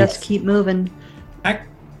 Then I we mean, just keep moving.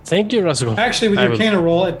 thank you, Russell. Actually, with I your will- Cana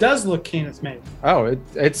roll, it does look Kenneth made. Oh,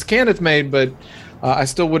 it's Kenneth made, but I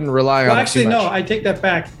still wouldn't rely Well, on actually, it too no, much. I take that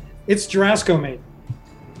back. It's Jarasco made.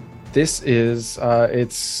 This is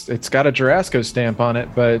it's got a Jarasco stamp on it,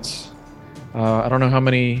 but I don't know how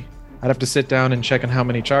many. I'd have to sit down and check on how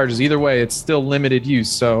many charges. Either way, it's still limited use.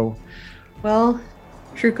 So Well,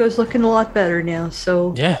 Truco's looking a lot better now,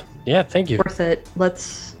 so Yeah, thank you. worth it.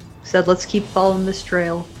 Let's keep following this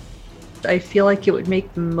trail. I feel like it would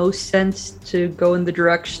make the most sense to go in the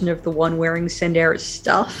direction of the one wearing Sandara's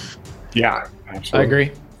stuff. Yeah, I absolutely.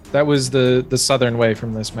 agree. That was the southern way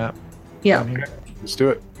from this map. Yeah. Down here. Let's do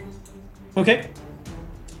it. Okay.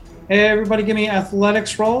 Hey, everybody, give me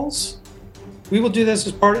athletics rolls. We will do this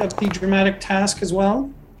as part of the dramatic task as well.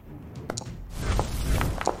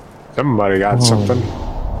 Somebody got something.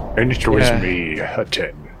 And it was Yeah. me, a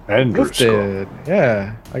 10. And Wolf Driscoll. did.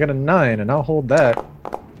 Yeah, I got a 9, and I'll hold that.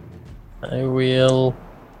 I will.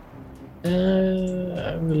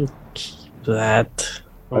 I will keep that.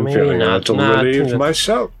 Or I'm maybe feeling a not. little Nah, I think relieved that's-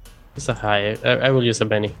 myself. It's a high. I will use a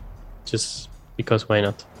Benny, just because why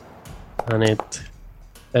not? And it.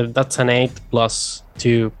 That's an 8 plus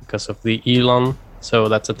 2 because of the Elon, so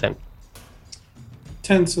that's a 10.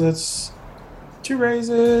 10, so that's 2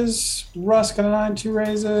 raises. Russ got a 9, 2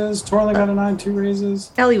 raises. Torley got a 9, 2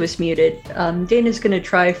 raises. Ellie was muted. Dana's going to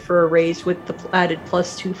try for a raise with the added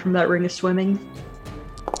 +2 from that ring of swimming.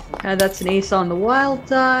 That's an ace on the wild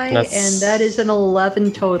die, That's- and that is an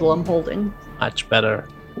 11 total I'm holding. Much better.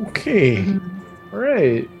 Okay. All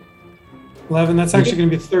right. 11, that's actually going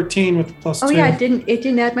to be 13 with the +2. Oh yeah, it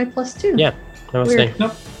didn't add my +2. Yeah, I was Weird. saying.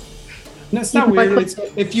 Nope. No, it's not Even if I weird. click-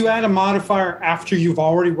 It's, if you add a modifier after you've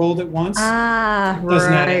already rolled it once. Ah,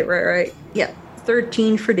 Doesn't add right. Yeah,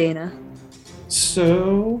 13 for Dana.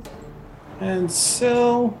 So, and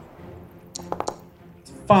Syl,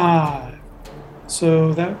 5.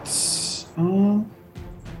 So that's 10.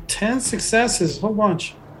 10 successes, a whole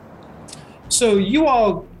bunch. So you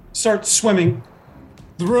all start swimming.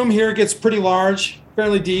 The room here gets pretty large,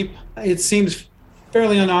 fairly deep. It seems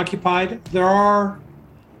fairly unoccupied. There are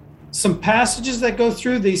some passages that go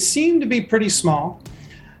through. They seem to be pretty small.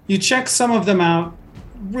 You check some of them out,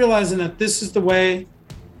 realizing that this is the way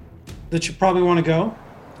that you probably want to go.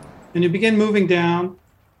 And you begin moving down.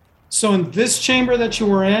 So in this chamber that you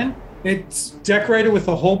were in, it's decorated with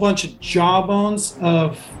a whole bunch of jawbones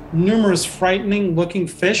of numerous frightening looking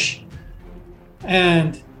fish.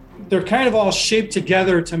 And they're kind of all shaped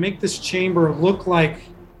together to make this chamber look like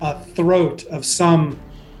a throat of some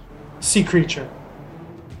sea creature.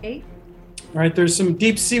 Okay. Right, there's some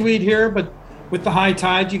deep seaweed here, but with the high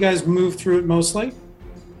tide, you guys move through it mostly.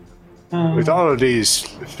 With all of these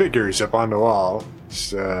figures up on the wall,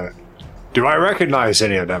 do I recognize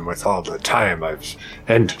any of them with all the time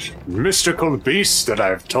and mystical beasts that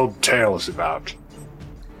I've told tales about?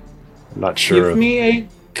 I'm not sure. Give me a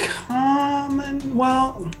common,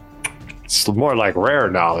 well... It's more like rare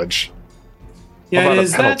knowledge. Yeah, How it about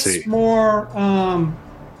is. a penalty? That's more,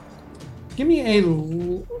 give me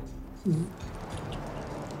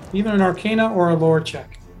either an Arcana or a Lore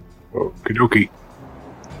check. Okie dokie.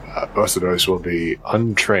 Both of those will be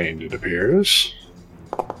untrained, it appears.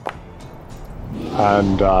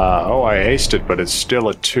 And, I aced it, but it's still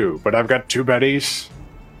a 2. But I've got 2 betties.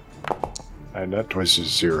 And that was a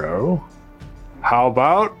 0. How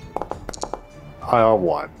about a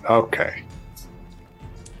 1? Okay.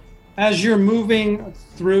 As you're moving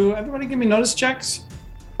through, everybody give me notice checks.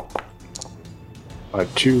 A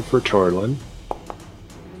 2 for Torlin.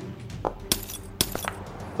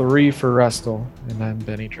 3 for Restel, and then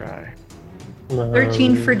Benny Dry.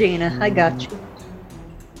 13 for Dana. I got you.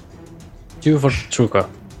 2 for Truco.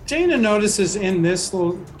 Dana notices in this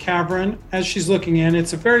little cavern, as she's looking in,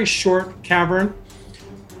 it's a very short cavern,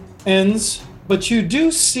 ends, but you do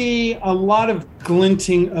see a lot of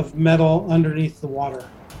glinting of metal underneath the water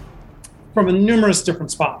from numerous different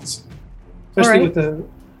spots. Especially Alright. with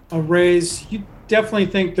a raise, you definitely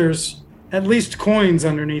think there's at least coins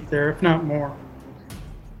underneath there, if not more.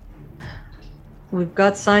 We've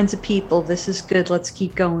got signs of people. This is good. Let's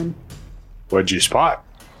keep going. What'd you spot?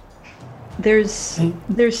 There's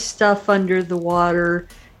stuff under the water,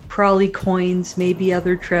 probably coins, maybe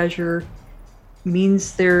other treasure.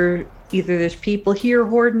 Means either there's people here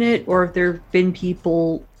hoarding it, or if there've been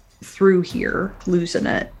people through here losing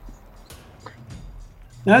it.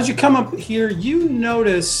 Now, as you come up here, you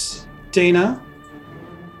notice, Dana,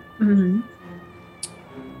 Mm-hmm.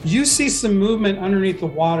 you see some movement underneath the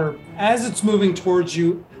water. As it's moving towards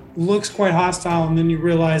you, looks quite hostile, and then you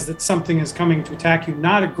realize that something is coming to attack you.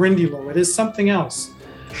 Not a Grindylow, it is something else.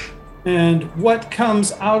 And what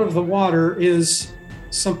comes out of the water is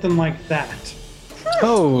something like that.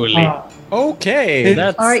 Holy. Okay.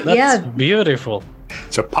 That's, All right, that's yeah. beautiful.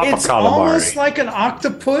 It's a Papa It's almost Calamari. like an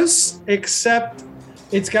octopus, except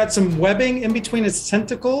it's got some webbing in between its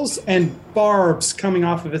tentacles and barbs coming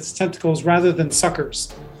off of its tentacles rather than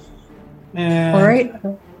suckers. And All right.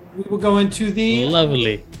 we will go into the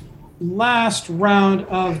Lovely. last round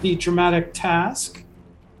of the dramatic task.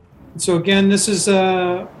 So again, this is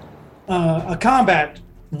a combat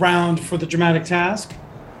round for the dramatic task.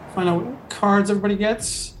 Find out what cards everybody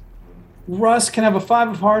gets. Russ can have a 5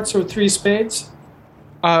 of hearts or 3 spades.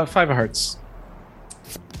 5 of hearts.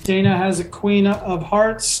 Dana has a queen of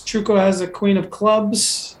hearts. Truco has a queen of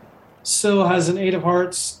clubs. Syl has an 8 of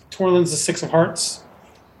hearts. Torlin's a 6 of hearts.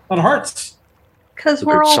 A lot of hearts. Because a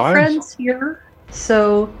we're good all sign. friends here.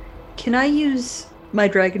 So, can I use my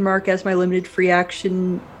Dragon Mark as my limited free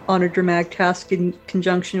action on a dramatic task in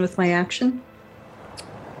conjunction with my action?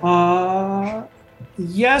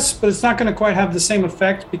 Yes, but it's not going to quite have the same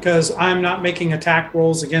effect because I'm not making attack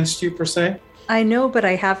rolls against you per se. I know, but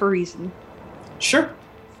I have a reason. Sure.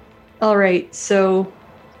 All right, so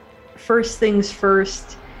first things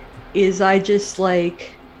first is I just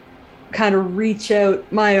kind of reach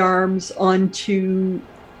out my arms onto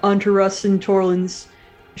Russ and Torlin's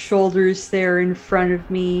shoulders there in front of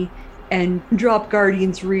me and drop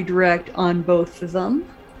Guardian's Redirect on both of them,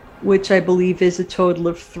 which I believe is a total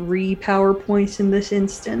of 3 power points in this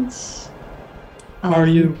instance. Are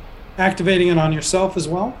you activating it on yourself as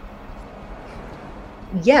well?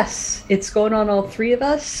 Yes, it's going on all 3 of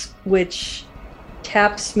us, which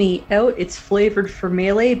taps me out. It's flavored for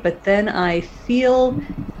melee, but then I feel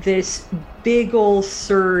this big ol'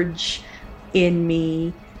 surge in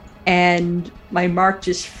me, and my mark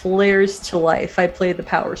just flares to life. I play the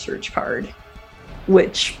Power Surge card,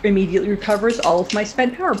 which immediately recovers all of my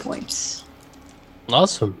spent power points.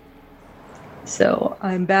 Awesome. So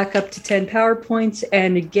I'm back up to 10 power points.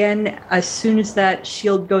 And again, as soon as that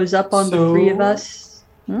shield goes up on the three of us.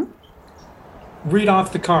 Read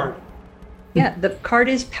off the card. Yeah, the card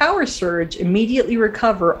is Power Surge. Immediately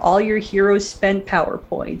recover all your heroes' spent power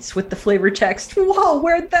points with the flavor text. Whoa,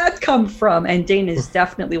 where'd that come from? And Dana is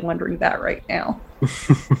definitely wondering that right now.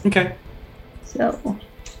 Okay. So,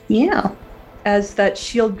 yeah. As that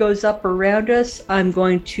shield goes up around us, I'm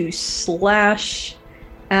going to slash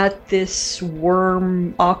at this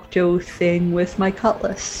worm octo thing with my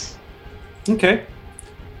cutlass. Okay.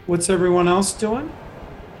 What's everyone else doing?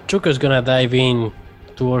 Chuko's gonna dive in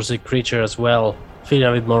towards the creature as well, feeling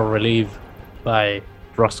a bit more relieved by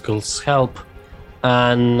Roscoe's help,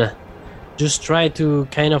 and just try to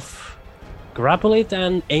kind of grapple it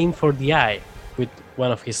and aim for the eye with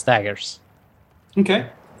one of his daggers. Okay.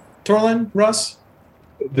 Torlin, Russ?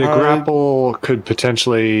 The grapple could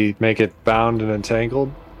potentially make it bound and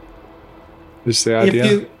entangled. Is the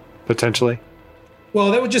idea? Potentially.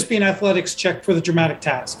 Well, that would just be an athletics check for the dramatic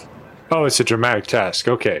task. Oh, it's a dramatic task.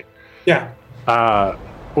 Okay. Yeah.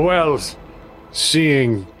 Well,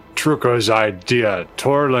 seeing Truco's idea,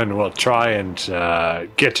 Torlin will try and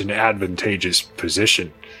get an advantageous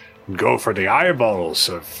position and go for the eyeballs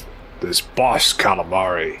of this boss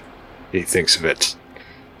calamari. He thinks of it.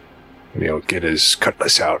 And he'll get his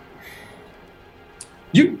cutlass out.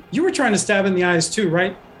 You were trying to stab in the eyes too,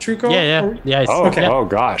 right, Truco? Yeah. The eyes. Oh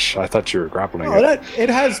gosh, I thought you were grappling it. It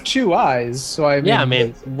has 2 eyes, so I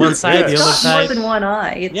mean... one side, the It's other got side. more than one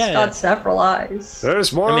eye. It's got several eyes.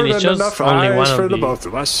 There's more it than shows enough only one eyes of for the the- both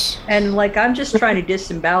of us. And I'm just trying to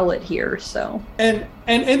disembowel it here, so. And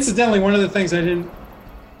incidentally, one of the things I didn't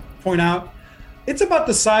point out, it's about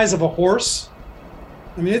the size of a horse.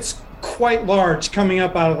 I mean, it's quite large coming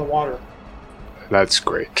up out of the water. That's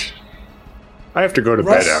great. I have to go to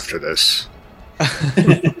Russ? bed after this.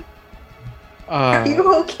 Are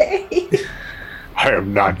you okay? I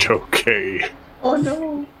am not okay. Oh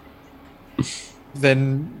no.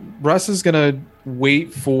 Then Russ is gonna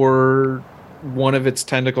wait for one of its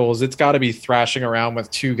tentacles. It's got to be thrashing around with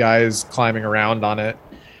 2 guys climbing around on it,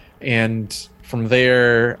 and from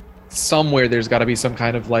there, somewhere there's got to be some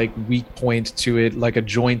kind of like weak point to it, like a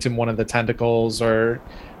joint in one of the tentacles, or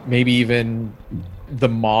maybe even the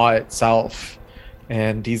maw itself.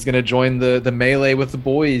 And he's gonna join the melee with the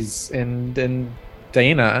boys and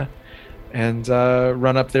Dana, and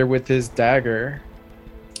run up there with his dagger.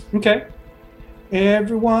 Okay.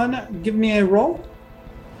 Everyone, give me a roll.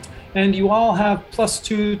 And you all have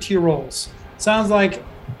 +2 to your rolls. Sounds like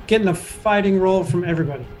getting a fighting roll from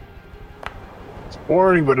everybody. It's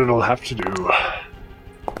boring, but it'll have to do.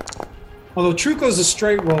 Although Truco's a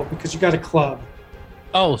straight roll because you got a club.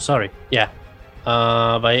 Oh, sorry. Yeah.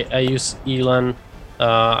 But I use Elan.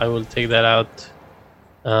 I will take that out.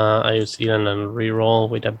 I use Elan and reroll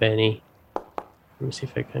with a Benny. Let me see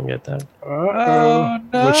if I can get that. Oh,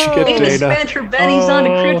 no. What'd she get, Dana Dana? spent her bennies on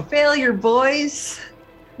a crit failure, boys.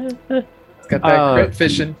 It's got that crit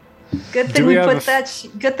fishing. Good Do thing we we have put a f-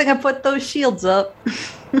 that. Good thing I put those shields up.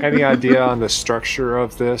 Any idea on the structure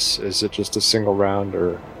of this? Is it just a single round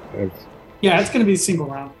or? Yeah, it's going to be a single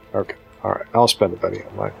round. Okay, all right. I'll spend a penny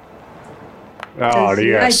on mine. Oh Because, yeah,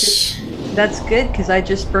 yes, That's good because I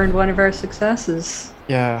just burned one of our successes.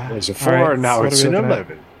 Yeah. there's a All 4. right, Now so what it's are we an looking at?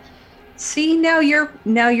 11. See, now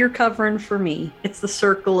you're covering for me. It's the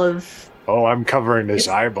circle of. Oh, I'm covering this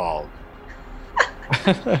eyeball.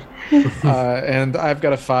 And I've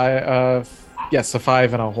got a 5. Yes, a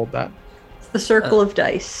 5, and I'll hold that. The circle of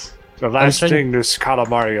dice. The last trying- thing this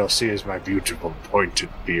calamari will see is my beautiful pointed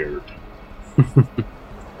beard.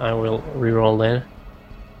 I will reroll then.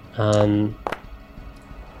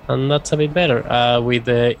 And that's a bit better. With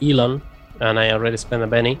the Elon, and I already spent a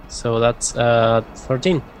Benny, so that's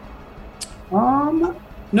 13.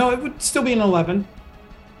 No, it would still be an 11.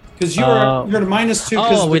 Because you're at a -2.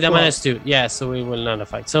 Oh, with a -2. Yeah, so we will not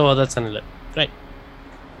fight. So that's an 11. Right.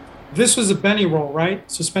 This was a Benny roll, right?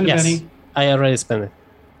 So spend a Yes. Benny. I already spent it.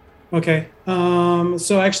 Okay.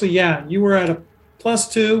 So actually, yeah, you were at a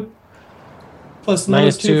 +2, plus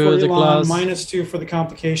another 2 for the Elon, class. -2 for the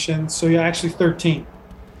complication. So yeah, actually 13.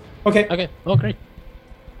 Okay. Okay. Oh, great.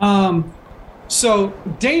 So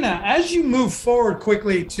Dana, as you move forward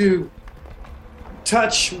quickly to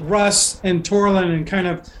touch Russ and Torlin and kind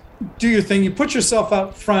of do your thing, you put yourself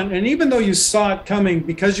up front, and even though you saw it coming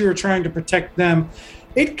because you were trying to protect them,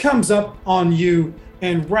 it comes up on you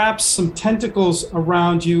and wraps some tentacles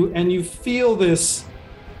around you, and you feel this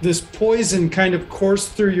poison kind of course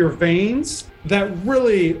through your veins that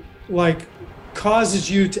really like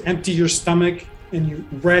causes you to empty your stomach, and you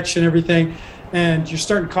retch and everything, and you're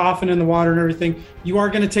starting coughing in the water and everything. You are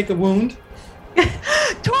going to take a wound,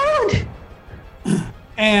 Torland!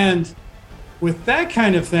 And with that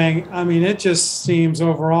kind of thing, I mean, it just seems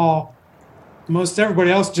overall, most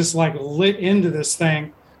everybody else just like lit into this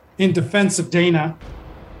thing in defense of Dana.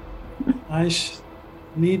 I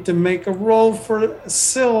need to make a roll for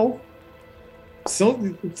Syl. Syl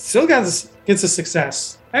gets a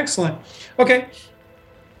success. Excellent. Okay.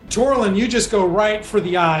 Torlin, you just go right for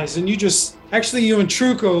the eyes, and you and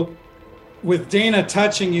Truco, with Dana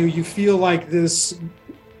touching you, you feel like this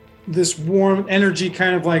warm energy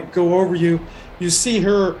kind of like go over you. You see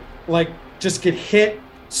her like just get hit,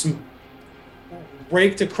 some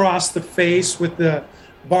raked across the face with the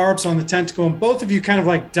barbs on the tentacle, and both of you kind of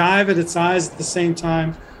like dive at its eyes at the same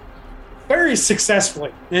time, very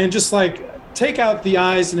successfully, and just like take out the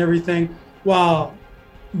eyes and everything, while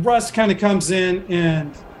Russ kind of comes in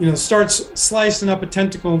and starts slicing up a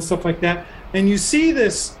tentacle and stuff like that. And you see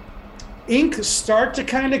this ink start to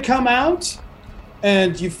kind of come out,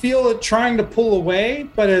 and you feel it trying to pull away,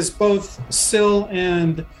 but as both Syl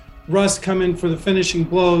and Russ come in for the finishing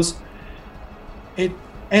blows, it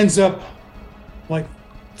ends up like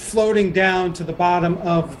floating down to the bottom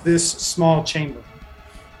of this small chamber.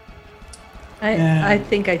 I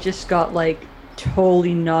think I just got like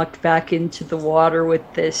totally knocked back into the water with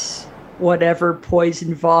this whatever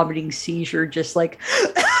poison vomiting seizure, just like.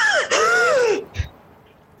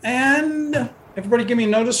 And everybody give me a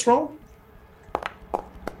notice roll.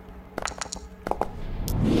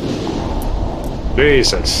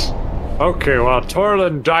 Jesus. Okay, while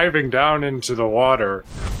Torlin diving down into the water,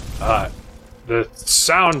 the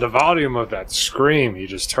sound, the volume of that scream he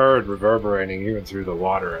just heard reverberating even through the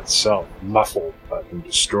water itself, muffled and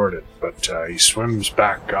distorted. But he swims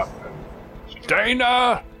back up and...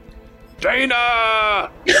 Dana!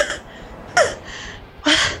 Dana!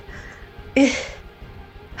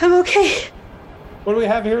 I'm okay. What do we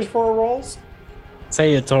have here for rolls?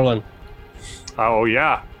 Say it, Torlin. Oh,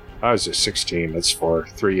 yeah. That was a 16. That's for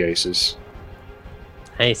 3 aces.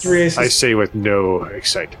 Nice. 3 aces. I say with no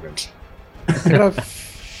excitement. I got a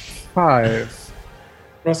 5.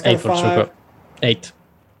 Russ got a 8 for 5. Truco. 8.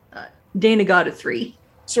 Dana got a 3.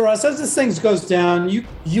 So Russ, as this thing goes down,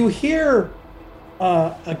 you hear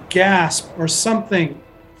a gasp or something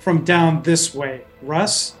from down this way.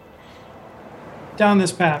 Russ, down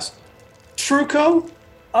this pass. Truco,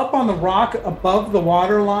 up on the rock above the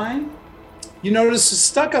water line, you notice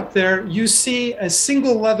stuck up there, you see a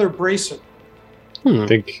single leather bracer. I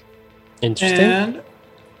think Interesting. And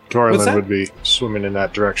What's Torlin that? would be swimming in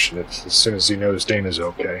that direction as soon as he knows Dana's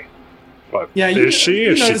okay. But yeah, is she?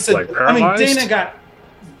 Is notice she that- like paralyzed?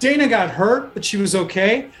 Dana got hurt, but she was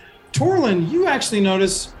okay. Torlin, you actually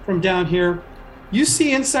notice from down here, you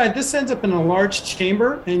see inside, this ends up in a large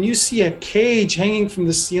chamber, and you see a cage hanging from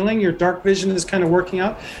the ceiling. Your dark vision is kind of working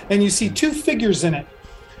out, and you see 2 figures in it.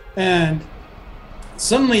 And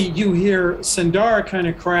suddenly you hear Sandara kind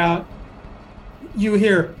of cry out. You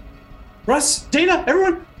hear, Russ, Dana,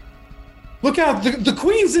 everyone, look out, the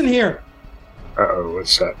queen's in here. Uh-oh,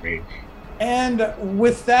 what's that mean? And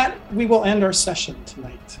with that, we will end our session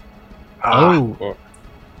tonight. Oh.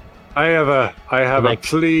 I have a Like-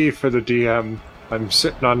 plea for the DM. I'm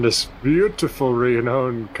sitting on this beautiful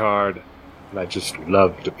renown card, and I just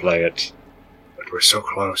love to play it. But we're so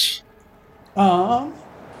close.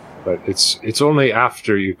 But it's only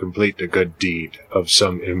after you complete a good deed of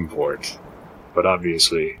some import. But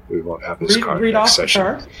obviously, we won't have this card read next off the session.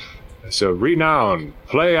 card. So, renown.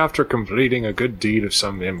 Play after completing a good deed of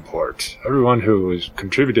some import. Everyone who has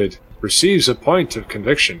contributed receives a point of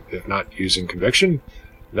conviction. If not using conviction,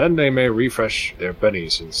 then they may refresh their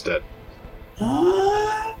bennies instead.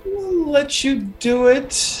 We'll let you do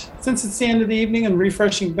it. Since it's the end of the evening and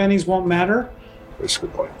refreshing bennies won't matter, That's a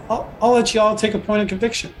good point. I'll let you all take a point of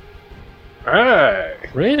conviction. Hey!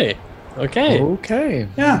 Really? Okay. Okay.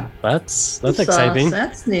 Yeah. That's exciting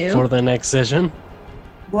That's new. for the next session.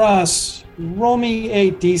 Russ, roll me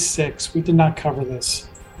a d6. We did not cover this.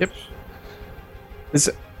 It's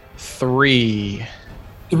 3.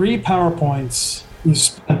 3 PowerPoints you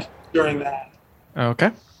spent during that.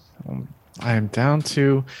 Okay. I am down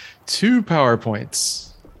to 2 PowerPoints.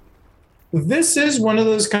 This is one of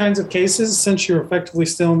those kinds of cases, since you're effectively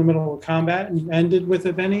still in the middle of combat and you ended with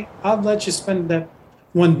a Benny, I'll let you spend that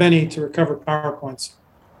 1 Benny to recover PowerPoints.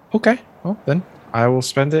 Okay. Well, then I will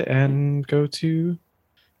spend it and go to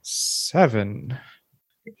 7.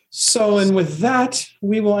 So, and with that,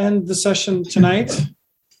 we will end the session tonight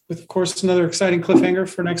with, of course, another exciting cliffhanger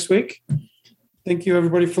for next week. Thank you,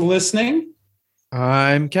 everybody, for listening.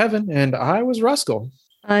 I'm Kevin, and I was Ruskell.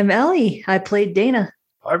 I'm Ellie. I played Dana.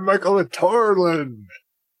 I'm Michael and Torlin.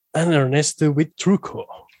 And Ernesto with Truco.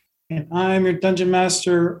 And I'm your Dungeon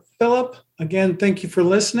Master, Philip. Again, thank you for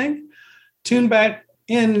listening. Tune back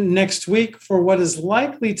in next week for what is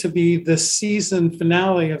likely to be the season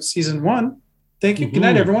finale of season 1. Thank you. Good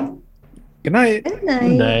night, everyone. Good night. Good night.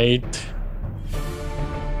 Good night.